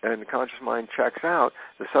sleep, and the conscious mind checks out,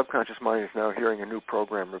 the subconscious mind is now hearing a new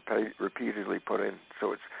program repeatedly put in,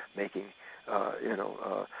 so it's making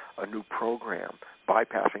a new program,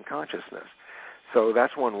 bypassing consciousness. So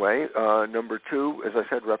that's one way. Number two, as I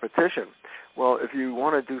said, repetition. Well, if you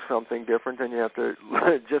want to do something different, then you have to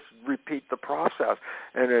just repeat the process.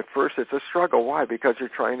 And at first it's a struggle. Why? Because you're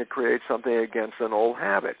trying to create something against an old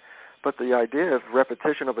habit. But the idea of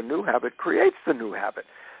repetition of a new habit creates the new habit.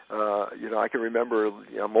 I can remember,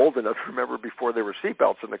 I'm old enough to remember before there were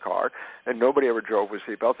seatbelts in the car, and nobody ever drove with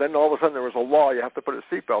seatbelts. Then all of a sudden there was a law, you have to put a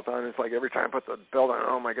seatbelt on. It's like every time I put the belt on,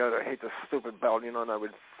 oh my God, I hate this stupid belt, and I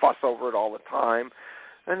would fuss over it all the time.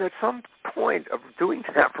 And at some point of doing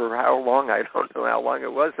that for how long, I don't know how long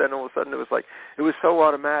it was, then all of a sudden it was so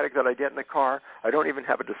automatic that I get in the car, I don't even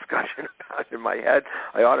have a discussion about it in my head.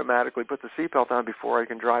 I automatically put the seatbelt on before I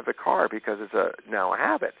can drive the car because it's now a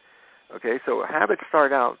habit. Okay, so habits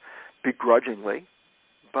start out begrudgingly,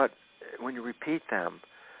 but when you repeat them,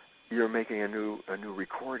 you're making a new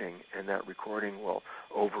recording, and that recording will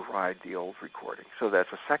override the old recording. So that's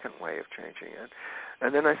a second way of changing it.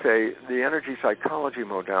 And then I say the energy psychology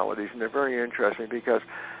modalities, and they're very interesting because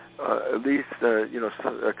at least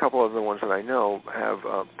a couple of the ones that I know have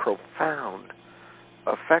profound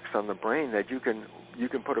effects on the brain that you can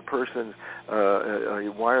put a person,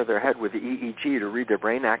 you wire their head with the EEG to read their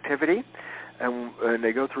brain activity, and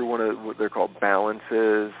they go through one of what they're called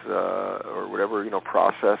balances or whatever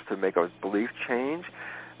process to make a belief change.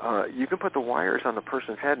 You can put the wires on the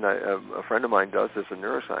person's head, and a friend of mine does this, a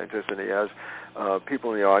neuroscientist, and he has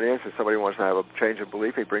people in the audience, and somebody wants to have a change of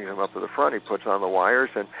belief, he brings them up to the front, he puts on the wires,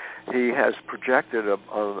 and he has projected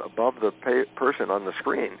above the person on the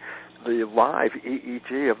screen the live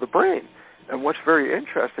EEG of the brain. And what's very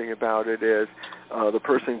interesting about it is the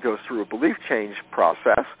person goes through a belief change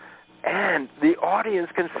process, and the audience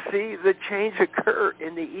can see the change occur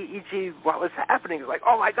in the EEG while it's happening. It's like,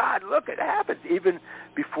 oh, my God, look, it happened. Even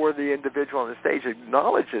before the individual on the stage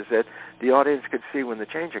acknowledges it, the audience could see when the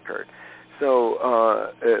change occurred.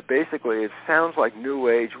 So basically it sounds like New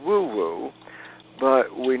Age woo-woo,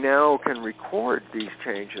 but we now can record these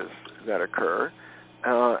changes that occur.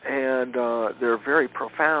 And they're very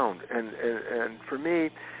profound. And for me,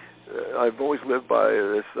 I've always lived by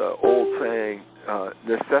this old saying,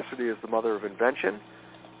 necessity is the mother of invention.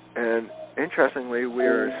 And interestingly,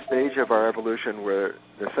 we're at a stage of our evolution where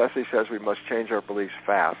necessity says we must change our beliefs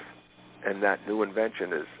fast. And that new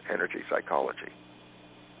invention is energy psychology.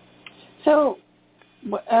 So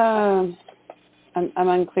I'm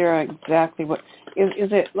unclear exactly what.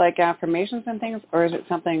 Is it like affirmations and things, or is it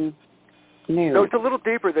something new? No, it's a little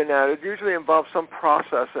deeper than that. It usually involves some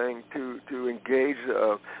processing to engage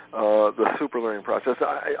the superlearning process.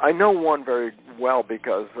 I know one very well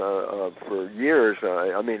because for years,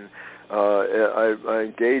 I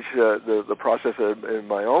engaged the process in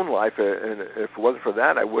my own life, and if it wasn't for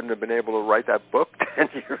that, I wouldn't have been able to write that book 10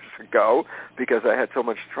 years ago because I had so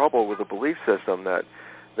much trouble with the belief system that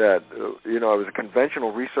I was a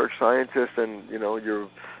conventional research scientist, and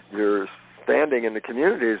you're standing in the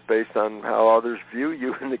community is based on how others view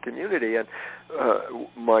you in the community. And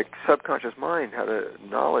my subconscious mind had a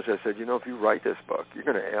knowledge. I said, if you write this book, you're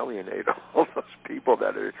going to alienate all those people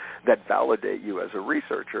that validate you as a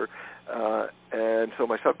researcher. And so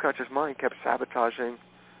my subconscious mind kept sabotaging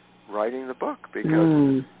writing the book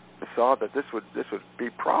because I saw that this would be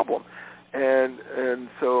a problem. And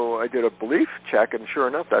so I did a belief check, and sure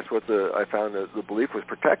enough, that's what I found that the belief was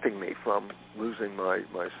protecting me from losing my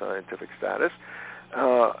scientific status.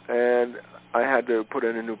 And I had to put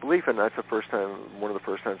in a new belief, and that's one of the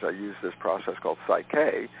first times I used this process called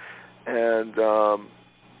Psyche. And I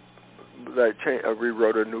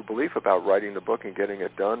rewrote a new belief about writing the book and getting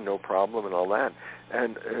it done, no problem, and all that.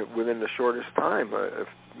 And within the shortest time,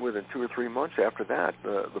 within 2 or 3 months after that,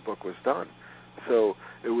 the book was done. So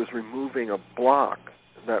it was removing a block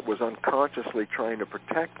that was unconsciously trying to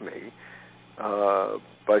protect me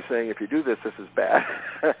by saying, if you do this, this is bad.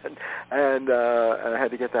 and I had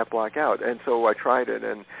to get that block out. And so I tried it,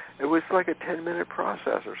 and it was like a 10-minute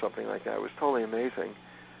process or something like that. It was totally amazing.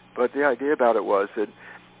 But the idea about it was that,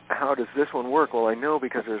 how does this one work? Well, I know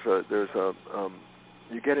because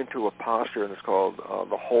you get into a posture, and it's called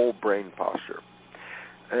the whole brain posture.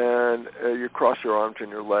 And you cross your arms and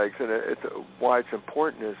your legs. And why it's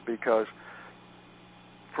important is because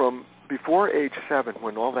from before age 7,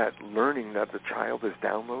 when all that learning that the child is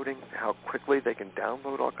downloading, how quickly they can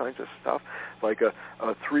download all kinds of stuff, like a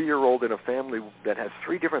 3-year-old in a family that has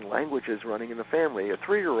 3 different languages running in the family, a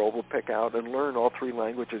 3-year-old will pick out and learn all 3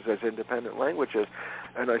 languages as independent languages.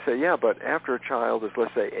 And I say, yeah, but after a child is,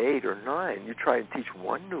 let's say, 8 or 9, you try and teach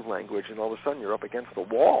one new language, and all of a sudden you're up against the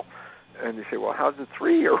wall. And you say, well, how did the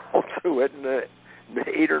 3-year-old do it, and the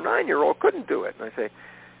 8 or 9-year-old couldn't do it? And I say,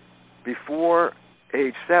 before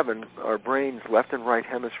age 7, our brain's left and right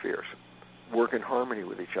hemispheres work in harmony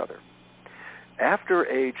with each other. After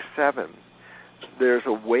age 7, there's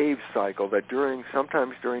a wave cycle that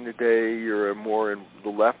sometimes during the day you're more in the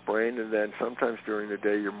left brain, and then sometimes during the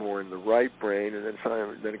day you're more in the right brain, and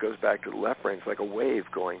then it goes back to the left brain. It's like a wave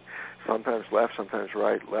going sometimes left, sometimes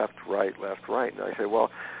right, left, right, left, right. And I say, well,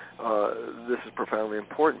 this is profoundly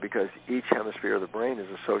important because each hemisphere of the brain is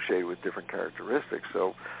associated with different characteristics.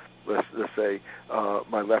 So let's say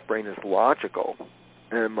my left brain is logical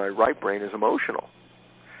and my right brain is emotional.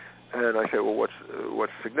 And I say, well,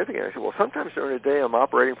 what's significant? I say, well, sometimes during the day I'm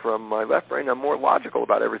operating from my left brain. I'm more logical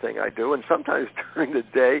about everything I do. And sometimes during the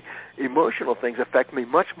day, emotional things affect me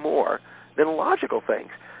much more than logical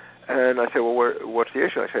things. And I say, well, what's the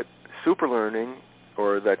issue? I said, super learning,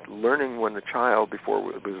 or that learning when the child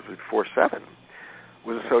before 7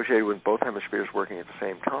 was associated with both hemispheres working at the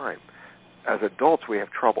same time. As adults, we have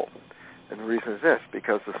trouble. And the reason is this,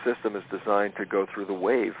 because the system is designed to go through the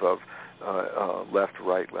wave of left,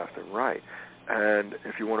 right, and right. And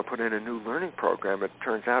if you want to put in a new learning program, it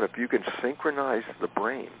turns out if you can synchronize the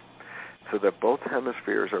brain so that both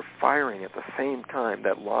hemispheres are firing at the same time,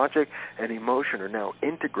 that logic and emotion are now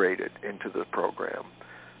integrated into the program,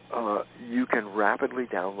 you can rapidly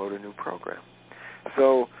download a new program.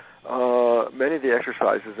 So many of the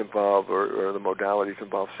exercises involve, or the modalities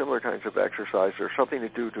involve similar kinds of exercise or something to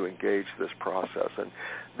do to engage this process. And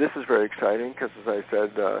this is very exciting because, as I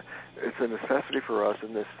said, it's a necessity for us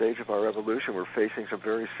in this stage of our evolution. We're facing some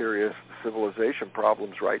very serious civilization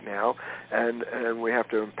problems right now, and we have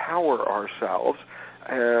to empower ourselves.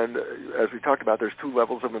 And as we talked about, there's 2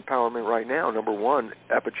 levels of empowerment right now. Number 1,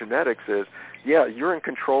 epigenetics is, yeah, you're in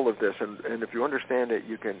control of this, and if you understand it,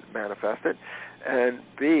 you can manifest it. And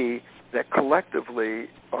B, that collectively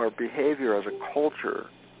our behavior as a culture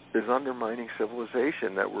is undermining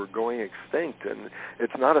civilization, that we're going extinct, and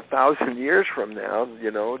it's not 1,000 years from now.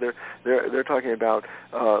 You know, they're talking about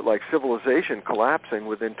like civilization collapsing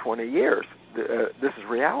within 20 years. This is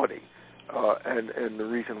reality, and the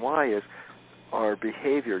reason why is our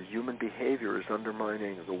behavior, human behavior, is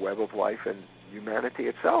undermining the web of life and humanity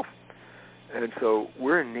itself. And so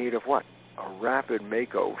we're in need of what? A rapid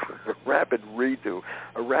makeover, a rapid redo,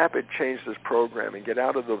 a rapid change this program, and get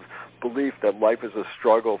out of the belief that life is a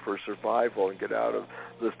struggle for survival, and get out of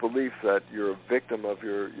this belief that you're a victim of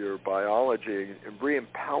your biology, and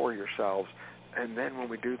re-empower yourselves. And then when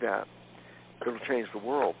we do that, it'll change the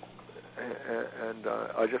world. And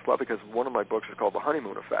I just love it because one of my books is called The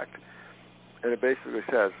Honeymoon Effect. And it basically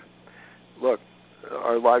says, look,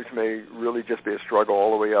 our lives may really just be a struggle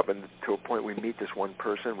all the way up, and to a point we meet this one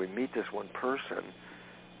person,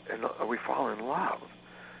 and we fall in love.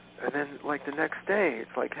 And then, like, the next day,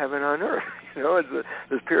 it's like heaven on earth. You know, it's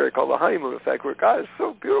this period called the honeymoon effect where, God, it's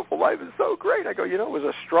so beautiful, life is so great. I go, you know, it was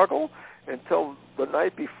a struggle until the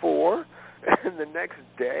night before, and the next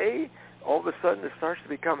day, all of a sudden it starts to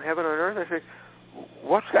become heaven on earth. I say,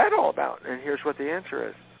 what's that all about? And here's what the answer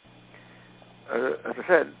is. As I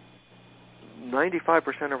said,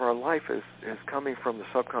 95% of our life is coming from the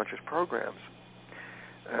subconscious programs.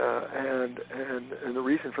 And the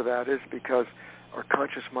reason for that is because our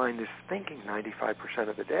conscious mind is thinking 95%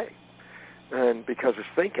 of the day. And because it's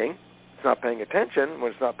thinking, it's not paying attention.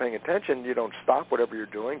 When it's not paying attention, you don't stop whatever you're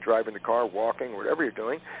doing, driving the car, walking, whatever you're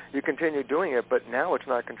doing. You continue doing it, but now it's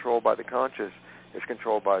not controlled by the conscious. It's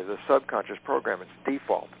controlled by the subconscious program. It's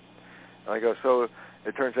default. I go, so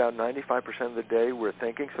it turns out 95% of the day we're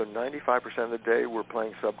thinking, so 95% of the day we're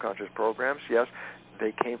playing subconscious programs. Yes,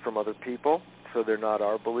 they came from other people, so they're not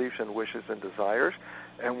our beliefs and wishes and desires,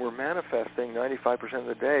 and we're manifesting 95% of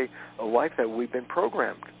the day a life that we've been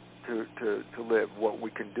programmed to live, what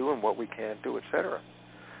we can do and what we can't do, etc.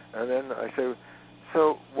 And then I say,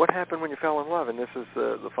 so what happened when you fell in love? And this is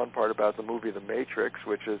the fun part about the movie The Matrix,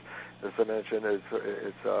 which is, as I mentioned,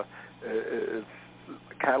 it's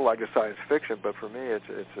cataloged as science fiction, but for me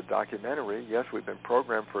it's a documentary. Yes, we've been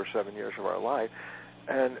programmed for 7 years of our life,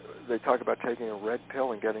 and they talk about taking a red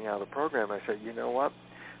pill and getting out of the program. I said, you know what?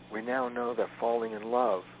 We now know that falling in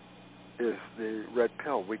love is the red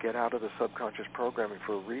pill. We get out of the subconscious programming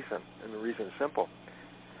for a reason, and the reason is simple.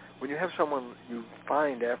 When you have someone you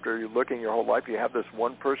find after you're looking your whole life, you have this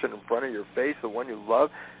one person in front of your face, the one you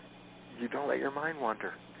love, you don't let your mind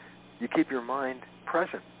wander. You keep your mind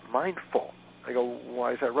present, mindful. I go,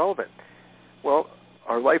 why is that relevant? Well,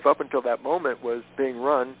 our life up until that moment was being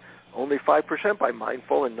run only 5% by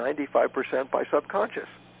mindful and 95% by subconscious.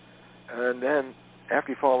 And then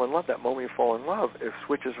after you fall in love, that moment you fall in love, it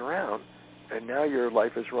switches around, and now your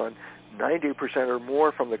life is run 90% or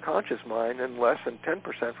more from the conscious mind and less than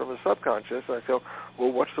 10% from the subconscious. And I go,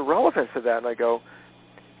 well, what's the relevance of that? And I go,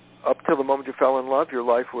 up till the moment you fell in love, your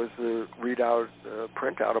life was the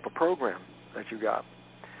printout of a program that you got.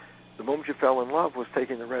 The moment you fell in love was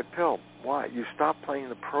taking the red pill. Why? You stopped playing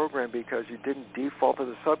the program because you didn't default to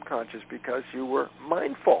the subconscious because you were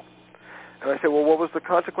mindful. And I said, well, what was the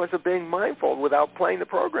consequence of being mindful without playing the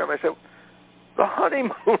program? I said, the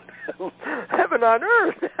honeymoon, heaven on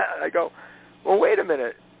earth. I go, well, wait a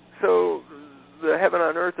minute. So the heaven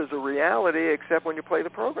on earth is a reality except when you play the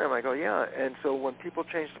program. I go, yeah. And so when people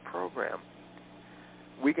change the program,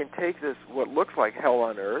 we can take this, what looks like hell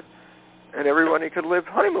on earth, and everybody could live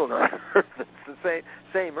honeymoon on earth. It's the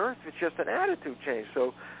same earth. It's just an attitude change.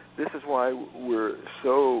 So this is why we're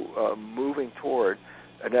so moving toward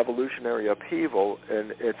an evolutionary upheaval,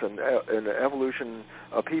 and it's an evolution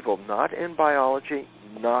upheaval not in biology,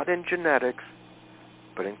 not in genetics,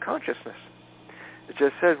 but in consciousness. It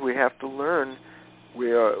just says we have to learn.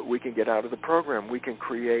 We can get out of the program. We can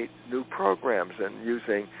create new programs, and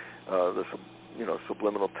using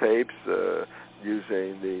subliminal tapes,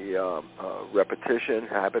 using the repetition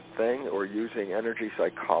habit thing, or using energy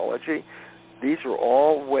psychology. These are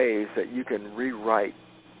all ways that you can rewrite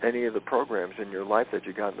any of the programs in your life that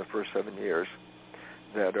you got in the first 7 years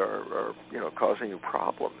that are causing you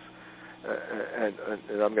problems. And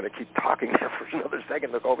I'm going to keep talking now for another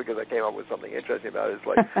second, Nicole, because I came up with something interesting about it. It's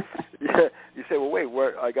like, you say, well, wait,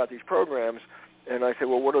 I got these programs, and I say,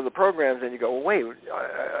 well, what are the programs? And you go, well, wait,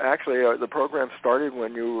 actually, the program started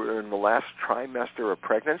when you were in the last trimester of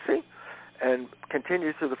pregnancy and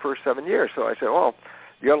continued through the first 7 years. So I said, well,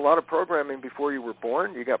 you got a lot of programming before you were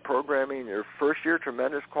born. You got programming in your first year,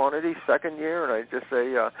 tremendous quantity, second year, and I just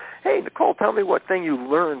say, hey, Nicole, tell me what thing you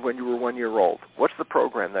learned when you were 1 year old. What's the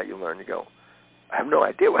program that you learned? You go, I have no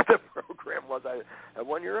idea what the program was. At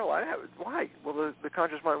 1 year old, why? Well, the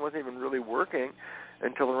conscious mind wasn't even really working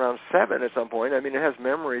until around 7 at some point. I mean, it has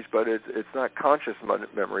memories, but it's not conscious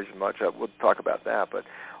memories much. We'll talk about that, but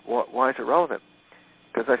why is it relevant?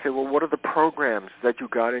 Because I say, well, what are the programs that you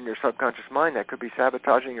got in your subconscious mind that could be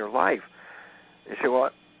sabotaging your life? You say, well,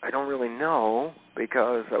 I don't really know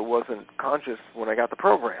because I wasn't conscious when I got the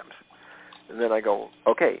programs. And then I go,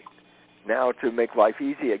 okay, now to make life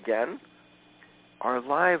easy again, our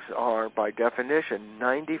lives are, by definition,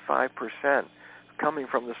 95% coming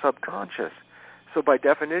from the subconscious. So by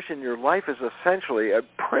definition, your life is essentially a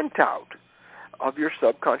printout of your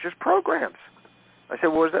subconscious programs. I said,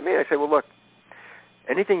 well, what does that mean? I say, well, look,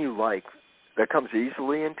 anything you like that comes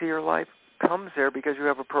easily into your life comes there because you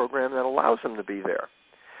have a program that allows them to be there.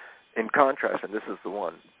 In contrast, and this is the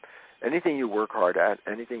one, anything you work hard at,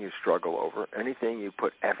 anything you struggle over, anything you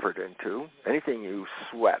put effort into, anything you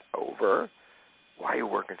sweat over, why are you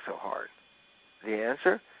working so hard? The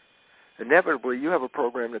answer? Inevitably, you have a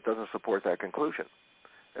program that doesn't support that conclusion.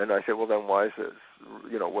 And I say, well, then why is this?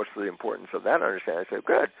 What's the importance of that understanding? I say,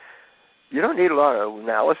 good. You don't need a lot of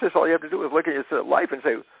analysis. All you have to do is look at your life and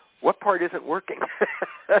say, what part isn't working?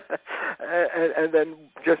 and then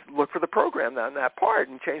just look for the program on that part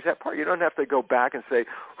and change that part. You don't have to go back and say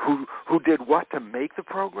who did what to make the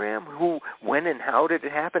program, when and how did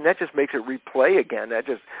it happen. That just makes it replay again. That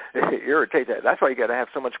just irritates that. That's why you got to have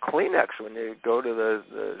so much Kleenex when you go to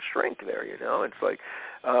the shrink there, It's like,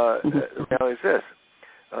 the reality is this.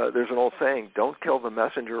 There's an old saying, don't kill the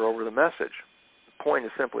messenger over the message. Point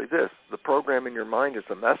is simply this: the program in your mind is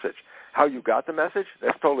the message. How you got the message,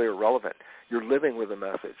 that's totally irrelevant. You're living with the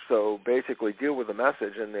message. So basically deal with the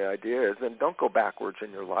message, and the idea is then don't go backwards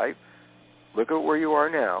in your life. Look at where you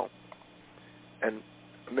are now and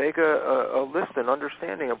make a list and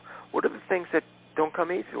understanding of what are the things that don't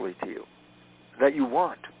come easily to you, that you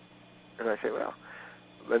want. And I say, well,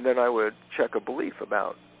 and then I would check a belief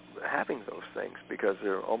about having those things, because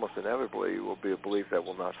there almost inevitably will be a belief that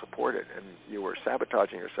will not support it, and you are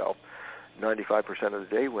sabotaging yourself 95% of the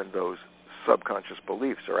day when those subconscious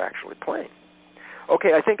beliefs are actually playing.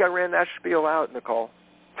 Okay, I think I ran that spiel out, Nicole.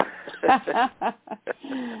 But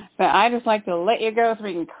I just like to let you go so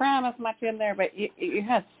we can cram as much in there, but you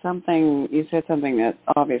said something that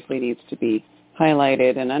obviously needs to be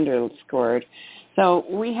highlighted and underscored. So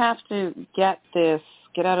we have to get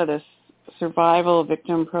out of this survival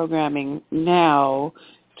victim programming now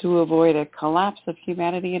to avoid a collapse of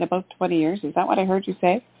humanity in about 20 years. Is that what I heard you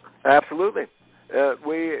say? Absolutely.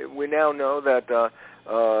 We now know that,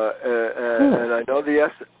 and I know the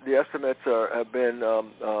estimates have been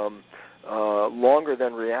longer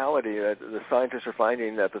than reality. The scientists are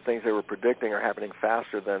finding that the things they were predicting are happening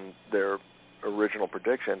faster than their original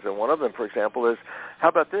predictions. And one of them, for example, is, how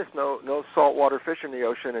about this? No saltwater fish in the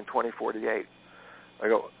ocean in 2048. I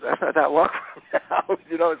go, that's not that long from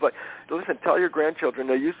now. It's like, listen, tell your grandchildren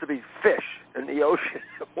there used to be fish in the ocean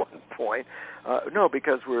at one point. No,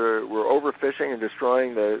 because we're overfishing and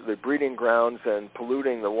destroying the breeding grounds and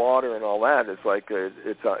polluting the water and all that. It's like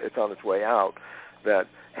it's on its way out. That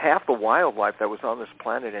half the wildlife that was on this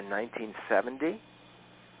planet in 1970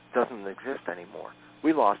 doesn't exist anymore.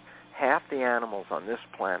 We lost half the animals on this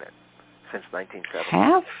planet since 1970.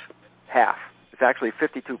 Half? Half. It's actually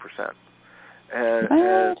 52%.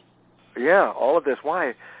 And yeah, all of this.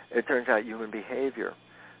 Why? It turns out human behavior.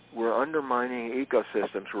 We're undermining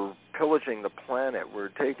ecosystems. We're pillaging the planet. We're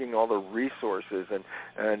taking all the resources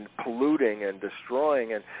and polluting and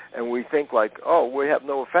destroying. And we think like, oh, we have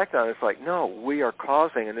no effect on it. It's like, no, we are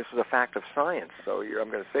causing, and this is a fact of science. So I'm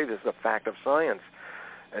going to say this is a fact of science.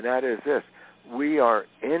 And that is this. We are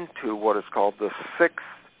into what is called the sixth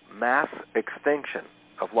mass extinction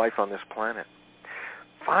of life on this planet.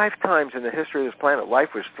 5 times in the history of this planet, life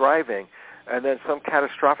was thriving, and then some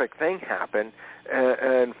catastrophic thing happened,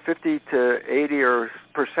 and 50 to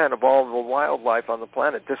 80% of all the wildlife on the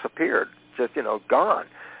planet disappeared, just, gone.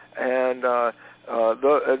 And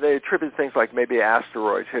they attribute things like maybe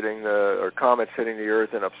asteroids or comets hitting the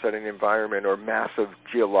Earth and upsetting the environment, or massive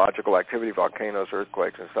geological activity, volcanoes,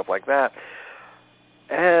 earthquakes, and stuff like that.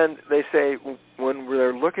 And they say when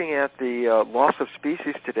we're looking at the loss of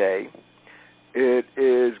species today, it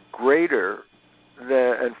is greater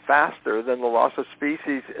and faster than the loss of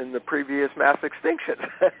species in the previous mass extinction.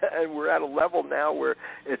 And we're at a level now where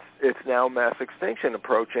it's now mass extinction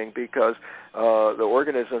approaching, because the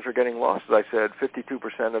organisms are getting lost. As I said,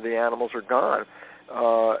 52% of the animals are gone.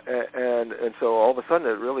 And so all of a sudden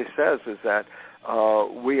it really says is that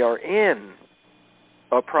we are in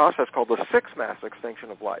a process called the sixth mass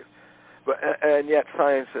extinction of life. And yet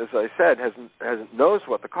science, as I said, knows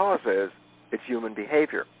what the cause is. It's human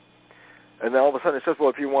behavior. And then all of a sudden it says, well,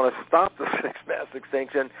 if you want to stop the sixth mass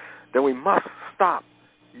extinction, then we must stop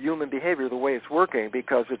human behavior the way it's working,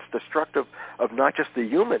 because it's destructive of not just the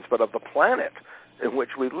humans, but of the planet in which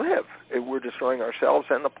we live. We're destroying ourselves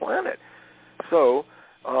and the planet. So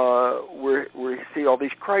we see all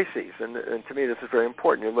these crises, and to me this is very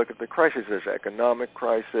important. You look at the crises. There's economic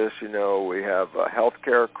crisis, we have a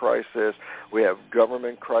healthcare crisis, we have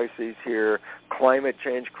government crises here, climate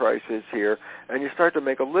change crisis here, and you start to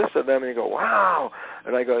make a list of them and you go, wow.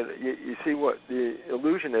 And I go, you see what the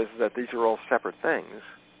illusion is that these are all separate things,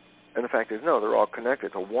 and the fact is, no, they're all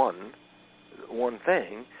connected to one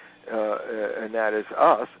thing, and that is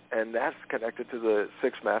us, and that's connected to the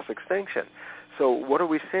sixth mass extinction. So what are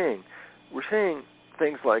we seeing? We're seeing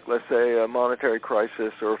things like, let's say, a monetary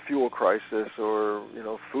crisis or a fuel crisis or,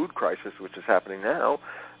 food crisis, which is happening now.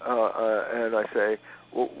 And I say,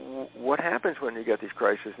 well, what happens when you get these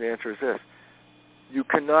crises? And the answer is this. You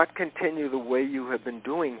cannot continue the way you have been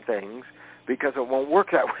doing things, because it won't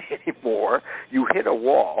work that way anymore. You hit a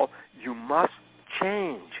wall. You must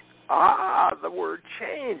change. The word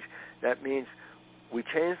change. That means we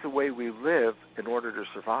change the way we live in order to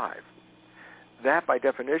survive. That, by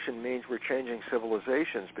definition, means we're changing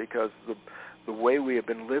civilizations, because the way we have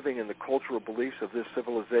been living and the cultural beliefs of this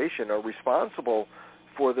civilization are responsible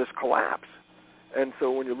for this collapse. And so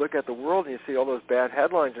when you look at the world and you see all those bad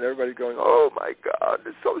headlines and everybody going, oh, my God,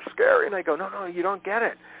 it's so scary. And I go, no, you don't get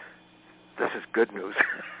it. This is good news.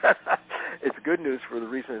 It's good news for the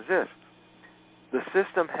reason is this. The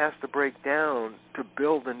system has to break down to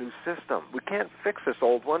build a new system. We can't fix this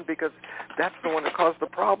old one, because that's the one that caused the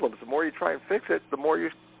problems. The more you try and fix it, the more you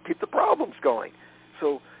keep the problems going.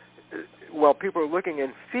 So while people are looking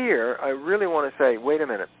in fear, I really want to say, wait a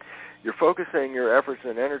minute. You're focusing your efforts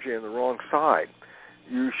and energy on the wrong side.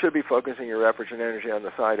 You should be focusing your efforts and energy on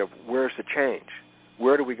the side of where's the change?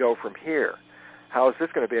 Where do we go from here? How is this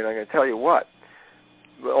going to be? And I'm going to tell you what.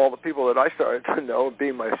 All the people that I started to know,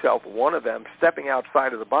 being myself one of them, stepping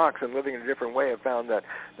outside of the box and living in a different way, have found that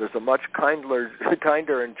there's a much kinder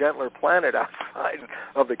and gentler planet outside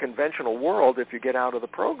of the conventional world if you get out of the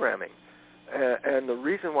programming. And the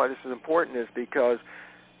reason why this is important is because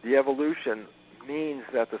the evolution means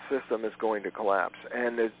that the system is going to collapse,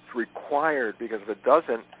 and it's required, because if it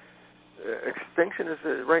doesn't, extinction is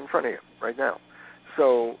right in front of you right now.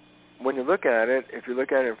 So when you look at it, if you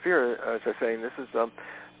look at it in fear, as I was saying, this is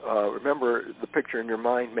Remember, the picture in your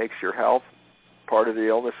mind makes your health. Part of the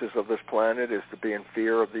illnesses of this planet is to be in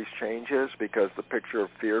fear of these changes, because the picture of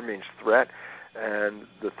fear means threat, and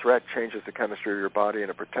the threat changes the chemistry of your body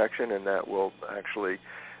into protection, and that will actually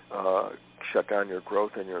shut down your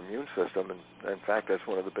growth and your immune system. And in fact, that's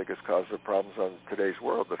one of the biggest causes of problems on today's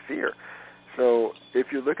world, the fear. So if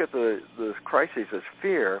you look at the crises as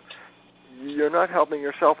fear, you're not helping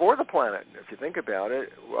yourself or the planet. If you think about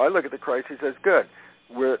it, I look at the crises as good.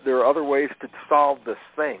 There are other ways to solve this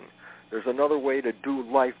thing. There's another way to do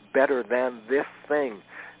life better than this thing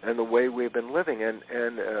and the way we've been living, and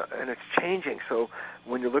it's changing. So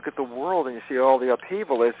when you look at the world and you see all the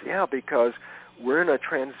upheaval, it's because we're in a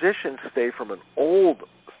transition state from an old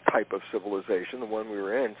type of civilization, the one we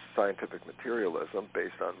were in, scientific materialism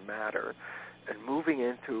based on matter, and moving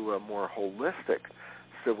into a more holistic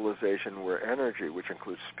civilization where energy, which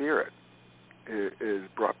includes spirit, is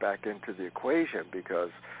brought back into the equation, because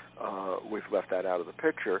we've left that out of the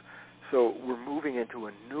picture. So we're moving into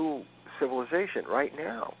a new civilization right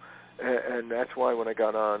now. And that's why when I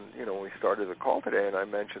got on, when we started the call today and I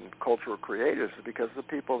mentioned cultural creatives, because the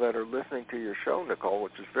people that are listening to your show, Nicole,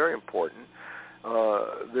 which is very important,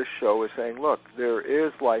 this show is saying, look, there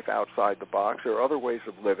is life outside the box. There are other ways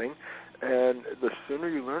of living. And the sooner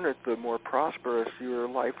you learn it, the more prosperous your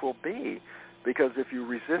life will be. Because if you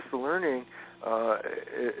resist the learning,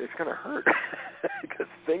 it's going to hurt because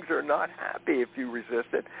things are not happy if you resist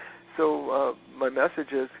it. So my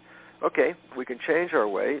message is, okay, we can change our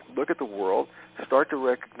way, look at the world, start to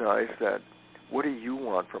recognize that what do you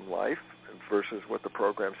want from life versus what the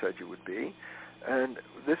program said you would be. And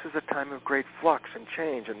this is a time of great flux and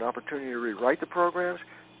change, an opportunity to rewrite the programs,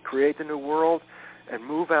 create the new world, and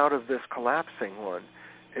move out of this collapsing one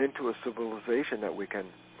into a civilization that we can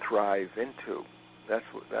thrive into.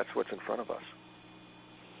 That's what's in front of us.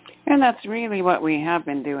 And that's really what we have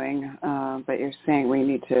been doing, but you're saying we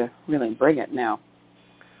need to really bring it now.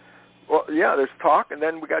 Well, yeah, there's talk, and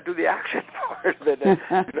then we got to do the action part of it.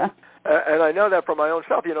 And I know that from my own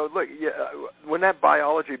self. Look, when that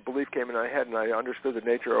biology belief came in my head and I understood the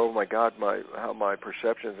nature, oh, my God, how my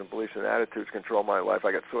perceptions and beliefs and attitudes control my life,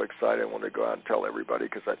 I got so excited I wanted to go out and tell everybody,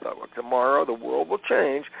 because I thought, well, tomorrow the world will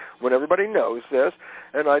change when everybody knows this.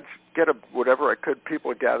 And I'd get whatever I could, people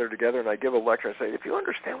would gather together, and I'd give a lecture and say, if you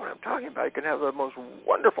understand what I'm talking about, you can have the most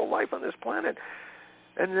wonderful life on this planet.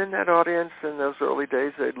 And then that audience in those early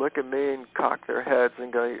days, they'd look at me and cock their heads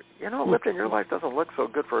and go, living your life doesn't look so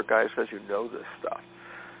good for a guy who says you know this stuff.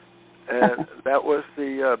 And that was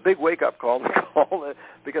the big wake-up call,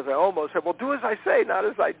 because I almost said, well, do as I say, not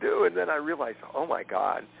as I do. And then I realized, oh, my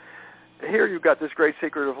God, here you've got this great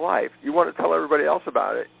secret of life. You want to tell everybody else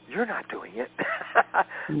about it. You're not doing it. I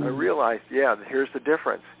realized, here's the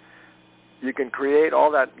difference. You can create all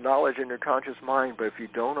that knowledge in your conscious mind, but if you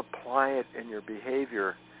don't apply it in your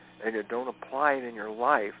behavior and you don't apply it in your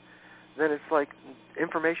life, then it's like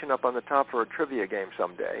information up on the top for a trivia game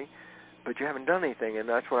someday, but you haven't done anything. And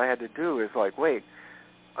that's what I had to do, is like, wait,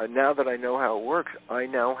 now that I know how it works, I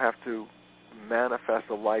now have to manifest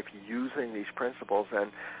a life using these principles. And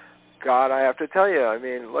God, I have to tell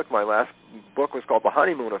you, look, my last book was called The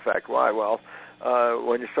Honeymoon Effect. Why? Well,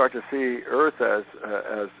 when you start to see Earth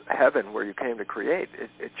as heaven where you came to create,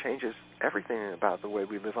 it changes everything about the way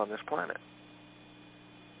we live on this planet.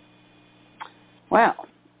 Well,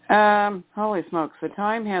 holy smokes, the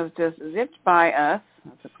time has just zipped by us.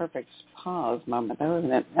 That's a perfect pause moment, though,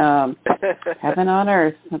 isn't it? Heaven on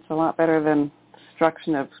Earth. That's a lot better than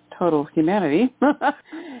destruction of total humanity.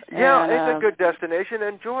 It's a good destination,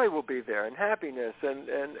 and joy will be there, and happiness,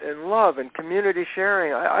 and love, and community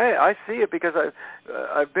sharing. I see it because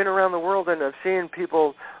I've been around the world, and I've seen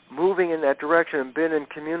people moving in that direction and been in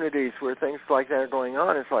communities where things like that are going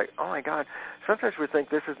on. It's like, oh, my God, sometimes we think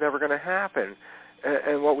this is never going to happen.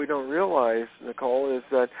 And what we don't realize, Nicole, is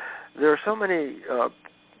that there are so many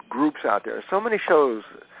groups out there, so many shows,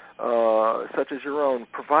 such as your own,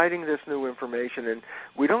 providing this new information, and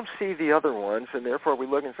we don't see the other ones, and therefore we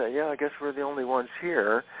look and say, I guess we're the only ones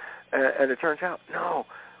here, and it turns out, no,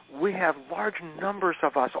 we have large numbers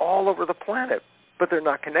of us all over the planet, but they're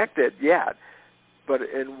not connected yet. But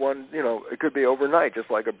in one, it could be overnight,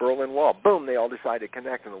 just like a Berlin Wall. Boom, they all decide to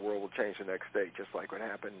connect, and the world will change the next day, just like what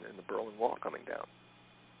happened in the Berlin Wall coming down.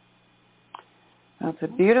 That's a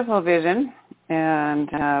beautiful vision,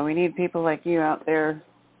 and we need people like you out there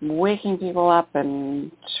waking people up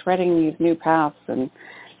and shredding these new paths, and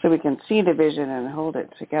so we can see the vision and hold it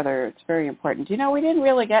together. It's very important. We didn't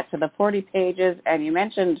really get to the 40 pages, and you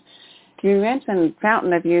mentioned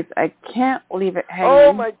Fountain of Youth. I can't leave it hanging.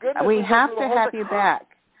 Oh, my goodness. We have to have you back.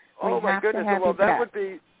 Oh, my goodness. Well, that would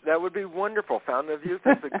be That would be wonderful. Fountain of Youth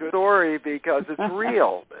is a good story because it's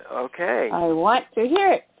real. Okay. I want to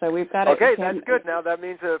hear it. So we've got Okay, that's good. Now that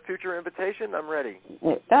means a future invitation. I'm ready.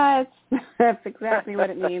 It does. That's exactly what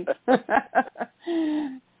it means.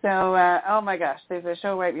 So, oh my gosh, there's a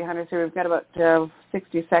show right behind us here. We've got about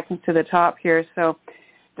 60 seconds to the top here. So,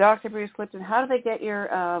 Dr. Bruce Lipton, how do they get your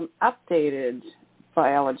updated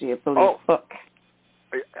Biology of Belief book?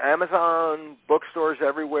 Amazon, bookstores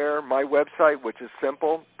everywhere. My website, which is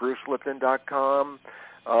simple, brucelipton.com.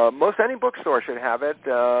 Most any bookstore should have it,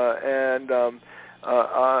 and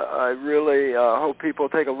I really hope people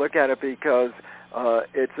take a look at it because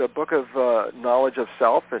it's a book of knowledge of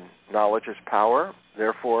self, and knowledge is power.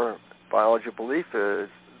 Therefore, Biology of Belief is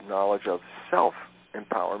knowledge of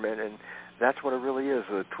self-empowerment, and that's what it really is,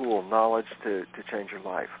 a tool, knowledge to change your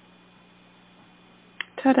life.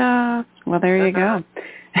 Ta-da! Well, there you go.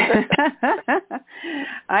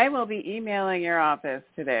 I will be emailing your office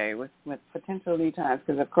today with potential lead times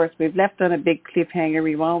because, of course, we've left on a big cliffhanger.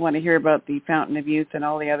 We all want to hear about the Fountain of Youth and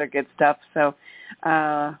all the other good stuff. So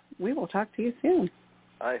we will talk to you soon.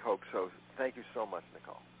 I hope so. Thank you so much,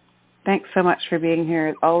 Nicole. Thanks so much for being here.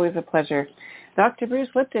 It's always a pleasure. Dr. Bruce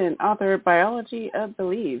Lipton, author of Biology of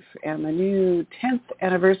Belief and the new 10th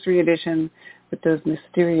anniversary edition with those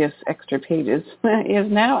mysterious extra pages is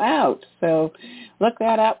now out. So look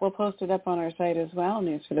that up. We'll post it up on our site as well,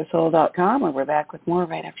 newsforthesoul.com, and we're back with more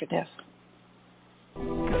right after this.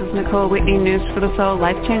 This is Nicole Whitney, News for the Soul,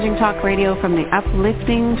 life-changing talk radio from the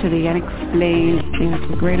uplifting to the unexplained.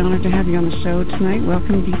 It's a great honor to have you on the show tonight.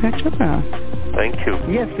 Welcome, Deepak Chopra. Thank you.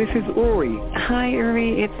 Yes, this is Uri. Hi,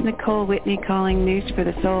 Uri. It's Nicole Whitney calling News for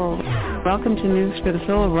the Soul. Welcome to News for the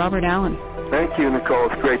Soul, Robert Allen. Thank you, Nicole.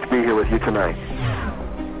 It's great to be here with you tonight.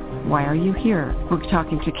 Why are you here? We're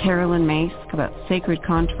talking to Carolyn Myss about Sacred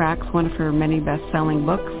Contracts, one of her many best-selling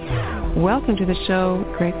books. Welcome to the show,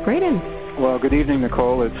 Greg Braden. Well, good evening,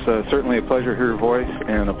 Nicole. It's certainly a pleasure to hear your voice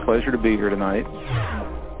and a pleasure to be here tonight.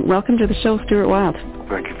 Welcome to the show, Stuart Wild.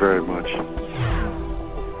 Thank you very much.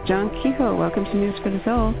 John Kehoe, welcome to News for the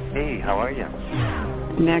Soul. Hey, how are you?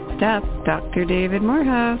 Next up, Dr. David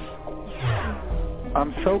Morehouse.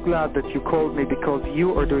 I'm so glad that you called me because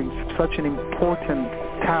you are doing such an important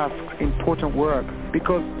task, important work,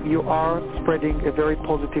 because you are spreading a very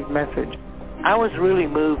positive message. I was really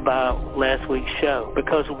moved by last week's show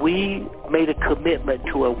because we made a commitment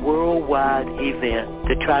to a worldwide event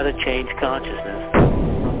to try to change consciousness.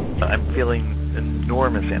 I'm feeling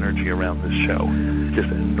enormous energy around this show,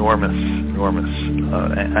 just enormous.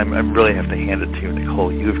 I really have to hand it to you,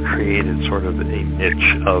 Nicole. You've created sort of a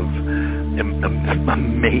niche of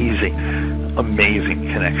amazing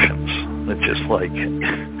connections. It's just like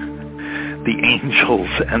the angels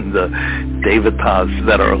and the devatas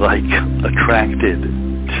that are like attracted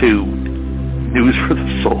to News for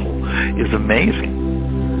the Soul is amazing.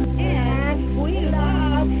 Yes, we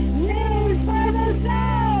love News for the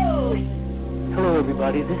Soul. Hello,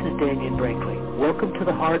 everybody. This is Daniel Brinkley. Welcome to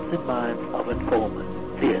the Hearts and Minds of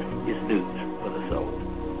Informant. This is News for the Soul.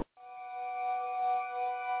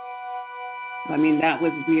 I mean, that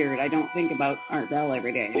was weird. I don't think about Art Bell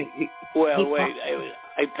every day. Well, wait.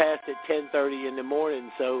 I passed at 10:30 in the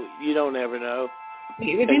morning, so you don't ever know.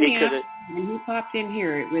 It was in the afternoon. When he popped in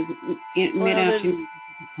here, it was mid-afternoon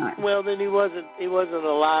time. Well, then he wasn't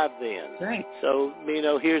alive then. Right. So,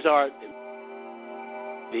 here's Art.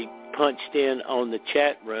 He punched in on the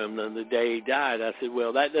chat room on the day he died. I said,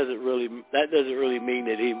 well, that doesn't really mean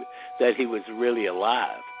that he was really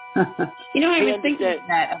alive. I was thinking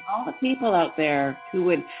that of all the people out there who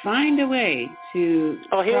would find a way to...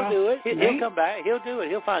 Oh, he'll do it. He'll come back. He'll do it.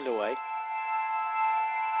 He'll find a way.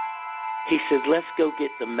 He said, let's go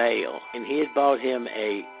get the mail. And he had bought him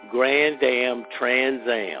a Grand Am Trans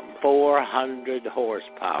Am, 400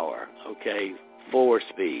 horsepower,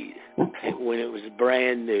 4-speed, when it was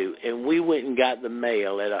brand new. And we went and got the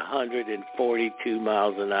mail at 142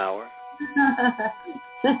 miles an hour.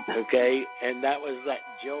 And that was that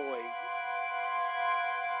joy.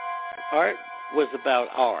 Art was about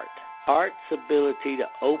art. Art's ability to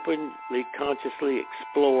openly, consciously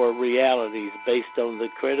explore realities based on the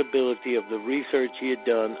credibility of the research he had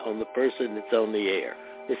done on the person that's on the air.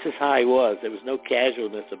 This is how he was. There was no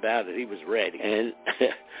casualness about it. He was ready.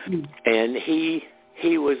 And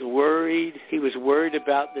he was worried. He was worried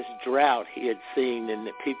about this drought he had seen and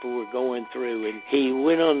that people were going through. And he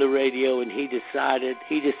went on the radio and he decided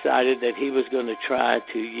that he was going to try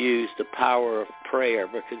to use the power of prayer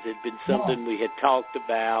because it had been something we had talked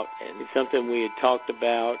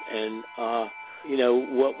about and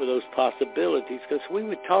what were those possibilities, because we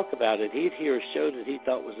would talk about it. He'd hear a show that he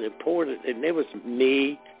thought was important, and there was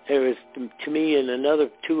me, to me and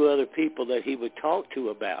two other people that he would talk to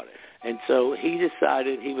about it. And so he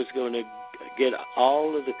decided he was going to get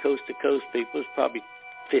all of the coast-to-coast people. It's probably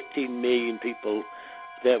 15 million people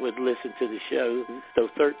that would listen to the show, so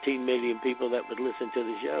 13 million people that would listen to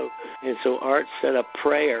the show. And so Art set up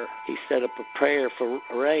prayer. He set up a prayer for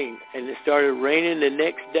rain, and it started raining the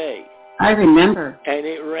next day. I remember. And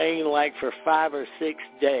it rained like for 5 or 6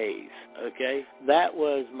 days, okay? That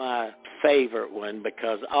was my favorite one,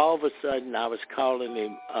 because all of a sudden I was calling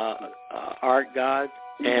him Art God,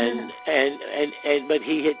 but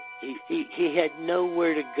he had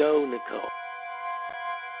nowhere to go, Nicole.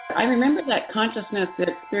 I remember that consciousness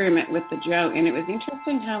experiment with the Joe, and it was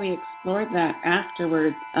interesting how he explored that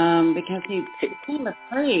afterwards, because he seemed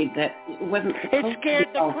afraid that it wasn't supposed to. It scared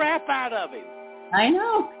the crap out of him. I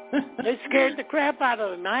know. It scared the crap out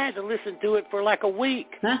of him. I had to listen to it for like a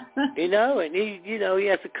week, and he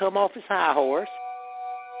has to come off his high horse.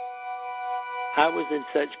 I was in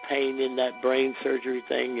such pain in that brain surgery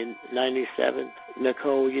thing in 97.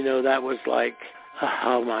 Nicole, that was like,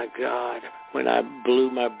 oh my God. When I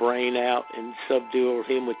blew my brain out in subdural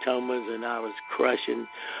hematomas and I was crushing,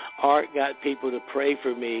 Art got people to pray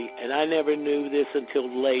for me, and I never knew this until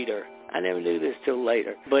later.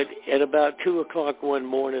 But at about 2 o'clock one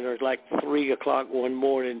morning, or like 3 o'clock one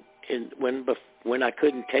morning, when I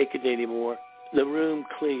couldn't take it anymore, the room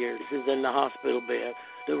cleared. This is in the hospital bed.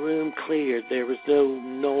 The room cleared. There was no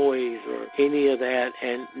noise or any of that.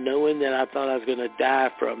 And knowing that I thought I was going to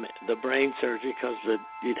die from it, the brain surgery, because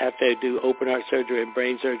you'd have to do open heart surgery and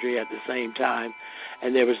brain surgery at the same time,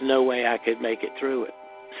 and there was no way I could make it through it.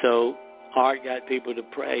 So Art got people to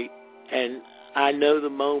pray, and I know the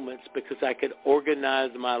moments because I could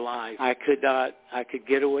organize my life. I could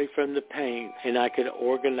get away from the pain, and I could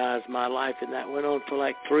organize my life, and that went on for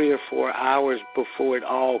like 3 or 4 hours before it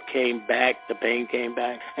all came back, the pain came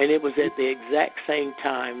back. And it was at the exact same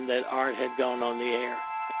time that Art had gone on the air.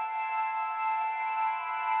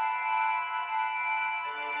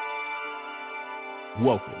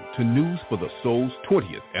 Welcome to News for the Soul's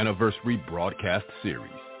 20th anniversary broadcast series.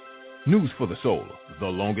 News for the Soul, the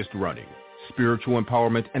longest running spiritual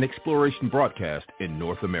empowerment and exploration broadcast in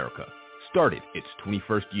North America, started its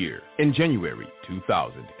 21st year in January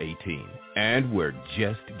 2018, and we're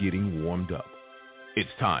just getting warmed up. It's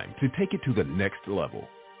time to take it to the next level,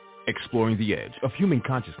 exploring the edge of human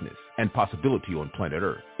consciousness and possibility on planet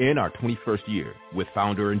Earth in our 21st year with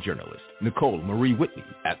founder and journalist Nicole Marie Whitney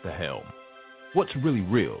at the helm. What's really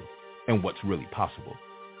real and what's really possible?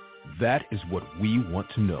 That is what we want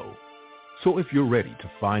to know. So if you're ready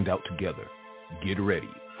to find out together, get ready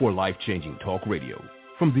for life-changing talk radio.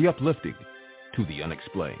 From the uplifting to the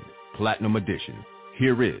unexplained, Platinum Edition,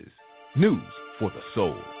 here is News for the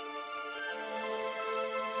Soul.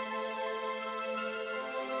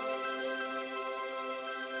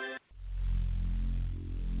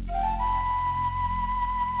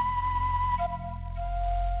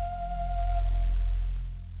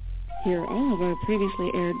 Hear all of our previously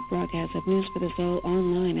aired broadcasts of News for the Soul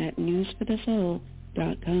online at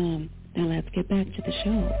newsforthesoul.com. Now let's get back to the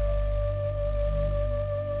show.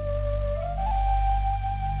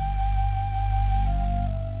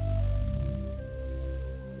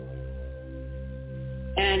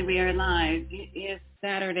 And we are live. It is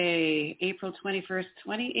Saturday, April 21st,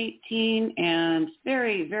 2018, and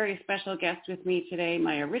very, very special guest with me today,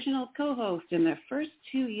 my original co-host in the first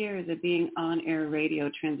 2 years of being on-air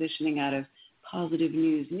radio, transitioning out of positive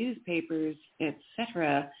news, newspapers,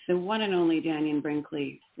 etc., the one and only Dannion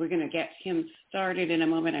Brinkley. We're going to get him started in a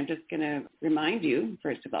moment. I'm just going to remind you,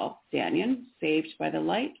 first of all, Dannion, Saved by the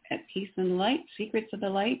Light, At Peace in the Light, Secrets of the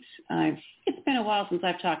Light. It's been a while since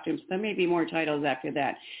I've talked to him, so there may be more titles after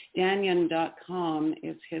that. Dannion.com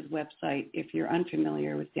is his website if you're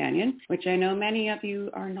unfamiliar with Dannion, which I know many of you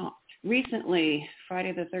are not. Recently,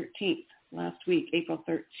 Friday the 13th, last week, April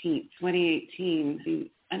 13th, 2018, the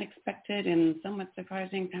unexpected and somewhat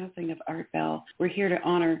surprising passing of Art Bell. We're here to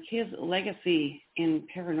honor his legacy in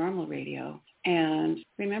paranormal radio and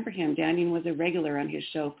remember him. Dannion was a regular on his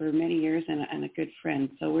show for many years and a good friend.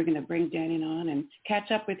 So we're going to bring Dannion on and catch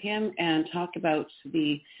up with him and talk about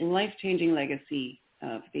the life-changing legacy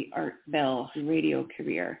of the Art Bell radio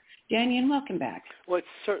career. Dannion, welcome back. Well, it's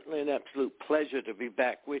certainly an absolute pleasure to be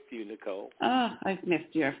back with you, Nicole. I've missed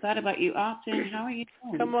you. I've thought about you often. How are you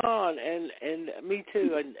doing? Come on, and me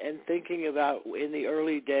too. And thinking about in the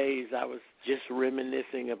early days, I was just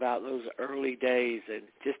reminiscing about those early days and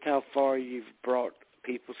just how far you've brought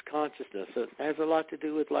people's consciousness. It has a lot to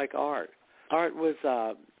do with like art. Art was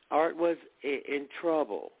Art was in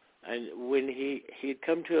trouble. And when he'd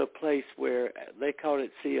come to a place where they called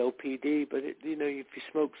it COPD, but if you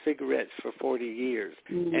smoke cigarettes for 40 years,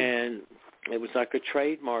 and it was like a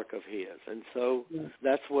trademark of his, and so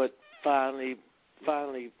that's what finally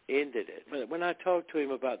ended it. But when I talked to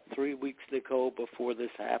him about 3 weeks, Nicole, before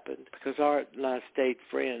this happened, because Art and I stayed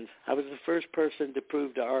friends, I was the first person to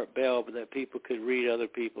prove to Art Bell that people could read other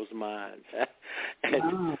people's minds.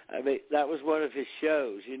 And I mean, that was one of his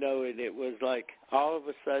shows, and it was like all of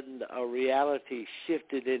a sudden a reality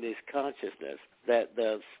shifted in his consciousness, that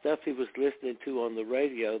the stuff he was listening to on the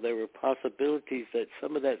radio, there were possibilities that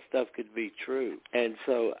some of that stuff could be true. And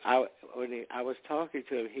so when I was talking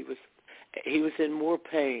to him, he was in more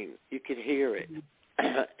pain. You could hear it.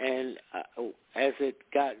 And as it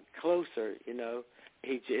got closer,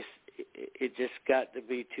 it just got to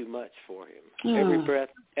be too much for him.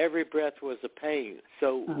 Every breath was a pain.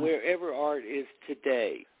 So wherever Art is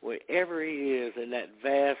today, wherever he is in that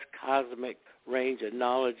vast cosmic range of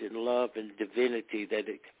knowledge and love and divinity that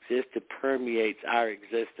exists and permeates our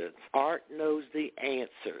existence, Art knows the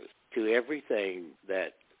answers to everything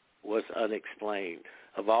that was unexplained.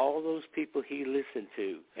 Of all those people he listened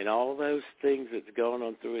to and all those things that's going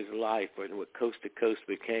on through his life and what Coast to Coast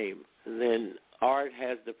became, then Art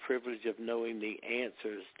has the privilege of knowing the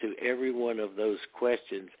answers to every one of those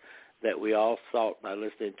questions that we all sought by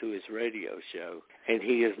listening to his radio show, and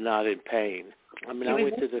he is not in pain. I mean, I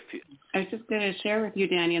was just going to share with you,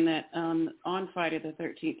 Daniel, that on Friday the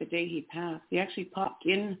 13th, the day he passed, he actually popped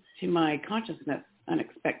into my consciousness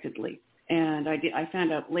unexpectedly. And I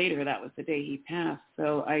found out later that was the day he passed.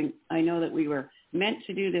 So I know that we were meant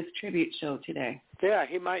to do this tribute show today. Yeah,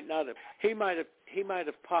 he might not have. He might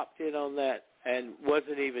have popped in on that and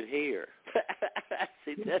wasn't even here.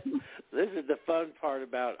 See, this is the fun part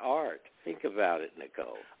about Art. Think about it,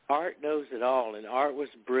 Nicole. Art knows it all, and Art was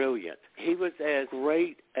brilliant. He was as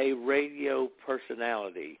great a radio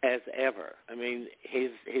personality as ever. I mean,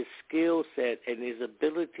 his skill set and his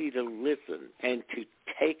ability to listen and to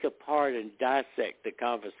take apart and dissect the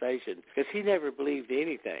conversation, because he never believed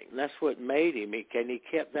anything. And that's what made him. And he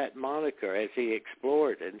kept that moniker as he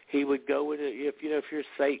explored. And he would go into, if you're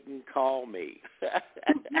Satan, call me.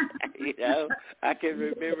 I can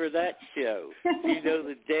remember that show.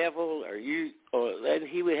 The devil, and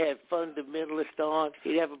he would have fundamentalists on.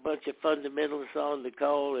 He'd have a bunch of fundamentalists on,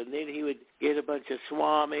 Nicole, and then he would get a bunch of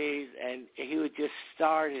swamis, and he would just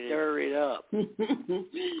start and stir it up.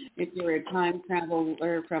 If you're a time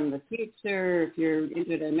traveler from the future, if you're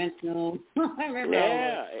interdimensional, I remember.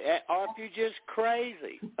 Yeah, or if you're just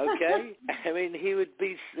crazy, okay? I mean,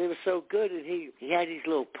 it was so good, and he had these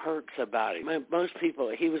little perks about him. I mean, most people,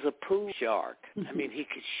 he was a pool shark. I mean, he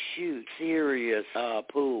could shoot serious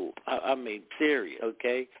pool. I mean, serious,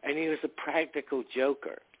 okay? And he was a practical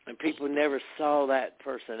joker. And people never saw that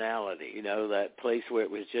personality, that place where it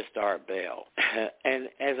was just Art Bell. And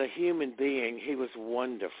as a human being, he was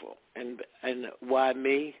wonderful. And why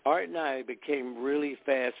me? Art and I became really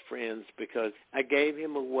fast friends because I gave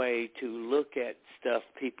him a way to look at stuff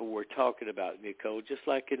people were talking about, Nicole. Just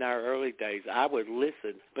like in our early days, I would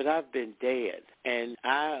listen, but I've been dead. And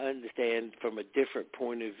I understand from a different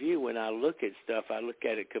point of view. When I look at stuff, I look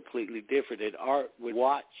at it completely different. And Art would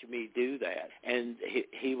watch me do that. And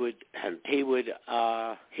he would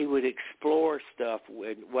explore stuff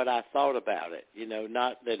with what I thought about it.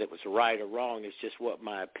 Not that it was right or wrong. It's just what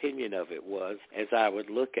my opinion of it was as I would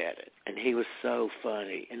look at it. And he was so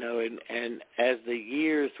funny, and as the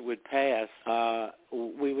years would pass,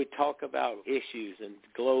 we would talk about issues and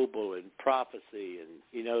global and prophecy and,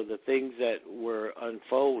 the things that were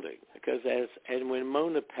unfolding. Because when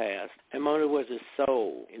Mona passed, and Mona was a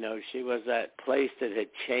soul, she was that place that had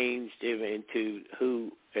changed him into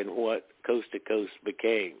who and what Coast to Coast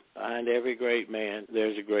became. Behind every great man,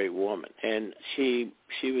 there's a great woman. And she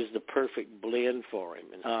was the perfect blend for him.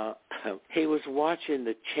 And he was watching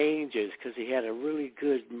the changes because he had a really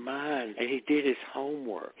good mind, and he did his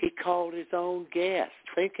homework. He called his own guests.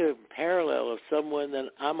 Think of a parallel of someone that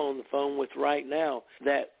I'm on the phone with right now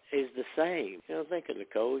that is the same. Think of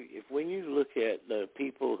Nicole. When you look at the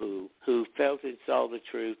people who felt and saw the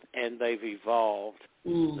truth, and they've evolved.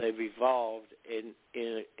 They've evolved in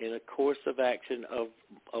a course of action of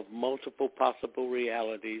of multiple possible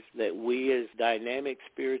realities, that we as dynamic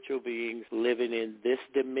spiritual beings living in this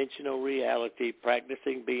dimensional reality,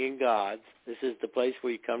 practicing being gods. This is the place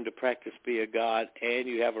where you come to practice be a god, and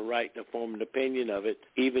you have a right to form an opinion of it,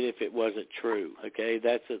 even if it wasn't true. Okay,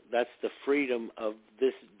 that's the freedom of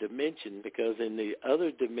this dimension, because in the other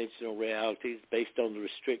dimensional realities, based on the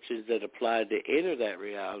restrictions that apply to enter that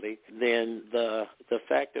reality, then the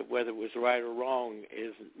fact of whether it was right or wrong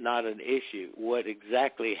is not an issue. What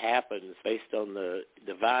exactly happens based on the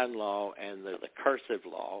divine law and the cursive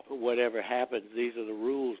law, whatever happens, these are the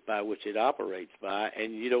rules by which it operates by,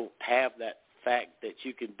 and you don't have that fact that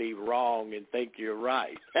you can be wrong and think you're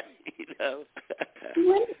right. You know.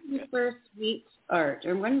 When did you first meet Art,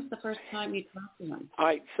 or when was the first time you talked to him? All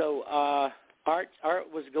right, so Art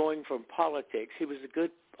was going from politics. He was a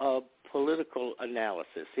good political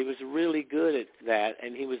analysis. He was really good at that,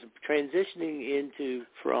 and he was transitioning into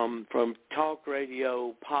from talk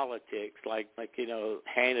radio politics, like you know,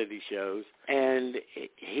 Hannity shows, and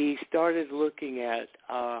he started looking at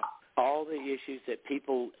all the issues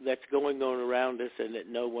that's going on around us and that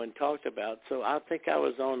no one talked about. So I think I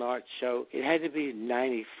was on Art's show. It had to be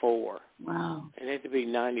 94. Wow. It had to be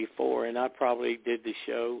 94, and I probably did the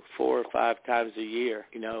show 4 or 5 times a year,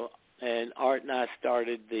 you know. And Art and I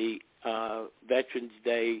started the Veterans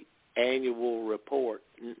Day annual report.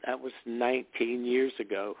 That was 19 years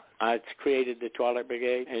ago. I created the Twilight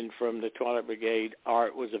Brigade, and from the Twilight Brigade,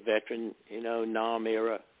 Art was a veteran, you know,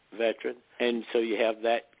 NOM-era veteran. And so you have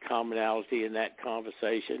that commonality in that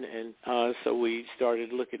conversation. And so we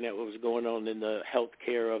started looking at what was going on in the health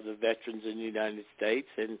care of the veterans in the United States,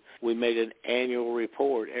 and we made an annual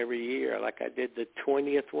report every year. Like I did the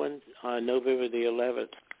 20th one on November the 11th.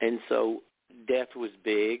 And so death was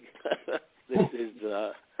big. This is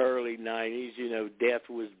early 90s. You know, death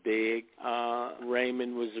was big.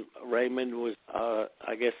 Raymond was.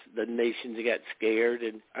 I guess the nations got scared,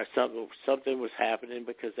 and something was happening,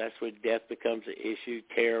 because that's when death becomes an issue.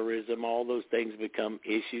 Terrorism, all those things become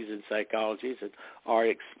issues in psychology, and Art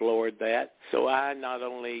explored that. So I not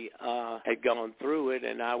only had gone through it,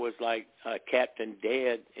 and I was like Captain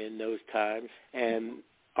Dead in those times, and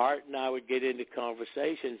Art and I would get into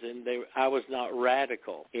conversations, and I was not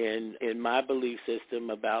radical in my belief system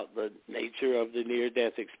about the nature of the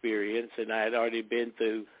near-death experience, and I had already been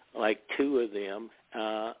through like 2 of them.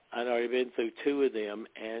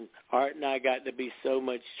 And Art and I got to be so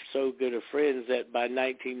good of friends that by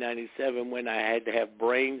 1997, when I had to have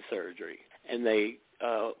brain surgery, and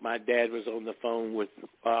my dad was on the phone with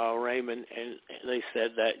Raymond, and they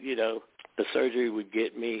said that, you know, the surgery would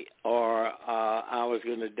get me, or I was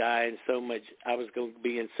going to die I was going to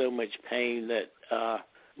be in so much pain that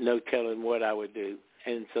no telling what I would do.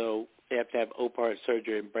 And so they have to have open heart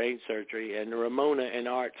surgery and brain surgery. And Ramona and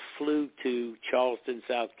Art flew to Charleston,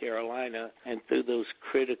 South Carolina, and through those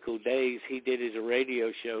critical days, he did his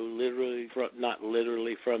radio show not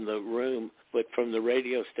literally from the room, but from the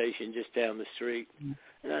radio station just down the street.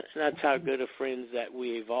 And that's how good of friends that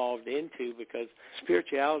we evolved into, because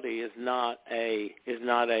spirituality is not an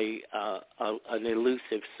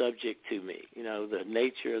elusive subject to me. You know, the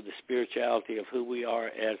nature of the spirituality of who we are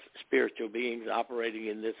as spiritual beings operating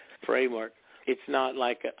in this framework, it's not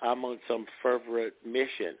like I'm on some fervent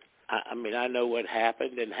mission. I mean, I know what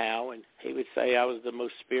happened and how, and he would say I was the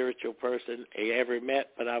most spiritual person he ever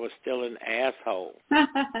met, but I was still an asshole.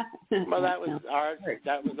 Well, that was Art's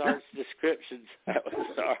descriptions. That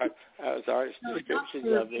was Art's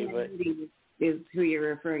descriptions of me. But is who you're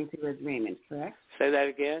referring to as Raymond, correct? Say that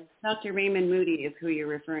again? Dr. Raymond Moody is who you're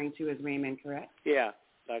referring to as Raymond, correct? Yeah.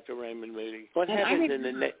 Dr. Raymond Moody. What happens in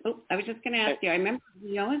the I was just going to ask you. I remember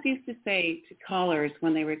we always used to say to callers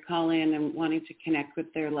when they would call in and wanting to connect with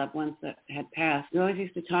their loved ones that had passed, we always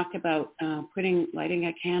used to talk about lighting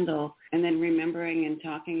a candle and then remembering and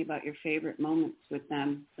talking about your favorite moments with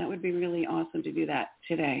them. That would be really awesome to do that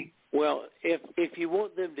today. Well, if you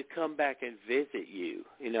want them to come back and visit you,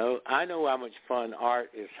 you know, I know how much fun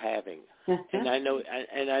Art is having. And I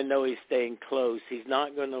know he's staying close. He's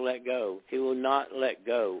not going to let go. He will not let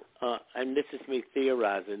go. And this is me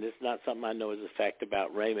theorizing. This is not something I know as a fact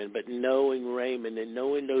about Raymond, but knowing Raymond and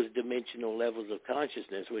knowing those dimensional levels of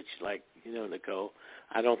consciousness, which, like, you know, Nicole,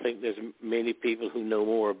 I don't think there's many people who know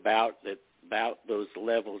more about those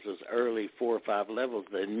levels, those early 4 or 5 levels,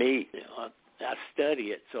 than me. You know, I study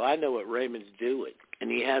it, so I know what Raymond's doing.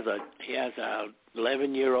 And he has a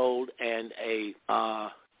 11-year-old and a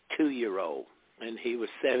 2-year-old, and he was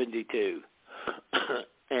 72.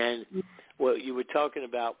 And what you were talking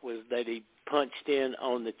about was that he punched in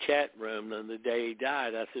on the chat room on the day he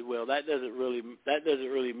died. I said, well, that doesn't really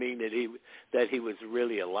mean that he was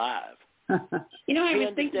really alive. I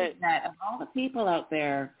was thinking that of all the people out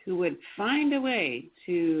there who would find a way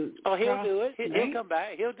to... Oh, he'll do it. He'll come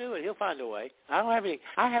back. He'll do it. He'll find a way. I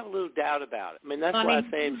have a little doubt about it. I mean, that's why I'm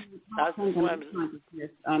saying...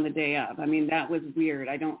 on the day of. I mean, that was weird.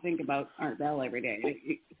 I don't think about Art Bell every day.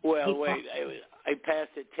 I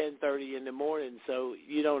passed at 10:30 in the morning, so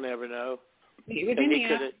you don't ever know. It was in the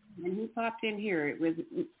afternoon, and he popped in here. It was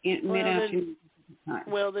mid-afternoon.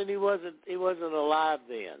 Well, then he wasn't alive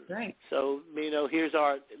then. Right. So, here's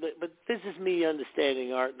Art. But this is me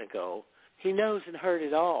understanding Art, Nicole. He knows and heard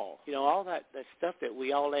it all. All that stuff that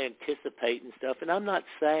we all anticipate and stuff. And I'm not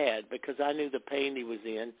sad because I knew the pain he was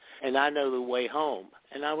in, and I know the way home.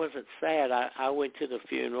 And I wasn't sad. I went to the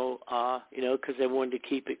funeral, because they wanted to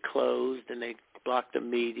keep it closed, and they blocked the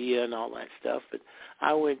media and all that stuff. But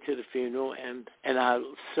I went to the funeral, and I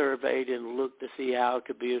surveyed and looked to see how it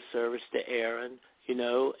could be of service to Aaron,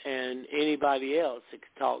 and anybody else that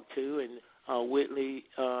could talk to. And Whitley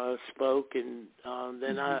spoke, and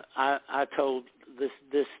then I told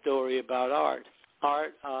this story about Art.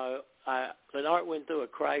 When Art went through a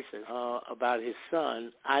crisis about his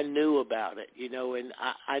son, I knew about it, and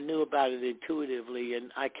I knew about it intuitively,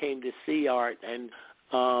 and I came to see Art and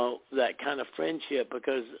that kind of friendship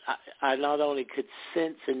because I not only could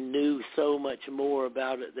sense and knew so much more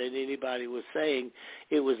about it than anybody was saying.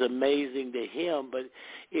 It was amazing to him, but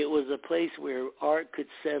it was a place where Art could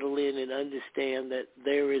settle in and understand that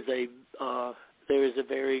there is a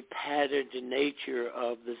very patterned nature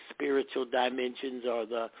of the spiritual dimensions or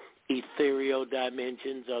the ethereal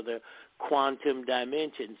dimensions or the quantum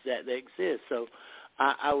dimensions that exist. So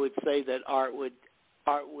I would say that Art would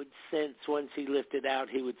sense once he lifted out,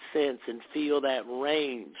 he would sense and feel that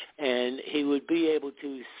range, and he would be able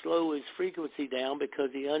to slow his frequency down because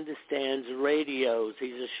he understands radios.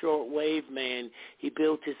 He's a shortwave man. He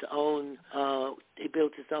built his own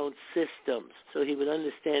systems, so he would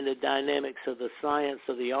understand the dynamics of the science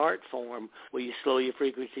of the art form, where you slow your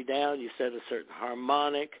frequency down, you set a certain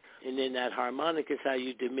harmonic, and then that harmonic is how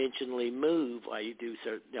you dimensionally move, while you do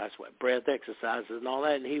certain, that's what, breath exercises and all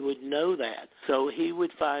that, and he would know that. So he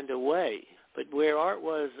would find a way. But where Art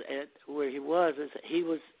was at, where he was, is he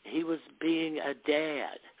was being a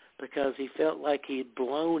dad because he felt like he'd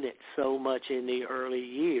blown it so much in the early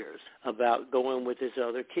years about going with his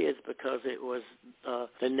other kids because it was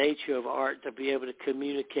the nature of Art to be able to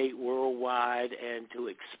communicate worldwide and to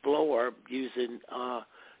explore using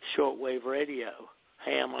shortwave radio.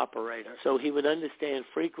 Ham operator. So he would understand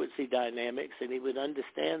frequency dynamics and he would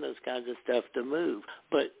understand those kinds of stuff to move.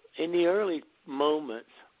 But in the early moments,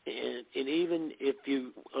 and even if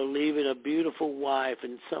you are leaving a beautiful wife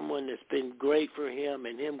and someone that's been great for him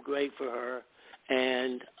and him great for her,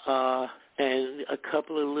 and a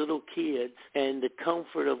couple of little kids and the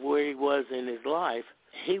comfort of where he was in his life,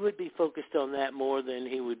 he would be focused on that more than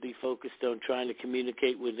he would be focused on trying to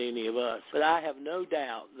communicate with any of us. But I have no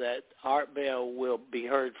doubt that Art Bell will be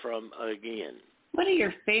heard from again. What are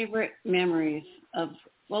your favorite memories of,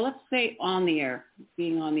 well, let's say on the air,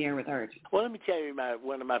 being on the air with Art? Well, let me tell you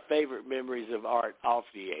one of my favorite memories of Art off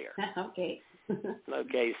the air. Okay.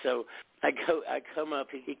 Okay, so I come up,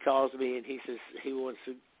 he calls me and he says he wants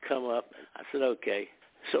to come up. I said, okay.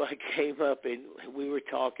 So I came up and we were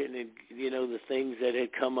talking and, the things that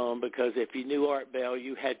had come on, because if you knew Art Bell,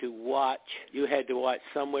 you had to watch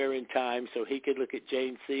Somewhere in Time so he could look at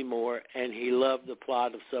Jane Seymour, and he loved the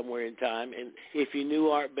plot of Somewhere in Time. And if you knew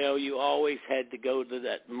Art Bell, you always had to go to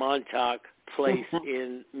that Montauk place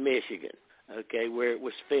in Michigan, okay, where it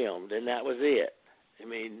was filmed, and that was it. I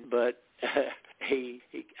mean, but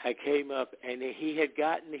I came up, and he had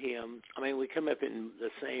gotten him. I mean, we come up in the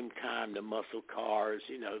same time, the muscle cars,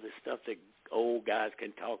 the stuff that old guys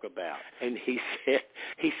can talk about. And he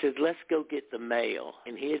said, let's go get the mail.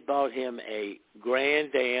 And he had bought him a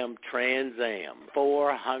Grand Am Trans Am,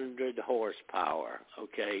 400 horsepower,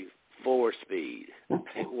 okay, 4-speed,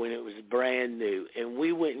 when it was brand new. And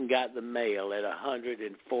we went and got the mail at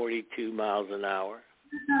 142 miles an hour.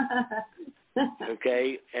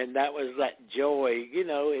 Okay, and that was that joy.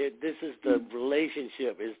 This is the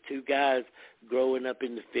relationship. Is two guys growing up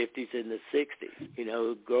in the 50s and the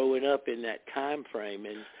 60s, growing up in that time frame,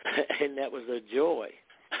 and that was a joy.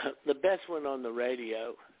 The best one on the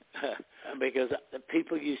radio, because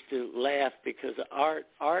people used to laugh because art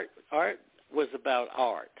was about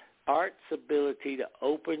art. Art's ability to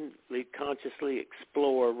openly, consciously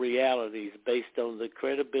explore realities based on the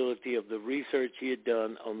credibility of the research he had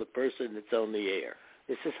done on the person that's on the air.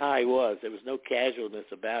 This is how he was. There was no casualness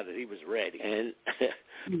about it. He was ready.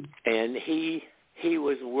 And he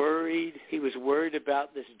was worried. He was worried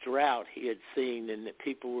about this drought he had seen and that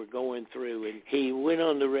people were going through. And he went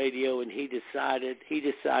on the radio and he decided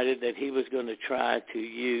that he was going to try to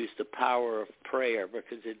use the power of prayer,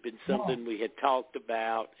 because it had been something we had talked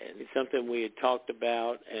about,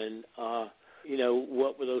 and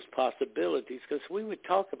what were those possibilities? Because we would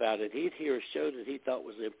talk about it. He'd hear a show that he thought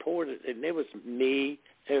was important, and there was me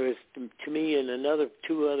and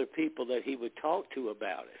two other people that he would talk to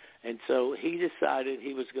about it. And so he decided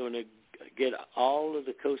he was going to get all of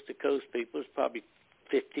the coast-to-coast people. There's probably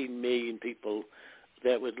 15 million people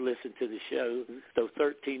that would listen to the show, so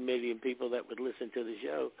 13 million people that would listen to the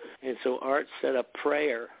show. And so Art set up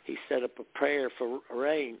prayer. He set up a prayer for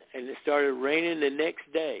rain, and it started raining the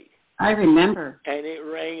next day. I remember. And it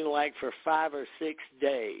rained like for 5 or 6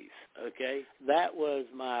 days, okay? That was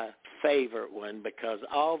my favorite one, because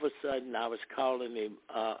all of a sudden I was calling him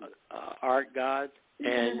Art God,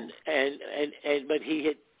 but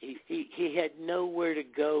he had nowhere to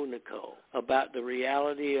go, Nicole, about the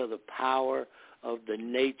reality of the power of the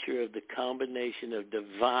nature of the combination of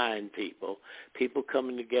divine people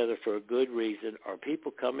coming together for a good reason, or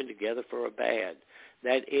people coming together for a bad.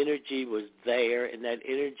 That energy was there, and that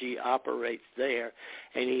energy operates there,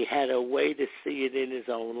 and he had a way to see it in his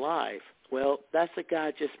own life. Well, that's a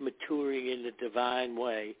guy just maturing in the divine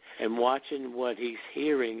way and watching what he's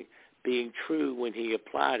hearing being true when he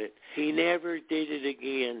applied it. He never did it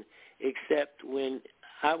again, except when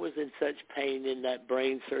I was in such pain in that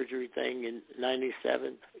brain surgery thing in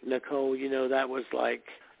 97. Nicole, that was like,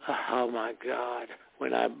 oh, my God,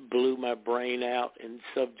 when I blew my brain out in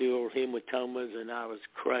subdural hematomas and I was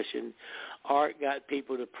crushing. Art got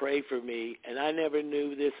people to pray for me, and I never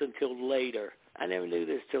knew this until later.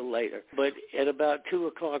 But at about 2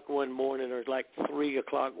 o'clock one morning, or like 3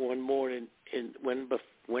 o'clock one morning,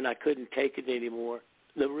 when I couldn't take it anymore,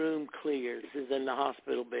 the room cleared. This is in the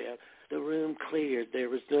hospital bed. The room cleared. There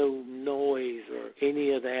was no noise or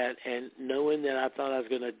any of that. And knowing that I thought I was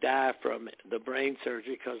going to die from the brain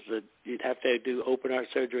surgery, because you'd have to do open heart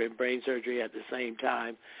surgery and brain surgery at the same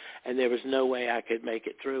time, and there was no way I could make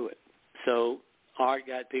it through it. So Art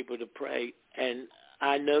got people to pray, and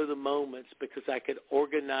I know the moments because I could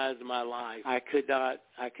organize my life. I could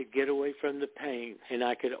get away from the pain, and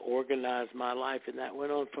I could organize my life, and that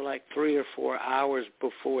went on for like 3 or 4 hours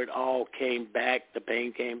before it all came back. The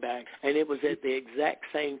pain came back, and it was at the exact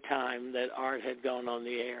same time that Art had gone on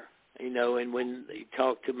the air. And when he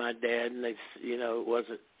talked to my dad, and I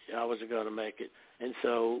wasn't going to make it, and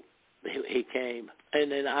so he came,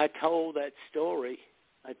 and then I told that story,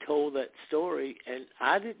 and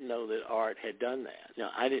I didn't know that Art had done that. No,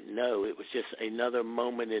 I didn't know. It was just another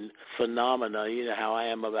moment in phenomena. You know how I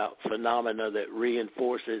am about phenomena that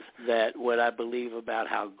reinforces that what I believe about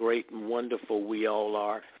how great and wonderful we all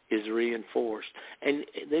are is reinforced. And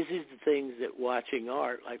this is the things that watching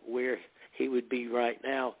Art, like where he would be right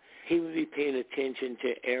now, he would be paying attention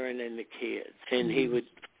to Aaron and the kids, and he would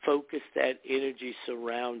focus that energy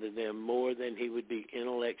surrounding them more than he would be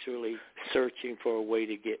intellectually searching for a way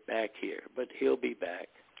to get back here. But he'll be back.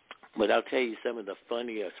 But I'll tell you some of the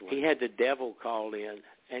funniest ones. He had the devil call in,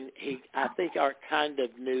 and I think Art kind of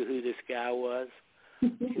knew who this guy was,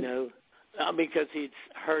 because he'd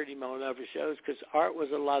heard him on other shows, because Art was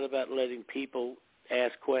a lot about letting people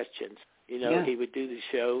ask questions. He would do the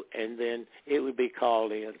show, and then it would be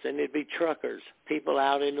call-ins, and it'd be truckers, people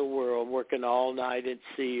out in the world working all night at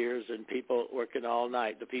Sears, and people working all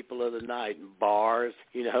night, the people of the night, in bars,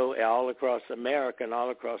 all across America and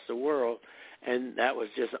all across the world. And that was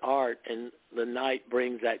just Art, and the night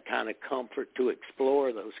brings that kind of comfort to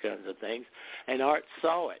explore those kinds of things. And Art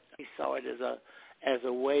saw it. He saw it as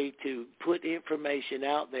a way to put information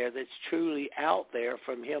out there that's truly out there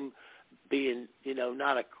from him being,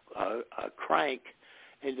 not a crank,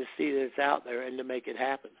 and to see that it's out there and to make it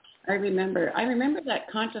happen. I remember that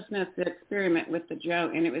consciousness experiment with the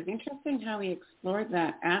Joe, and it was interesting how he explored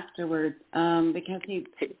that afterwards, because he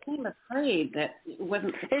became afraid that it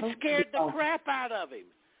wasn't supposed to. It scared the crap out of him.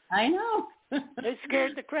 I know. It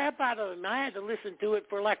scared the crap out of him. I had to listen to it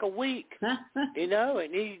for like a week, and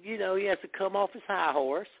he has to come off his high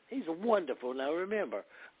horse. He's wonderful. Now remember,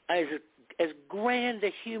 as grand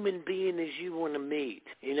a human being as you want to meet,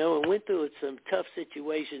 and went through some tough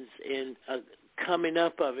situations in coming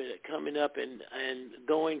up and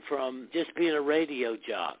going from just being a radio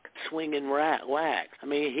jock, swinging wax. I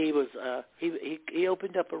mean, he was he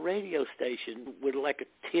opened up a radio station with like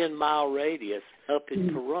a 10-mile radius up in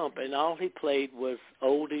Pahrump, and all he played was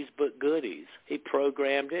oldies but goodies. He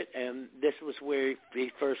programmed it, and this was where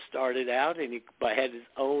he first started out, and he had his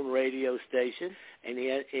own radio station, and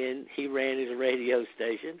he ran his radio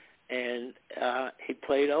station. And he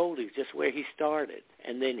played oldies, just where he started.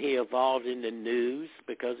 And then he evolved into news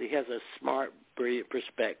because he has a smart, brilliant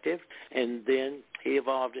perspective. And then he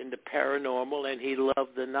evolved into paranormal, and he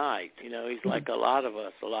loved the night. You know, he's like a lot of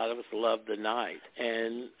us. A lot of us love the night.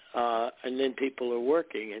 And then people are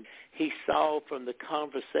working. And he saw from the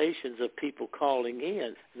conversations of people calling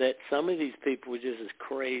in that some of these people were just as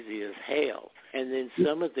crazy as hell. And then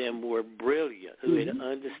some of them were brilliant, who had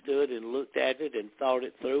understood and looked at it and thought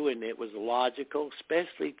it through, and it was logical,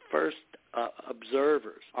 especially first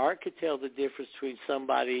observers. Art could tell the difference between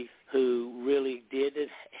somebody who really did it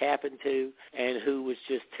happen to and who was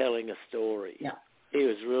just telling a story. Yeah. He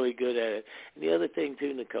was really good at it. And the other thing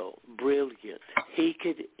too, Nicole, brilliant. He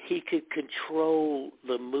could control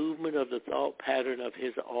the movement of the thought pattern of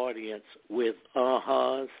his audience with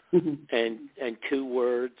uh-hus and 2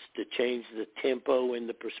 words to change the tempo and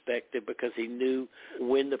the perspective, because he knew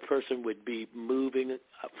when the person would be moving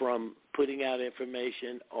from putting out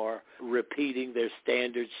information or repeating their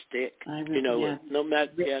standard shtick. No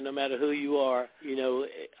matter who you are, you know,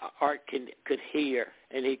 Art could hear,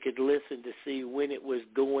 and he could listen to see when it was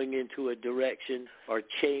going into a direction or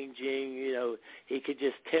changing. You know, he could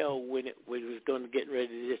just tell when it was going to get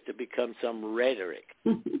ready just to become some rhetoric.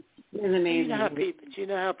 It's amazing. You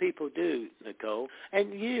know how people do, Nicole.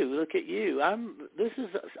 And you, look at you.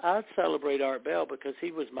 I celebrate Art Bell because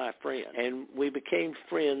he was my friend, and we became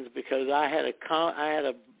friends because I had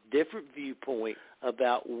a different viewpoint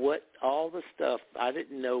about what all the stuff. I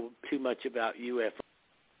didn't know too much about UFOs